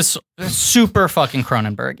 And this is super fucking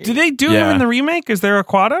Cronenberg. Did they do him in the remake? Is there a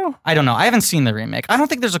Quado? I don't know. I haven't seen the remake. I don't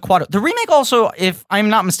think there's a Quado. The remake also, if I'm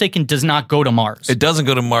not mistaken, does not go to Mars. It doesn't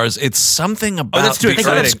go to Mars. It's something about that's too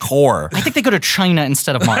exciting. Earth's core. I think they go to China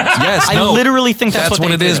instead of Mars. Yes, I literally think that's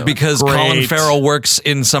what it is because Colin Farrell works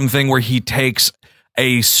in something where he takes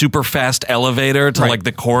a super fast elevator to like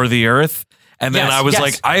the core of the Earth. And then I was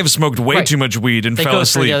like, I have smoked way too much weed and fell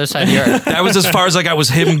asleep. The other side of the Earth. That was as far as like I was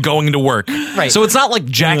him going to work. Right. So it's not like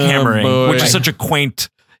jackhammering, which is such a quaint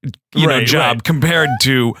job compared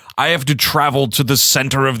to I have to travel to the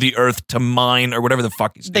center of the Earth to mine or whatever the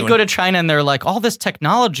fuck he's doing. They go to China and they're like, all this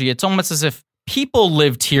technology, it's almost as if people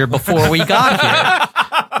lived here before we got here.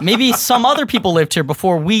 Maybe some other people lived here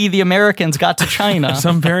before we, the Americans, got to China.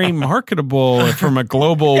 Some very marketable from a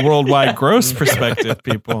global, worldwide gross perspective,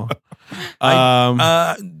 people. Quado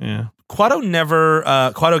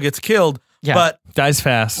gets killed, but dies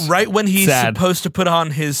fast. Right when he's supposed to put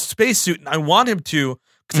on his spacesuit, and I want him to,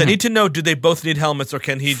 because I need to know: do they both need helmets, or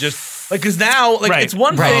can he just like? Because now, like, it's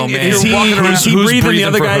one thing if you're walking around, is he breathing the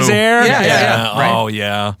other guy's air? Yeah. Right. Oh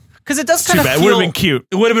yeah. Because it does kind of feel... It would have been cute.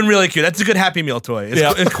 It would have been really cute. That's a good Happy Meal toy.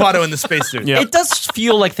 It's Quado in the spacesuit. It does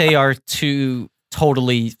feel like they are two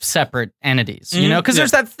totally separate entities, you know? Because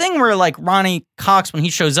there's that thing where, like, Ronnie Cox, when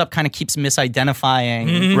he shows up, kind of keeps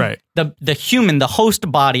misidentifying the human, the host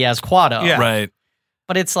body as Quado. Yeah. Right.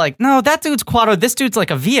 But it's like, no, that dude's Quado. This dude's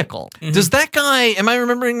like a vehicle. Does that guy, am I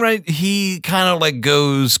remembering right? He kind of like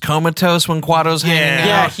goes comatose when Quado's hanging out?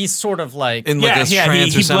 Yeah, he's sort of like... in like a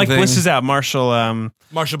trance or something. He like blisses out Marshall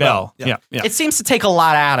Bell. Yeah. It seems to take a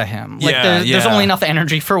lot out of him. Like there's only enough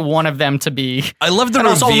energy for one of them to be... I love the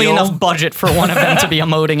reveal. There's only enough budget for one of them to be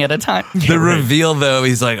emoting at a time. The reveal, though,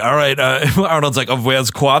 he's like, all right, Arnold's like, oh,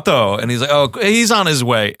 where's Quado? And he's like, oh, he's on his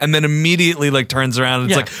way. And then immediately like turns around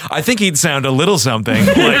and it's like, I think he'd sound a little something like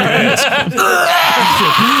this.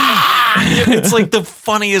 It's like the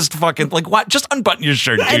funniest fucking, like, what? Just unbutton your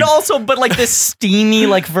shirt, dude. And also, but like this steamy,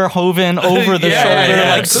 like Verhoeven over the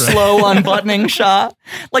shoulder, slow unbuttoning shot.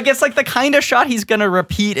 Like, it's like the kind of shot he's gonna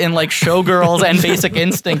repeat in like Showgirls and Basic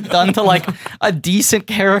Instinct done to like a decent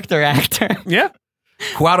character actor. Yeah.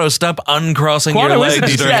 Quado, stop uncrossing your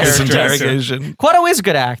legs during this interrogation. Quado is a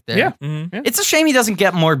good actor. Yeah. It's a shame he doesn't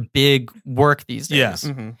get more big work these days. Yes.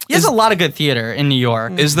 He has a lot of good theater in New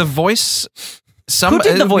York. Is the voice... Who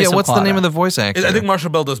did the voice of what's Quado? the name of the voice actor? I think Marshall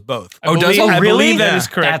Bell does both. Oh, does he? I really? believe that is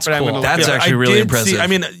correct. That's cool. That's actually really impressive. I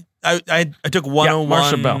mean, I took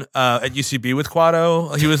 101 at UCB with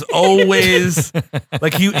Quado. He was always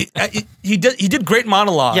like he did great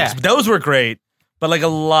monologues. Yeah. Those were great. but like a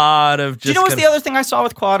lot of just. Do you know what's the other thing I saw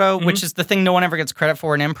with Quado, which is the thing no one ever gets credit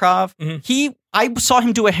for in improv? I saw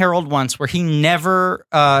him do a Herald once where he never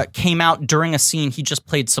came out during a scene. He just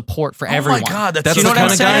played support for everyone. Oh my God, that's you know the what I'm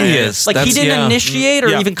kind of guy saying? he is. Like he didn't initiate or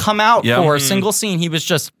even come out for a single scene. He was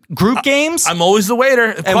just group games. I'm always the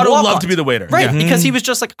waiter. Quado would love to be the waiter. Right, because he was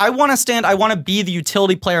just like, I want to stand, I want to be the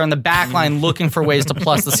utility player on the back line looking for ways to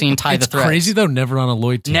plus the scene, tie the threads. Crazy though, never on a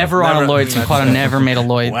Lloyd team. Never on a Lloyd team. Quado never made a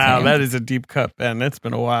Lloyd Wow, team. that is a deep cut, Ben. It's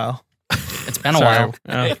been a while. It's been a while.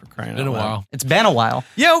 Oh, for crying Been out a loud. while. It's been a while.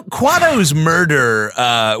 Quado's murder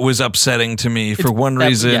was upsetting to me for one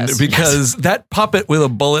reason, because that puppet with a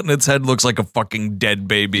bullet in its head looks like a fucking dead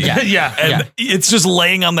baby. Yeah. And it's just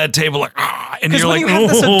laying on that table like, and Because you're when like, you have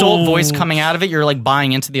this adult voice coming out of it, you're like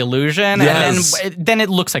buying into the illusion, Yes. and then it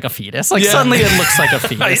looks like a fetus. Like suddenly it looks like a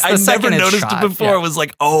fetus. I The second never it's noticed shot, it before. I was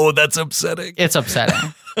like, oh, that's upsetting. It's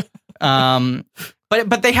upsetting.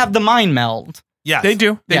 But they have the mind meld. Yes. They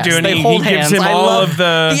do. They Yes, do. And they he hold gives hands. him I all love of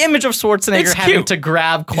the image of Schwarzenegger It's having cute. to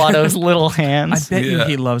grab Quado's little hands. I bet you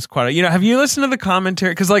he loves Quado. You know, have you listened to the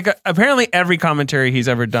commentary? Because like apparently every commentary he's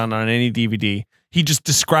ever done on any DVD, he just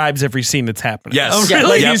describes every scene that's happening. Yes. Oh, Yeah.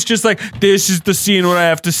 really? Yep. He's just like, this is the scene where I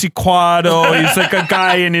have to see Quado. He's like a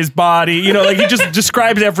guy in his body. You know, like he just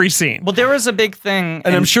describes every scene. Well, there was a big thing,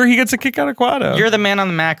 And I'm sure he gets a kick out of Quado. you're the man on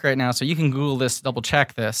the Mac right now, so you can Google this, double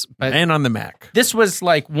check this. But and on the Mac. this was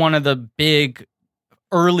like one of the big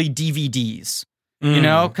early DVDs. You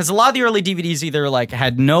know, because a lot of the early DVDs either like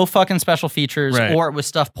had no fucking special features, Right. or it was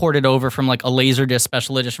stuff ported over from like a Laserdisc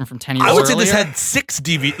special edition from 10 years I would say earlier. this had 6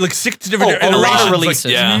 different a iterations. lot of Like,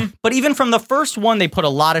 releases. But even from the first one, they put a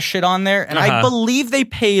lot of shit on there, and I believe they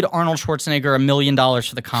paid Arnold Schwarzenegger $1 million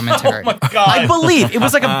for the commentary. Oh my God. I believe it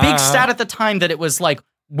was like a big stat at the time that it was like,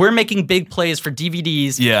 we're making big plays for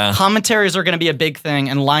DVDs. Yeah. Commentaries are going to be a big thing,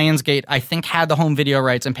 and Lionsgate, I think, had the home video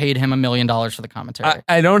rights and paid him $1 million for the commentary.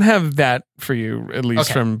 I don't have that for you, at least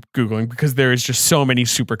Okay. from Googling, because there is just so many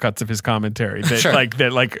supercuts of his commentary that Sure. I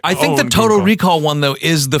think the own Total Google. Recall one though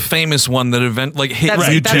is the famous one that hit That's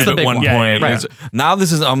YouTube the at big one one. Yeah, point. yeah, yeah. It's- Now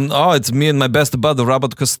this is it's me and my best bud,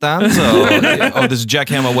 Robert Costanzo. This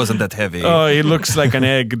jackhammer wasn't that heavy. Oh, he looks like an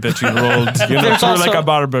egg that you rolled. You know, There's through also- like a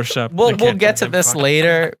barber shop. We'll I can't get to think of this fucking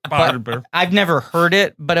later, but barber. I've never heard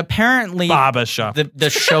it. But apparently, Barber shop. the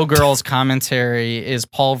Showgirls commentary is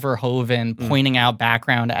Paul Verhoeven pointing out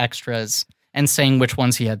background extras and saying which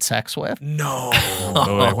ones he had sex with. No.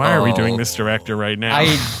 Boy, why are we doing this director right now?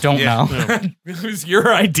 I don't know. It was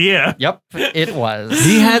your idea. Yep, it was.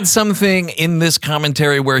 He had something in this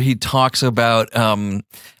commentary where he talks about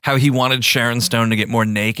how he wanted Sharon Stone to get more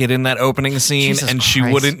naked in that opening scene, Jesus and she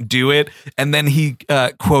Christ. wouldn't do it. And then he,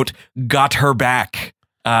 quote, got her back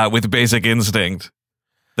with Basic Instinct.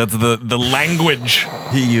 That's the language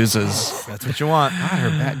he uses. That's what you want.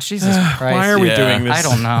 Jesus Christ. Why are we Yeah. doing this? I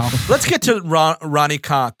don't know. Let's get to Ronnie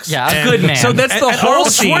Cox. Yeah, a And- good man. So that's the and whole Arnold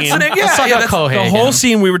scene. Schwarzenegger. Let's talk about that's Cohagen. The whole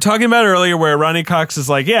scene we were talking about earlier where Ronnie Cox is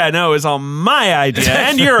like, yeah, no, it's all my idea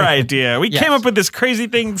and your idea. We Yes. came up with this crazy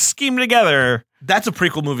thing schemed together. That's a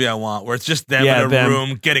prequel movie I want, where it's just them Yeah, in a them.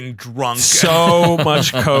 room getting drunk. So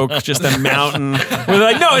much coke, just a mountain. We're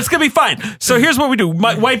like, no, it's gonna be fine. So here's what we do: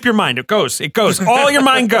 wipe your mind. It goes. All your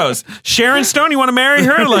mind goes. Sharon Stone, you want to marry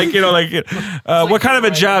her? What kind of a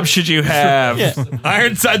job should you have?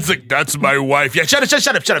 Ironside's like, that's my wife. Yeah, shut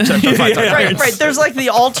up. Fine. Right. There's like the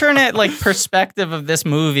alternate like perspective of this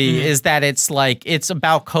movie is that it's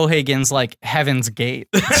about Cohagen's like Heaven's Gate.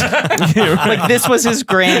 Like this was his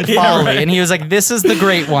grand folly, and he was like, "This is the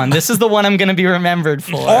great one. This is the one I'm going to be remembered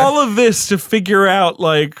for." All of this to figure out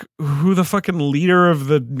like who the fucking leader of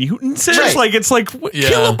the mutants is. Right. Like it's like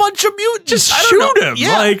Kill a bunch of mutants. just I don't shoot know. him.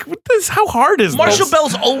 Yeah. Like what this? How hard is Marshall this?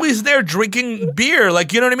 Bell's always there drinking beer.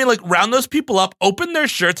 Like, you know what I mean? Like, round those people up, open their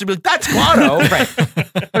shirts, and be like, that's Quado.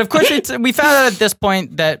 Right. But of course, we found out at this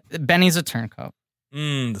point that Benny's a turncoat.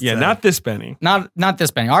 Yeah, not this Benny. Not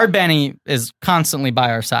this Benny. Our Benny is constantly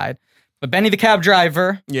by our side. But Benny the cab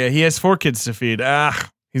driver, Yeah, he has 4 kids to feed.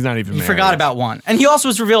 He's not even he married. forgot about one. And he also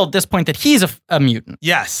was revealed at this point that he's a mutant.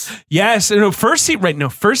 Yes. Yes. No, first he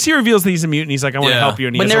reveals that he's a mutant. He's like, I want to help you.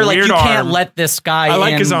 And he When has they're a like, weird you arm. can't let this guy in. I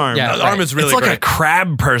like his arm. Yeah, The arm is really It's like great. a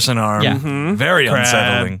crab person arm. Yeah. Very Crab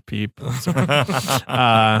unsettling. people.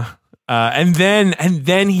 And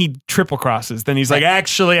then he triple crosses. Then he's like,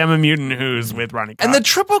 actually, I'm a mutant who's with Ronnie Cox. And the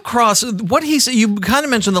triple cross, what he said, you kind of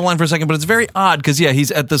mentioned the line for a second, but it's very odd because, yeah,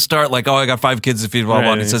 he's at the start like, I got 5 kids to feed, blah,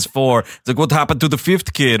 blah, and he says 4. It's like, what happened to the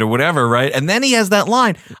 5th kid or whatever, right? And then he has that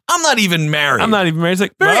line, I'm not even married. He's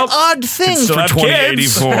like, Very well, odd thing still for have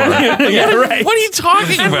kids. 2084. yeah, right. What are you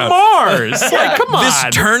talking And about? Mars. Like, come on. This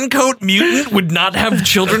turncoat mutant would not have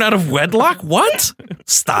children out of wedlock? What?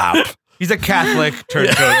 Stop. He's a Catholic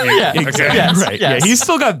turncoat mutant. Yeah, Exactly. Yes, Right. yes. Yeah, he's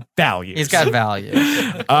still got values. He's got value.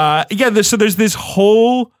 So there's this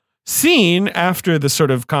whole scene after the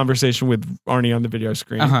sort of conversation with Arnie on the video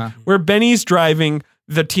screen where Benny's driving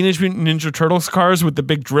the Teenage Mutant Ninja Turtles cars with the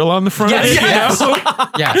big drill on the front. Yes.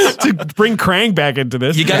 Yes. To bring Krang back into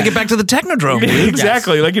this. You got to get back to the Technodrome, dude.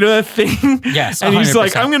 Exactly. Like, you know that thing? Yes, And he's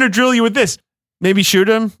like, 100%. I'm going to drill you with this. Maybe shoot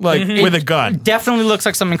him, like, with a gun. Definitely looks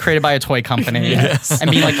like something created by a toy company. And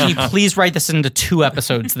being like, can you please write this into 2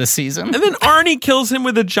 episodes this season? And then Arnie kills him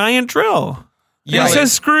with a giant drill. Yeah, He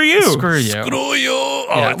says, screw you. Screw you. Screw you. Oh,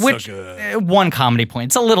 Yeah, it's which, so good. 1 comedy point.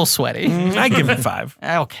 It's a little sweaty. I give it 5.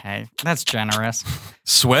 Okay, that's generous.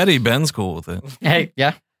 Sweaty, Ben's cool with it. Hey,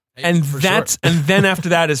 yeah. And For and then after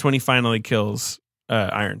that is when he finally kills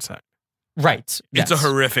Ironside. Right. It's yes. a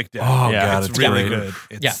horrific death. Oh, Yeah, God, it's it's really great. good.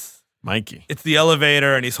 It's, Yeah. Mikey. It's the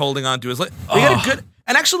elevator, and he's holding on to his leg. They got a good.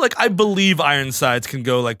 And actually, like, I believe Ironsides can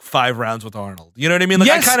go like 5 rounds with Arnold. You know what I mean? Like,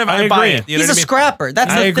 Yes, I buy agree. it. You know He's what a I mean? scrapper.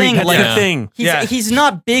 That's I the agree. thing. That's Like, the thing. He's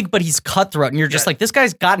not big, but he's cutthroat. And you're just like, this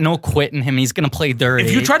guy's got no quit in him. He's going to play dirty.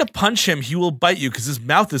 If you try to punch him, he will bite you because his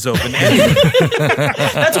mouth is open.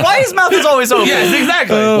 That's why his mouth is always open. Yes,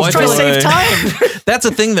 exactly. He's trying to save time. That's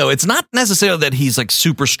the thing, though. It's not necessarily that he's like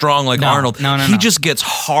super strong like No, Arnold. no. He just gets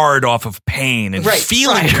hard off of pain and Right,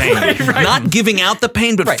 feeling right, pain. right. Not giving out the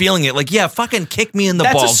pain, but Right. feeling it. Like, yeah, fucking kick me in the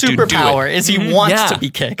That's balls, a dude. Do superpower, it. is he wants Yeah. to be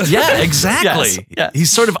kicked. Yeah, exactly. Yes, yes.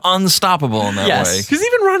 He's sort of unstoppable in that Yes. way. Because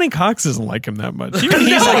even Ronnie Cox doesn't like him that much. Even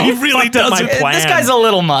he's like, he really does my plan. This guy's a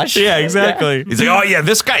little much. Yeah, exactly. He's like, oh, yeah,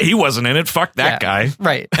 this guy, he wasn't in it. Fuck that guy.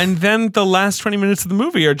 Right. And then the last 20 minutes of the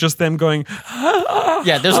movie are just them going,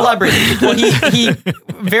 Yeah, there's a lot of breathing. Well, he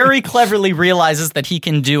very cleverly realizes that he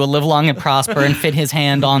can do a live long and prosper and fit his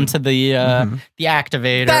hand onto the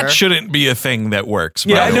activator. That shouldn't be a thing that works.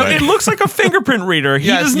 yeah, by the no, way. it looks like a fingerprint reader. He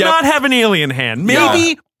Yes, does yep. not have an alien hand.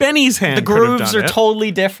 Maybe Benny's hand. the could have grooves done are it.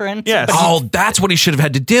 totally different. Yes. but he- Oh, that's what he should have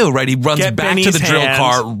had to do, right? He runs Get back to Benny's the drill hand.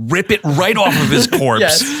 car, rip it right off of his corpse,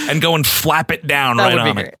 Yes. and go and flap it down that right would be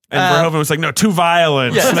on great. it. And Verhoeven was like, no, too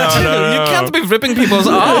violent. Yes. No, no, no. You can't be ripping people's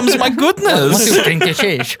arms. My What goodness. do you think this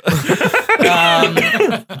is?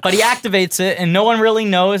 But he activates it, and no one really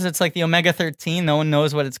knows. It's like the Omega 13. No one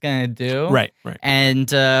knows what it's going to do. Right. And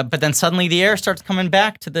but then suddenly the air starts coming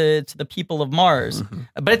back to the people of Mars.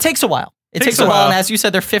 But it takes a while. It takes a while, and as you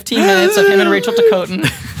said, there are 15 minutes of him and Rachel Ticotin.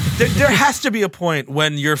 There has to be a point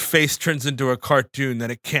when your face turns into a cartoon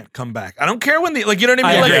that it can't come back. I don't care when you know what I mean?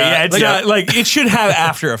 I Like, agree. Yeah, it's like, not, like, it should have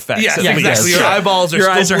after effects. Yes, at yeah, least. exactly. Your sure. eyeballs are Your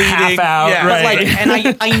still eyes are bleeding. half out, Yeah. right. Like, and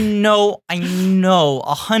I know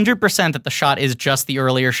 100% that the shot is just the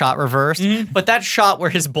earlier shot reversed, but that shot where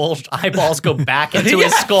his bulged eyeballs go back into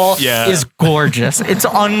his skull is gorgeous. It's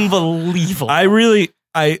unbelievable.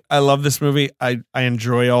 I love this movie. I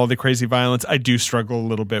enjoy all the crazy violence. I do struggle a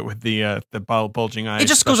little bit with the bulging eyes. It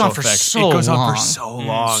just goes special on for effects. so It goes on long. for so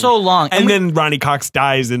long. So long. And we- then Ronnie Cox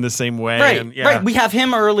dies in the same way. Right, and, yeah. right. We have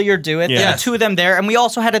him earlier do it. There Yes. are 2 of them there, and we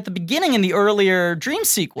also had at the beginning in the earlier dream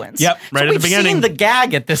sequence. Yep, right so at the we've beginning. seen the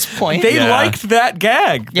gag at this point. They Yeah. liked that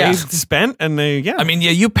gag. Yeah. They spent and they, I mean,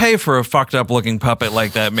 yeah, you pay for a fucked up looking puppet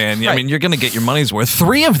like that, man. I Right. mean, you're going to get your money's worth.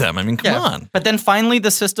 3 of them. I mean, come on. But then finally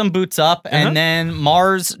the system boots up, and then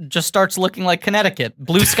Mars just starts looking like Connecticut.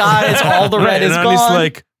 Blue skies, all the red is and gone. Ronnie's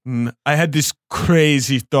like, I had this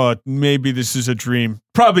crazy thought. Maybe this is a dream.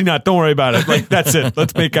 Probably not. Don't worry about it. Like, that's it.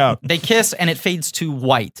 Let's make out. they kiss, and it fades to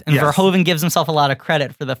white. And Yes. Verhoeven gives himself a lot of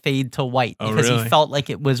credit for the fade to white Oh, because really? he felt like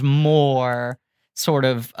it was more sort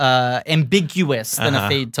of ambiguous than a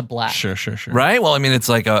fade to black. Sure. Right? Well, I mean, it's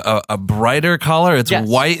like a brighter color. It's Yes.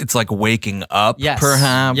 white. It's like waking up, Yes.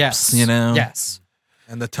 perhaps. Yes. You know? Yes.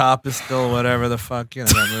 And the top is still whatever the fuck, you know,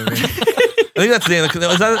 that movie. I think that's the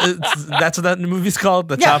name. That's what that movie's called?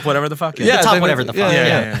 The Yeah. Top Whatever the Fuck? The top whatever the fuck.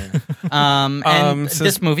 Yeah. And so-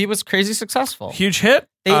 this movie was crazy successful. Huge hit.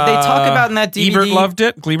 They talk about in that DVD. Ebert loved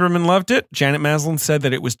it. Gleiberman loved it. Janet Maslin said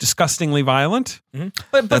that it was disgustingly violent.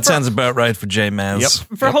 But That sounds about right for J. Maz.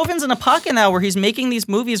 Verhoeven's in a pocket now where he's making these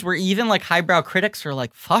movies where even like highbrow critics are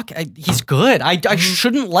like, fuck, he's good. I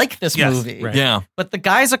shouldn't like this Yes, movie. right. Yeah. But the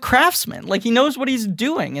guy's a craftsman. Like, he knows what he's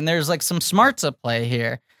doing, and there's like some smarts at play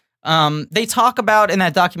here. They talk about in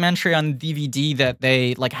that documentary on DVD that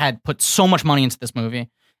they like had put so much money into this movie,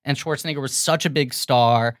 and Schwarzenegger was such a big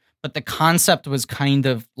star, but the concept was kind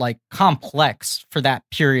of like complex for that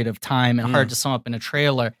period of time and hard to sum up in a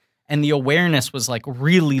trailer. And the awareness was like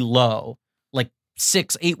really low. Like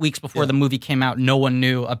 6-8 weeks before the movie came out, no one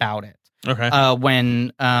knew about it. Okay.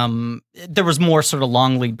 When there was more sort of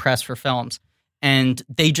long lead press for films. And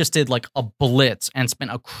they just did like a blitz and spent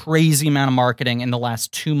a crazy amount of marketing in the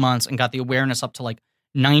last 2 months and got the awareness up to like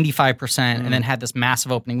 95%, and then had this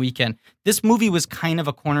massive opening weekend. This movie was kind of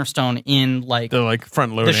a cornerstone in like the like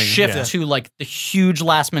front loading, the shift to like the huge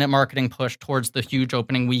last minute marketing push towards the huge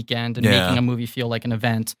opening weekend and making a movie feel like an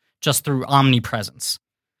event just through omnipresence.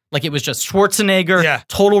 Like it was just Schwarzenegger,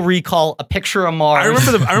 Total Recall, A Picture of Mars.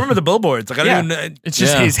 I remember the billboards. Like I don't even. It's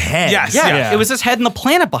just his head. Yes. It was his head and the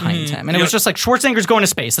planet behind him, and it was just like Schwarzenegger's going to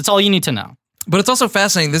space. That's all you need to know. But it's also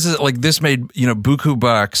fascinating. This is like this made buku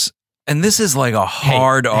bucks, and this is like a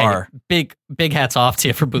hard R. Big hats off to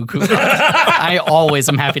you for buku bucks. I always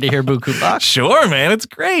am happy to hear buku bucks. Sure, man, it's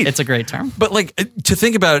great. It's a great term. But like to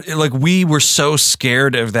think about it, like we were so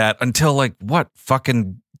scared of that until like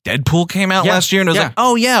fucking Deadpool came out last year, and it was like,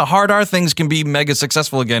 oh yeah, hard R things can be mega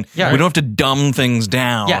successful again. Yeah. We don't have to dumb things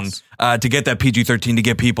down to get that PG-13 to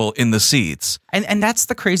get people in the seats. And that's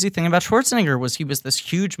the crazy thing about Schwarzenegger was he was this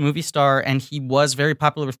huge movie star, and he was very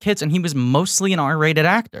popular with kids, and he was mostly an R-rated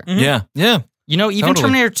actor. Mm-hmm. Yeah. You know, even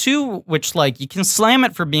Terminator 2, which like you can slam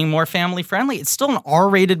it for being more family friendly, it's still an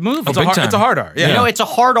R-rated movie. It's a hard R. Yeah. You know, it's a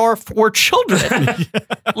hard R for children.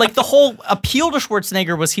 Like the whole appeal to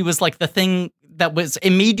Schwarzenegger was he was like the thing that was,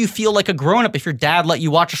 it made you feel like a grown-up if your dad let you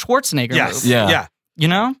watch a Schwarzenegger movie. Yeah. You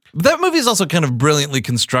know? That movie is also kind of brilliantly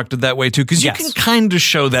constructed that way, too, because you can kind of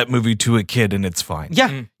show that movie to a kid and it's fine.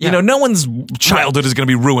 Yeah. You know, no one's childhood is going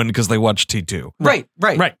to be ruined because they watch T2. Right.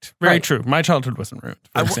 Very true. My childhood wasn't ruined,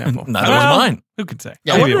 for example. Neither was mine. Who could say?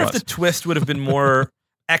 I wonder if the twist would have been more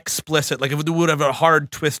explicit, like if it would have a hard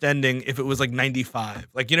twist ending if it was like 95,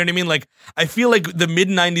 like, you know what I mean? Like I feel like the mid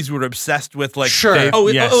 90s we were obsessed with like it's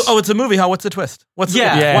a movie, what's the twist, why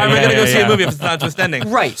am I gonna go see a movie if it's not a twist ending?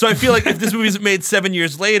 Right. So I feel like if this movie's made 7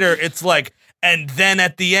 years later, it's like, and then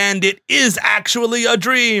at the end it is actually a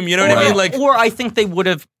dream, you know what I mean? Like, or I think they would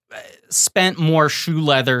have spent more shoe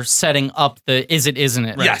leather setting up the is it, isn't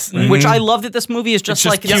it? Yes. Which I love that this movie is just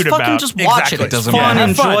like, just fucking just watch it. It's doesn't fun, matter.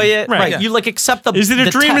 enjoy it. Right. Yeah. You like accept the Is it a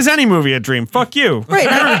the dream? text. Is any movie a dream? Fuck you. Right.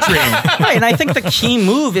 Never a dream. Right. And I think the key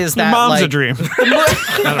move is that Mom's like, a dream.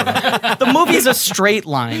 the movie's a straight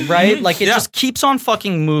line, right? Like it just keeps on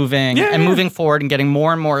fucking moving and moving forward and getting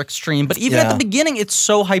more and more extreme. But even at the beginning, it's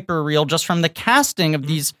so hyper real just from the casting of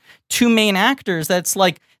these two main actors that's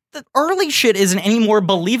like, the early shit isn't any more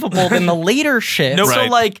believable than the later shit. Nope. So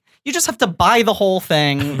like, you just have to buy the whole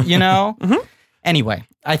thing, you know? Anyway,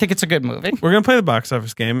 I think it's a good movie. We're going to play the box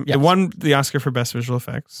office game. Yes. It won the Oscar for Best Visual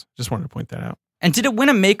Effects. Just wanted to point that out. And did it win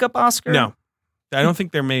a makeup Oscar? No. I don't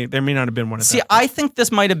think there may not have been one at See, that. I think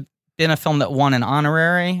this might have been a film that won an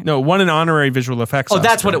honorary. No, won an honorary visual effects. Oh,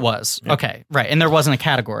 that's Oscar. what it was. Yeah. Okay, right. And there wasn't a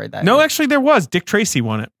category that. No, actually there was. Dick Tracy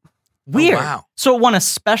won it. Weird. Oh, wow. So it won a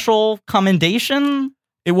special commendation?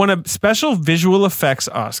 It won a special visual effects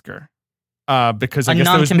Oscar. Because I guess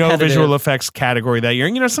there was no visual effects category that year.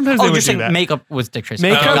 You know, sometimes they would do that. Makeup was Dick Tracy.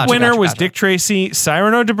 Makeup winner was Dick Tracy.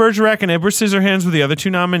 Cyrano de Bergerac and Edward Scissorhands were the other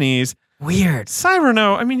two nominees. Weird.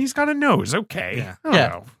 Cyrano, I mean, he's got a nose. Okay. Yeah. I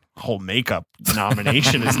don't know. Whole makeup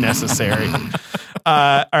nomination is necessary.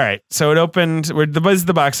 All right. So it opened. This is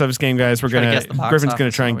the box office game, guys. Griffin's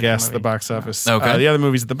gonna try and guess the box office. Okay. The other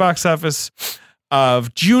movies at the box office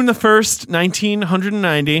of June the 1st,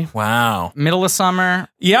 1990. Wow. Middle of summer.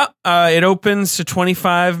 Yeah. It opens to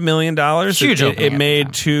 $25 million. Huge opening. It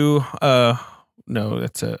made to no,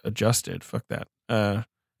 that's adjusted. Fuck that.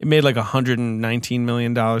 It made like $119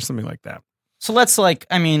 million, something like that. So let's like,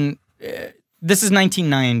 I mean, this is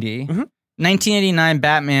 1990. 1989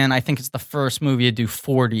 Batman, I think it's the first movie to do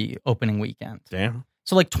 40 opening weekend. Damn.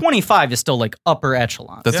 So like 25 is still like upper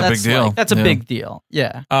echelon. That's a big deal. Like, that's a big deal.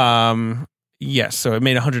 Yeah. Yes, so it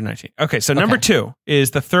made 119. Okay, so number 2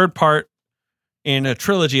 is the third part in a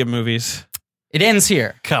trilogy of movies. It ends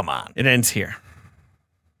here. Come on. It ends here.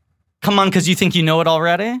 Come on, because you think you know it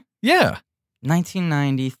already? Yeah.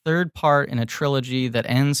 1990, third part in a trilogy that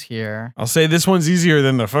ends here. I'll say this one's easier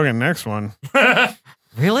than the fucking next one.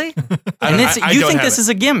 Really? And you think this is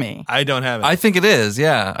a gimme? I don't have it. I think it is.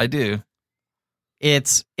 Yeah, I do.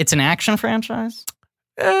 It's an action franchise?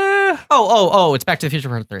 It's Back to the Future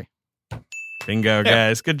Part 3. Bingo,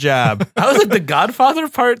 guys. Good job. I was like The Godfather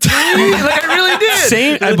Part 3. Like I really did.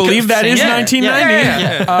 Same. I believe that is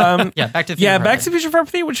 1990. Yeah, Back to the Future. Back to the Future Part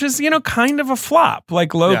 3, which is, kind of a flop,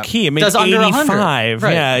 like low key. It made Does under 85.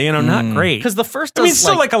 Right. Yeah, not great. Because the first I mean,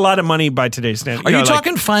 still like a lot of money by today's standards. Are you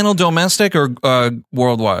talking final domestic or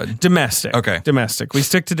worldwide? Domestic. Okay. Domestic. We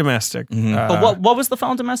stick to domestic. But what was the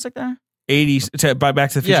final domestic there? By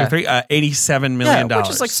Back to the Future 3, $87 million. Yeah,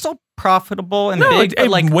 which is like still profitable and big.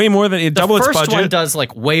 Like way more than it double its budget. The first one does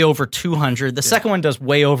like way over 200. The second one does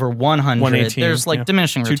way over 100. 118, There's like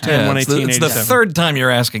diminishing returns. 118, it's the third time you're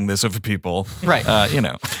asking this of people. Right.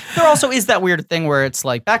 There also is that weird thing where it's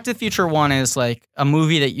like Back to the Future 1 is like a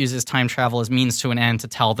movie that uses time travel as means to an end to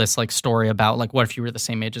tell this like story about like what if you were the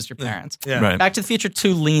same age as your parents. Yeah. Right. Back to the Future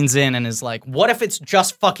 2 leans in and is like, what if it's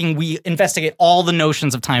just fucking we investigate all the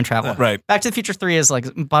notions of time travel? Right. Back to the Future 3 is like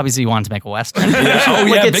Bobby Z wanted to make a Western. Big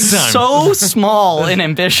It's time. so small in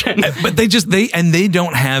ambition. But they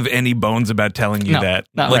don't have any bones about telling you No, that.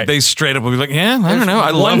 not Like right. they straight up will be like, yeah, I don't know.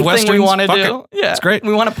 I One love thing Westerns. we want to Fuck do. it. Yeah. It's great.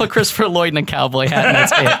 We want to put Christopher Lloyd in a cowboy hat and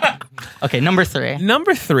that's it. Okay, number 3.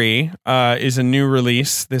 Number 3 is a new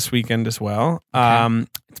release this weekend as well.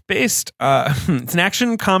 It's based. It's an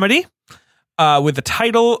action comedy with a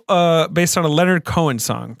title based on a Leonard Cohen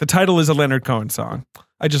song. The title is a Leonard Cohen song.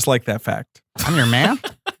 I just like that fact. I'm your man.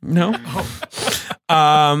 No.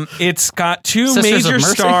 It's got two Sisters of major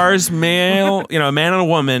Mercy? stars, a man and a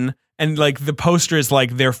woman, and like the poster is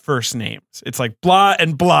like their first names. It's like blah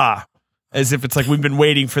and blah, as if it's like we've been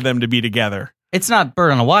waiting for them to be together. It's not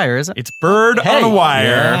Bird on a Wire, is it? It's Bird on a Wire.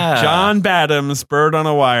 Yeah. John Badham's Bird on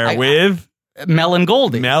a Wire with Mel and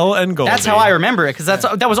Goldie. Mel and Goldie. That's how I remember it because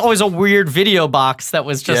that was always a weird video box that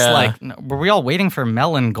was just like, were we all waiting for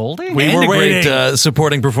Mel and Goldie? We And were a great waiting.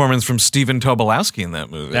 Supporting performance from Stephen Tobolowsky in that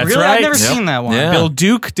movie. That's really? right. I've never Yep. seen that one. Yeah. Bill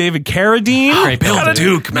Duke, David Carradine. Great Bill Got a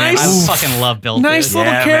Duke, man. I Nice, fucking love Bill nice Duke.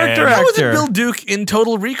 little Yeah, character man. How was it actor. Bill Duke in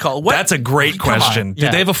Total Recall? What? That's a great question. Yeah.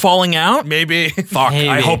 Did they have a falling out? Maybe. Fuck. Maybe.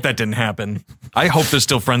 I hope that didn't happen. I hope they're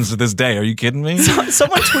still friends to this day. Are you kidding me?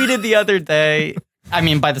 Someone tweeted the other day. I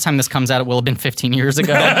mean, by the time this comes out, it will have been 15 years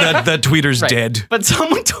ago. that tweeter's Right. dead. But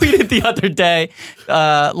someone tweeted the other day,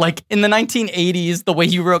 like in the 1980s, the way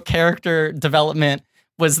you wrote character development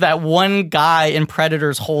was that one guy in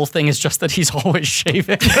Predator's whole thing is just that he's always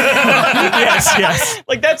shaving. yes.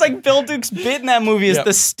 Like that's like Bill Duke's bit in that movie is Yep.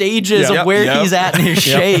 the stages Yep. of where Yep. he's at in his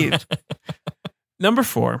shave. Number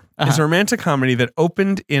 4 is a romantic comedy that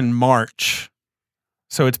opened in March.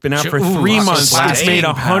 So it's been out for 3 Ooh, months. wow. It's made Staying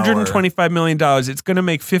power. $125 million. It's going to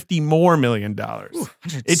make $50 more million.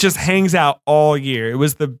 It just hangs out all year. It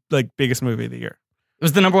was the biggest movie of the year. It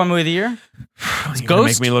was the number 1 movie of the year? It's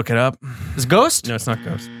Ghost? Make me look it up. Is Ghost? No, it's not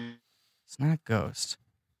Ghost. It's not Ghost.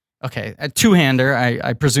 Okay, a two-hander,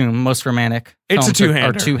 I presume, most romantic It's a films are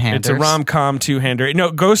two-hander. two-handers. It's a rom-com two-hander.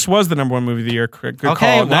 No, Ghost was the number 1 movie of the year. Good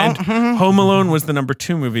Okay, call. well, And Home Alone was the number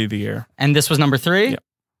 2 movie of the year. And this was number 3? Yep.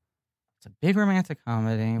 It's a big romantic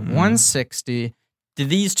comedy, 160. Did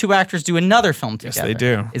these two actors do another film Yes, together? they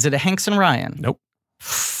do. Is it a Hanks and Ryan? Nope.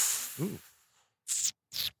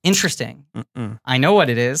 Interesting. Mm-mm. I know what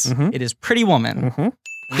it is. Mhm. It is Pretty Woman. Mhm.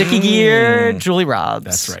 Vicky Gear, Julie Robbs.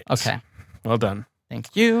 That's right. Okay. Well done.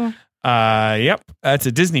 Thank you. Yep. That's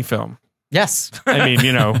a Disney film. Yes. I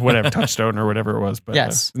mean, whatever, Touchstone or whatever it was. But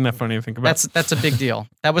Yes. isn't that funny to think about? That's a big deal.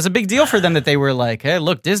 That was a big deal for them that they were like, hey,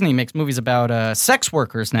 look, Disney makes movies about sex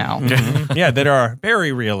workers now. yeah, that are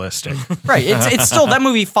very realistic. Right. It's still, that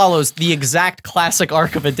movie follows the exact classic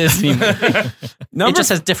arc of a Disney movie. It just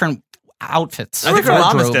has different outfits. I think her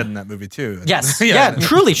mom is Wardrobe. dead in that movie too. Yes. Yeah,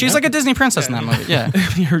 truly. She's like a Disney princess in that movie. Yeah.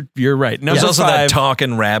 You're right. There's Number also 5 that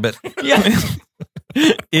talking rabbit. Yeah.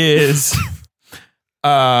 is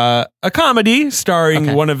a comedy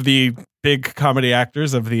starring one of the big comedy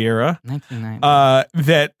actors of the era. 1990.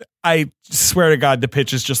 That I swear to God, the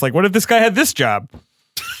pitch is just like, what if this guy had this job?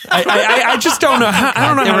 I just don't know how. I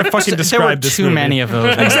don't know how to fucking describe there were this too movie. many of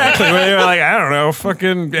those. Exactly. Where they were like, I don't know,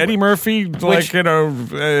 fucking Eddie Murphy, that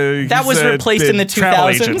was he's replaced in the travel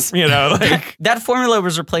 2000s. agent, like That formula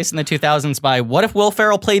was replaced in the 2000s by what if Will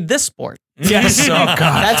Ferrell played this sport? yes, oh God,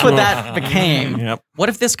 That's what that became. Yep. What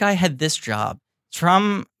if this guy had this job? It's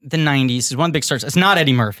from the 90s. It's one big stars. It's not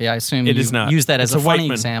Eddie Murphy. I assume It you is not. use that as It's a a white funny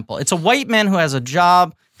man. example. It's a white man who has a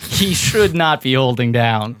job he should not be holding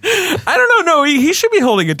down. I don't know. No, he should be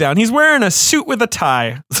holding it down. He's wearing a suit with a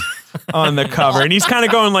tie on the cover, and he's kind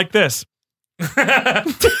of going like this.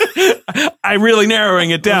 I'm really narrowing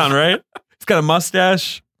it down, right? He's got a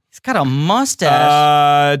mustache. He's got a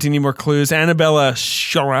mustache. Do you need more clues? Annabella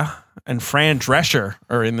Shura and Fran Drescher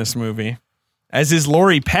are in this movie, as is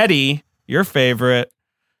Lori Petty, your favorite,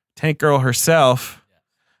 Tank Girl herself.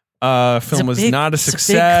 Film was not a success.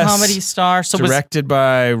 It's a big comedy star. So Directed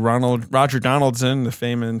by Roger Donaldson, the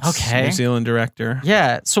famous New Zealand director.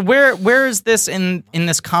 Yeah. So where is this in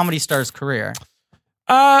this comedy star's career?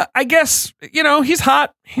 I guess he's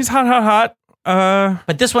hot. He's hot.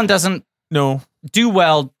 But this one doesn't do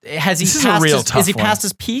well. Has he? This is a passed real his, tough Is he one. past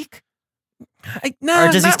his peak? No,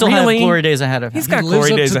 Or does he still really. have glory days ahead of him? He's got He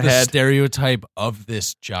glory lives up days to ahead. the stereotype of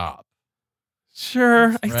this job.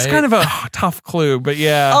 Sure, it's Right? kind of a tough clue, but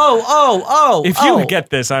yeah. If you get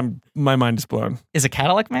this, my mind is blown. Is it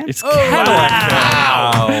Cadillac Man? It's Cadillac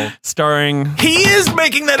Wow. Man, starring. He is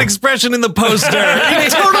making that expression in the poster. He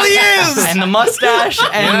totally is. And the mustache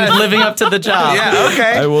and living up to the job. Yeah,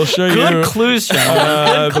 okay. I will show you. Good clues, Sean.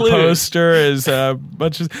 Good The clues. poster is a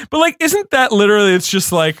bunch of, but like, isn't that literally? It's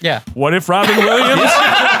just like, Yeah. What if Robin Williams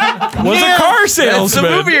was a car That's salesman? the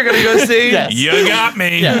movie you're gonna go see. Yes. You got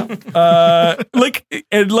me. Yeah.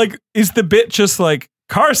 Is the bit just like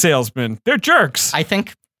car salesmen? They're jerks. I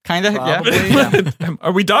think kind of. Probably. Yeah.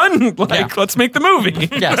 Are we done? Let's make the movie.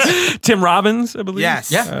 Yes. Tim Robbins, I believe.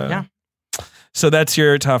 Yes. Yeah. So that's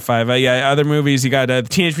your top 5. Other movies, you got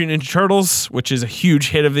Teenage Mutant Ninja Turtles, which is a huge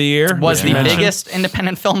hit of the year. Was which the you mentioned. biggest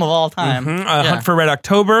independent film of all time. Hunt for Red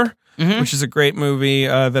October, which is a great movie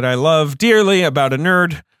that I love dearly, about a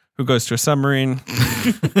nerd who goes to a submarine.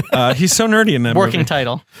 He's so nerdy in that Working movie.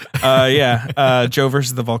 title. Joe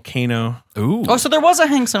versus the Volcano. Ooh. Oh, so there was a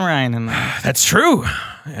Hanks and Ryan in there. That's true.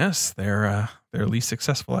 Yes, their least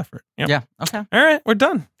successful effort. Yep. Yeah. Okay. All right, we're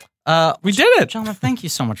done. We did it. Gentlemen, thank you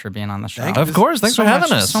so much for being on the show. Of course. Thanks for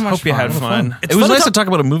having us. So much Hope you had fun. It was nice to talk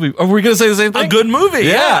about a movie. Are we going to say the same thing? A good movie.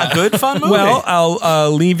 Yeah. A good, fun movie. Well,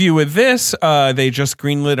 I'll leave you with this. They just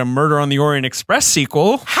greenlit a Murder on the Orient Express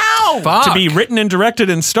sequel. Fuck. To be written and directed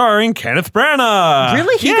and starring Kenneth Branagh.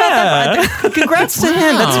 Really? He got that? Congrats to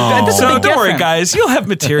him. That's a So big don't worry, difference. guys. You'll have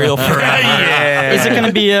material for Is it going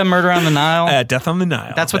to be a Murder on the Nile? Death on the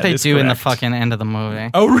Nile. That's what That they is do in the correct. fucking end of the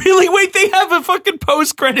movie. Oh, really? Wait, they have a fucking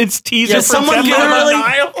post-credits teaser for someone Death on the literally.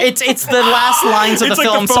 Nile? It's the last lines of It's the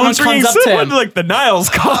like film. the Someone phone's ringing. comes up to Someone, him. like the Nile's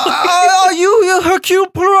calling. Are you Hercule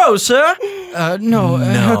Poirot, sir? No,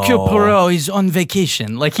 Hercule Poirot is on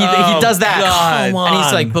vacation. Like he does that, God. and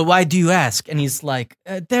he's like, "But why do you ask?" And he's like,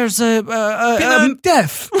 "There's a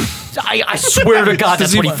death. I swear to God,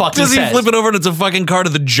 that's what he fucking Does he says. flip it over and it's a fucking card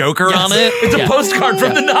of the Joker on it? it's a postcard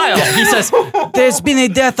from the Nile. Yeah, he says, "There's been a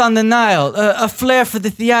death on the Nile, a flair for the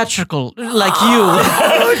theatrical, like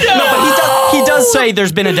you." No, but he does say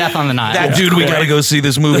there's been a death on the Nile. Dude, we gotta go see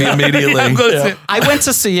this movie immediately. I went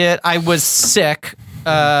to see it. I was sick,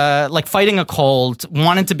 like fighting a cold,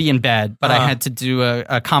 wanted to be in bed, but I had to do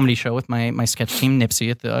a comedy show with my sketch team,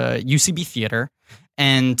 Nipsey, at the UCB Theater.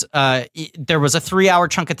 And there was a 3-hour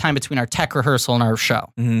chunk of time between our tech rehearsal and our show.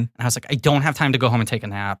 And I was like, I don't have time to go home and take a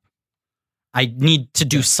nap. I need to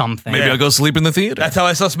do something. Maybe I'll go sleep in the theater. That's how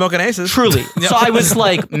I saw Smoking Aces. Truly. So I was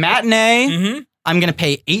like, matinee, I'm going to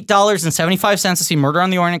pay $8.75 to see Murder on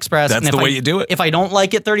the Orient Express. That's and the way you do it. If I don't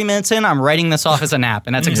like it 30 minutes in, I'm writing this off as a nap.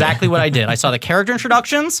 And that's exactly what I did. I saw the character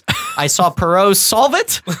introductions, I saw Perot solve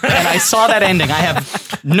it, and I saw that ending. I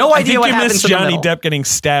have no idea what you happens missed in the Johnny middle. Depp getting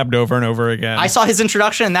stabbed over and over again. I saw his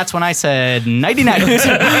introduction, and that's when I said, nighty-night.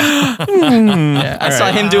 I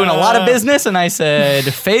saw him doing a lot of business, and I said,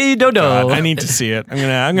 Fay Dodo. I need to see it.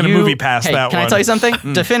 I'm gonna movie past Hey, that can one. I tell you something?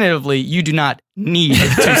 Definitively, you do not need to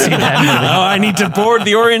see that movie. Oh, I need to board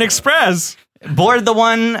the Orient Express. Board the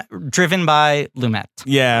one driven by Lumet.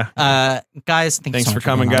 Yeah. Guys, thanks Thanks so for much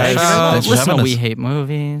coming, being on the guys. show. Thanks for Listen to having We us. Hate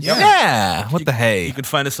Movies. Yeah. What the hey? You can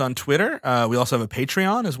find us on Twitter. We also have a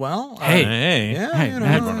Patreon as well. Hey. Yeah, Hey, you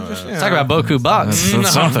man. know, just, Let's talk about Boku Bucks.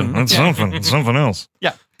 That's something. That's something. It's something else.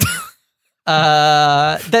 Yeah.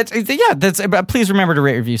 Please remember to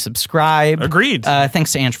rate, review, subscribe. Agreed.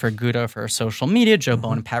 Thanks to Ange Fergudo for our social media, Joe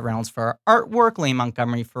Bone and Pat Reynolds for our artwork, Lee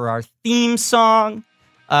Montgomery for our theme song.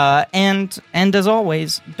 And as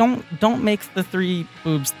always, don't make the 3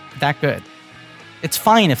 boobs that good. It's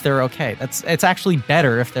fine if they're okay. It's actually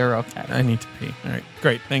better if they're okay. I need to pee. All right.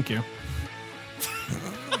 Great. Thank you.